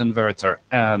protocol converter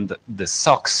and the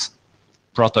SOX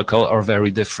protocol are very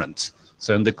different.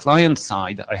 So on the client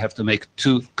side, I have to make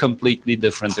two completely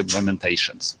different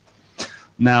implementations.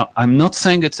 Now, I'm not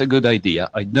saying it's a good idea.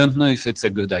 I don't know if it's a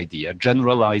good idea.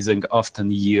 Generalizing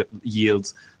often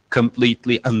yields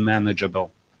completely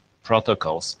unmanageable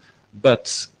protocols.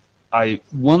 But I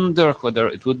wonder whether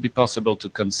it would be possible to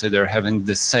consider having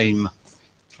the same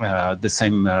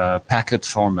packet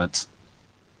format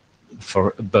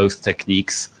for both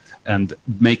techniques and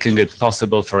making it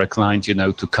possible for a client,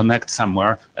 to connect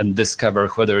somewhere and discover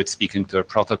whether it's speaking to a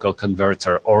protocol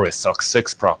converter or a SOC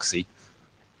 6 proxy.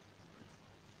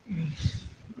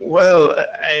 Well,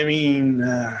 I mean,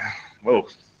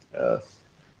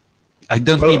 I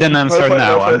don't need an answer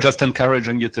now. I'm just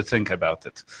encouraging you to think about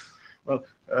it. Well,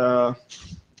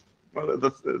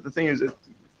 the thing is,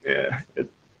 it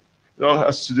all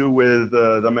has to do with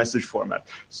the message format.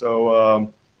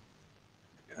 So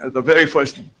the very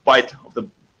first byte of the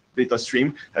data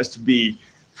stream has to be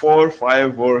 4,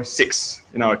 5, or 6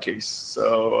 in our case.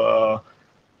 So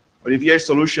Olivier's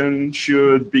solution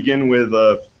should begin with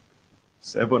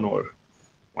 7 or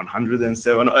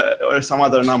 107 or some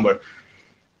other number.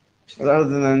 But other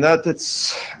than that,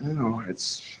 it's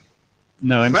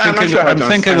No, I'm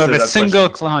thinking of a single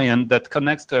client that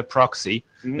connects to a proxy.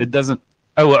 Mm-hmm. It doesn't.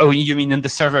 Oh, you mean in the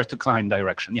server to client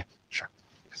direction? Yeah, sure.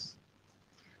 Yes.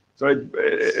 So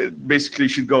it basically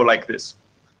should go like this.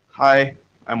 Hi,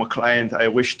 I'm a client. I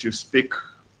wish to speak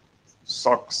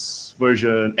SOX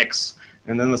version X.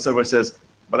 And then the server says,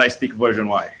 but I speak version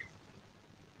Y.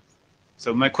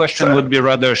 So my question would be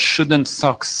rather, shouldn't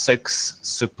SOX 6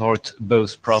 support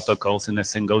both protocols in a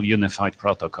single unified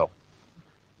protocol?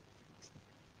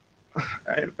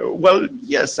 Well,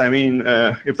 yes. I mean,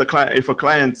 if a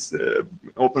client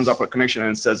opens up a connection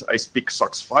and says, I speak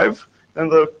SOX 5, then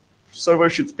the server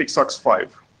should speak SOX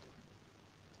 5.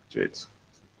 Great.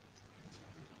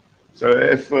 So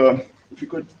if you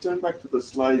could turn back to the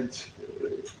slide,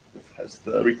 it has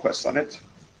the request on it.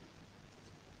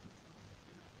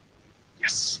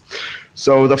 Yes.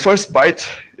 So the first byte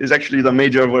is actually the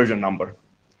major version number,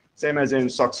 same as in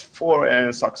SOX 4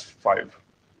 and SOX 5.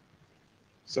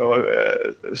 So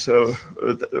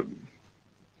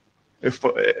if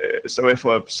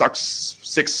a SOX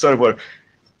 6 server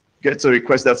gets a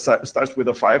request that starts with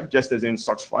a 5, just as in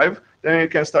SOX 5, then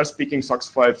it can start speaking SOX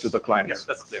 5 to the client. Yes,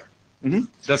 that's clear. Mm-hmm.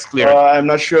 That's clear. I'm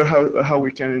not sure how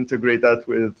we can integrate that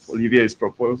with Olivier's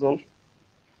proposal.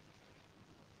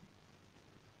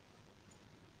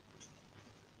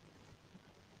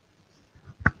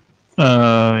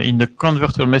 In the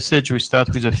converter message, we start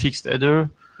with a fixed header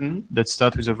that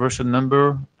starts with a version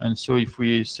number. And so if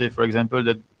we say, for example,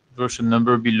 that version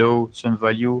number below some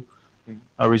value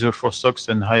are reserved for SOX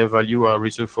and higher value are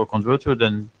reserved for converter,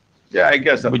 then yeah, I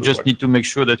guess that we just need to make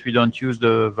sure that we don't use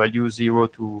the value 0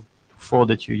 to 4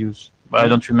 that you use. But I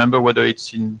don't remember whether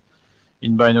it's in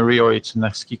binary or it's an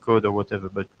ASCII code or whatever,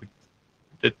 but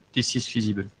that this is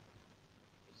feasible.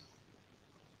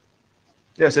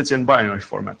 Yes, it's in binary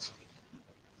format.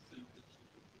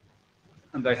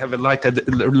 And I have a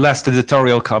last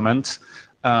editorial comment.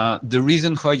 The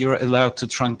reason why you're allowed to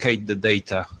truncate the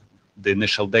data, the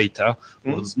initial data,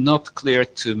 was not clear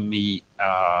to me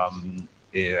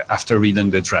after reading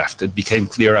the draft. It became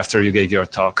clear after you gave your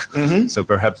talk. So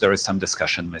perhaps there is some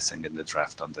discussion missing in the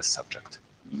draft on this subject.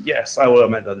 Yes, I will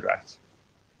amend the draft.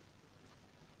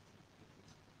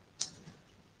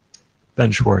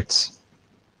 Ben Schwartz.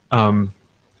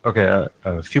 Okay,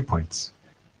 a few points.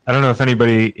 I don't know if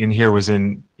anybody in here was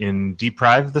in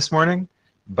dprive this morning,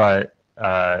 but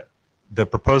the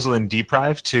proposal in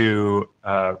dprive to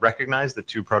recognize that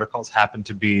two protocols happen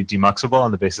to be demuxable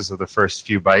on the basis of the first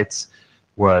few bytes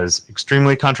was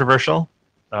extremely controversial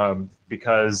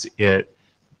because it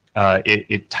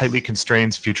tightly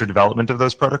constrains future development of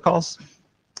those protocols.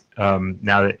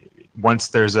 Now that once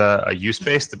there's a use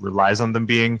case that relies on them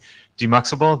being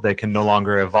demuxable, they can no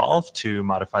longer evolve to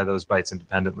modify those bytes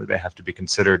independently. They have to be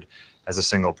considered as a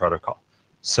single protocol.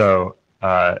 So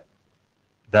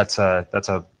that's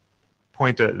a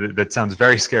point that sounds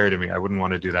very scary to me. I wouldn't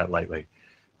want to do that lightly.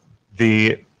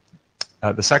 The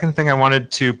second thing I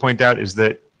wanted to point out is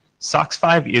that SOX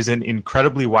 5 is an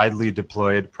incredibly widely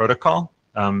deployed protocol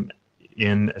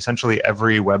in essentially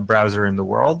every web browser in the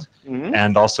world,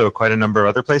 and also quite a number of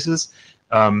other places.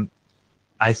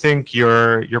 I think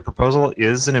your proposal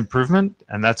is an improvement,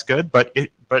 and that's good. But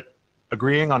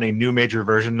agreeing on a new major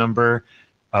version number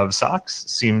of SOX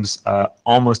seems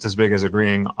almost as big as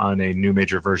agreeing on a new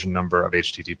major version number of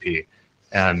HTTP.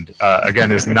 and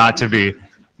again, is not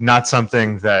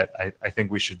something that I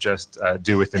think we should just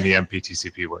do within the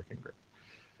Mptcp working group.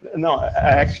 No,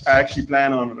 I actually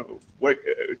plan on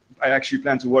I actually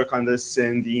plan to work on this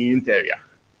in the int area.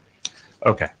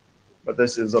 Okay. But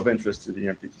this is of interest to the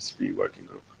Mptcp working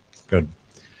group. Good.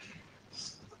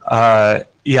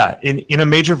 Yeah, in a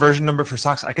major version number for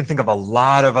socks, I can think of a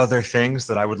lot of other things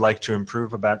that I would like to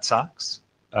improve about socks.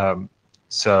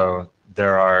 So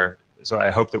I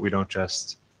hope that we don't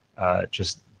just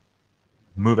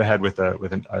move ahead with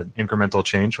an incremental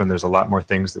change when there's a lot more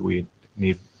things that we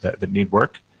need that need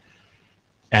work.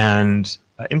 And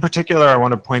in particular, I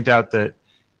want to point out that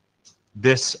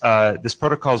this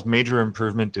protocol's major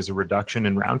improvement is a reduction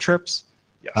in round trips.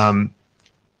 Yes.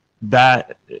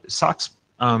 That SOX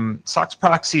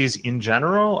proxies in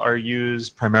general are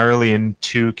used primarily in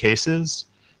two cases.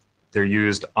 They're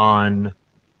used on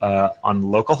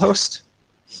localhost,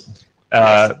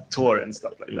 Tor and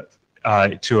stuff like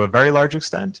that, to a very large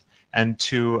extent, and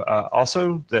to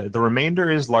also the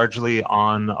remainder is largely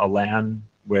on a LAN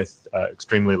with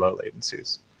extremely low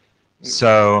latencies.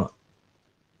 So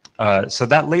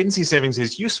that latency savings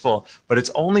is useful, but it's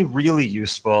only really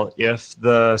useful if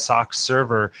the SOX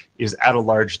server is at a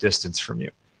large distance from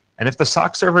you. And if the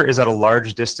SOX server is at a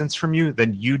large distance from you,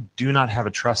 then you do not have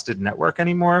a trusted network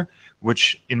anymore,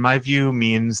 which in my view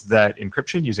means that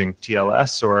encryption using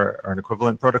TLS or an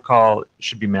equivalent protocol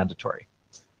should be mandatory.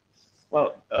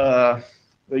 Well, the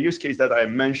use case that I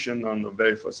mentioned on the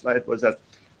very first slide was that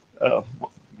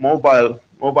mobile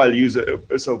user,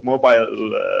 so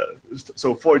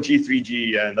 4G,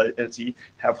 3G, and LTE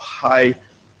have high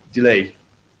delay.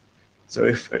 So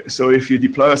if you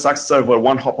deploy a SOX server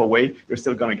one hop away, you're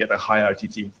still going to get a high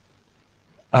RTT.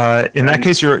 In that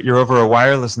case, you're over a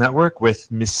wireless network with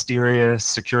mysterious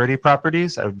security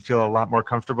properties. I would feel a lot more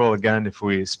comfortable again if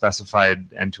we specified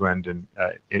end-to-end and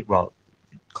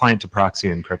client to proxy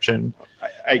encryption.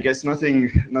 I guess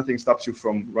nothing stops you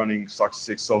from running SOX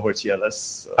 6 over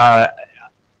TLS.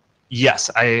 Yes,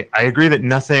 I agree that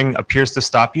nothing appears to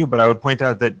stop you, but I would point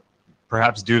out that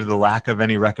perhaps due to the lack of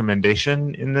any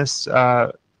recommendation in this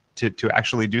to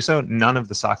actually do so, none of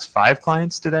the SOX 5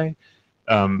 clients today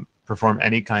perform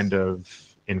any kind of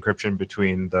encryption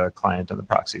between the client and the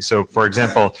proxy. So for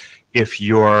example, if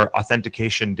your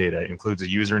authentication data includes a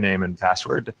username and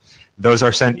password, those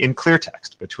are sent in clear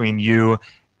text between you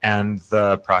and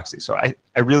the proxy. So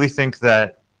I really think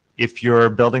that if you're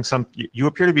building you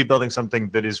appear to be building something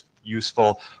that is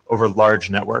useful over large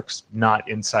networks, not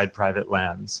inside private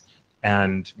LANs.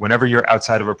 And whenever you're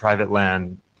outside of a private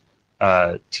LAN,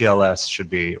 TLS should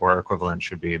be, or equivalent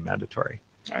should be mandatory.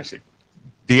 I see.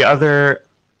 The other,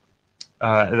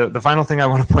 the final thing I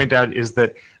want to point out is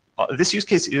that this use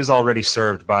case is already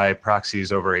served by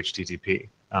proxies over HTTP,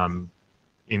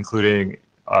 including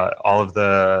all of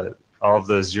the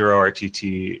zero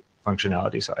RTT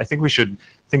functionality. So I think we should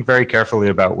think very carefully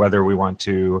about whether we want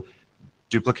to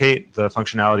duplicate the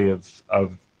functionality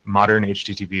of modern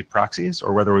HTTP proxies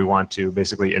or whether we want to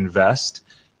basically invest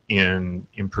in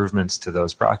improvements to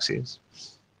those proxies.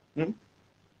 Mm-hmm.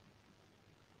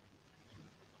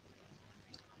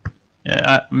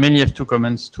 Yeah, I mainly have two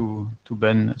comments to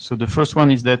Ben. So the first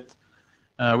one is that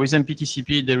with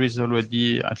Mptcp, there is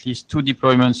already at least 2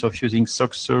 deployments of using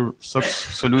SOX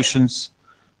solutions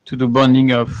to the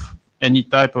bonding of any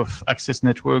type of access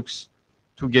networks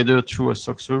together through a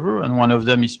SOX server. And one of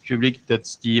them is public.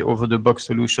 That's the over-the-box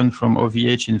solution from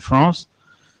OVH in France.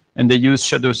 And they use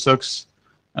shadow SOX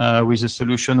with a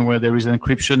solution where there is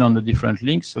encryption on the different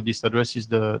links. So this addresses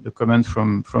the comment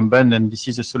from Ben, and this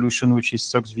is a solution which is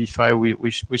SOX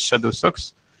v5 with shadow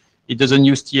SOX. It doesn't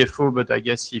use TFO, but I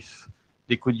guess if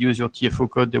they could use your TFO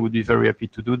code, they would be very happy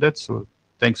to do that. So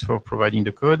thanks for providing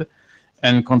the code.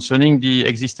 And concerning the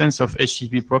existence of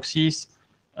HTTP proxies,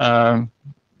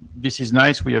 this is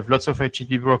nice. We have lots of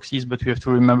HTTP proxies, but we have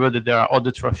to remember that there are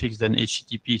other traffics than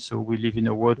HTTP. So we live in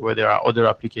a world where there are other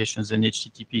applications than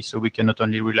HTTP. So we cannot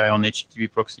only rely on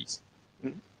HTTP proxies.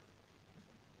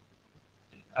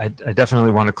 I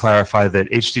definitely want to clarify that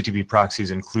HTTP proxies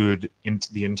include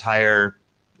the entire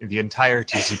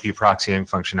TCP proxying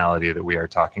functionality that we are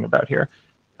talking about here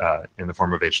in the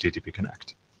form of HTTP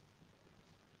Connect.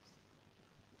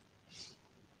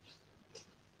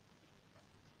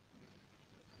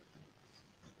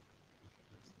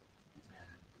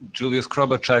 Julius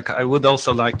Krobacek, I would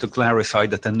also like to clarify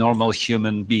that a normal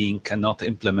human being cannot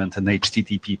implement an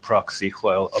HTTP proxy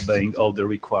while obeying all the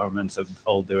requirements of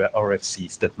all the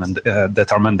RFCs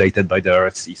that are mandated by the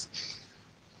RFCs.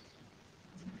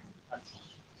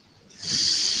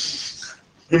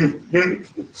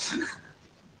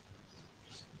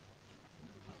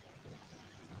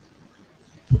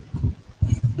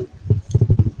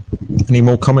 Any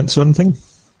more comments or anything?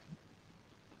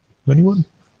 Anyone?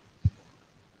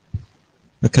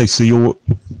 Okay, so you're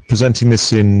presenting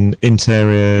this in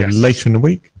Area later in the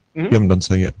week? You haven't done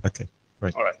so yet. Okay,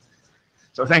 right. All right.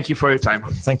 So thank you for your time.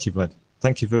 Thank you, Vlad.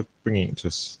 Thank you for bringing it to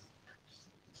us.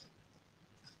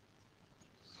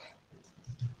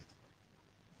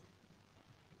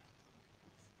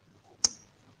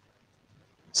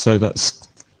 So that's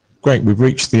great. We've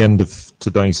reached the end of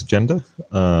today's agenda.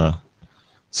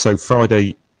 So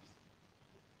Friday,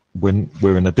 when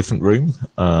we're in a different room,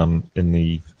 in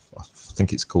the, I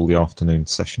think it's called the afternoon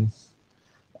session,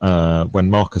 when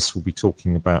Marcus will be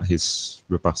talking about his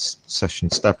robust session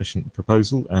establishment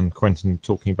proposal, and Quentin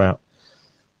talking about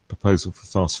proposal for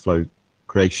fast flow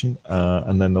creation,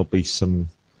 and then there'll be some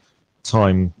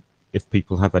time if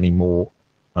people have any more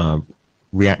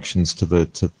reactions to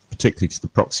particularly to the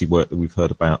proxy work that we've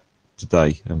heard about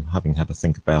today, and having had a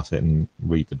think about it and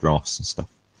read the drafts and stuff.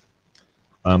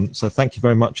 So thank you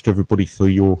very much to everybody for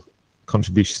your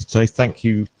contributions today. Thank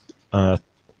you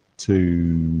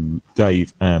to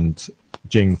Dave and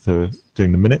Jing for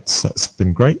doing the minutes. That's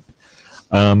been great.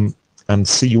 And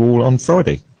see you all on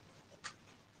Friday.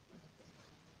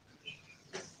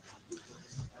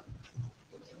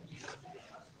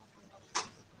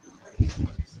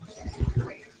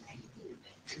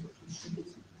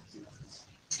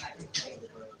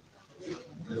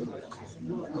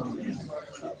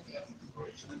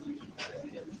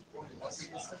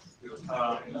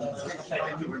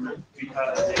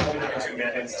 Because 2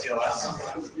 minutes TLS.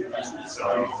 So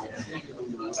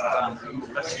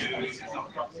let's use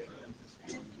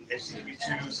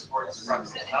HTTP2 supports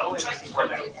proxy. How is it support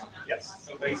that? Yes.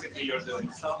 So basically you're doing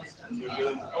sums and you're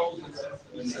doing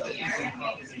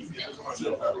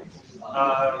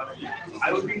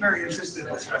I would be very interested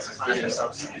in specifying a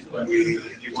subset.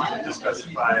 If you wanted to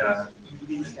specify a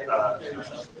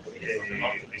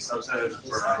subset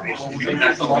for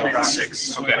HTTP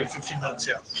 6. Okay. 15 minutes,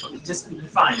 yeah. Just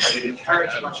fine. It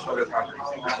inherits much better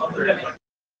properties.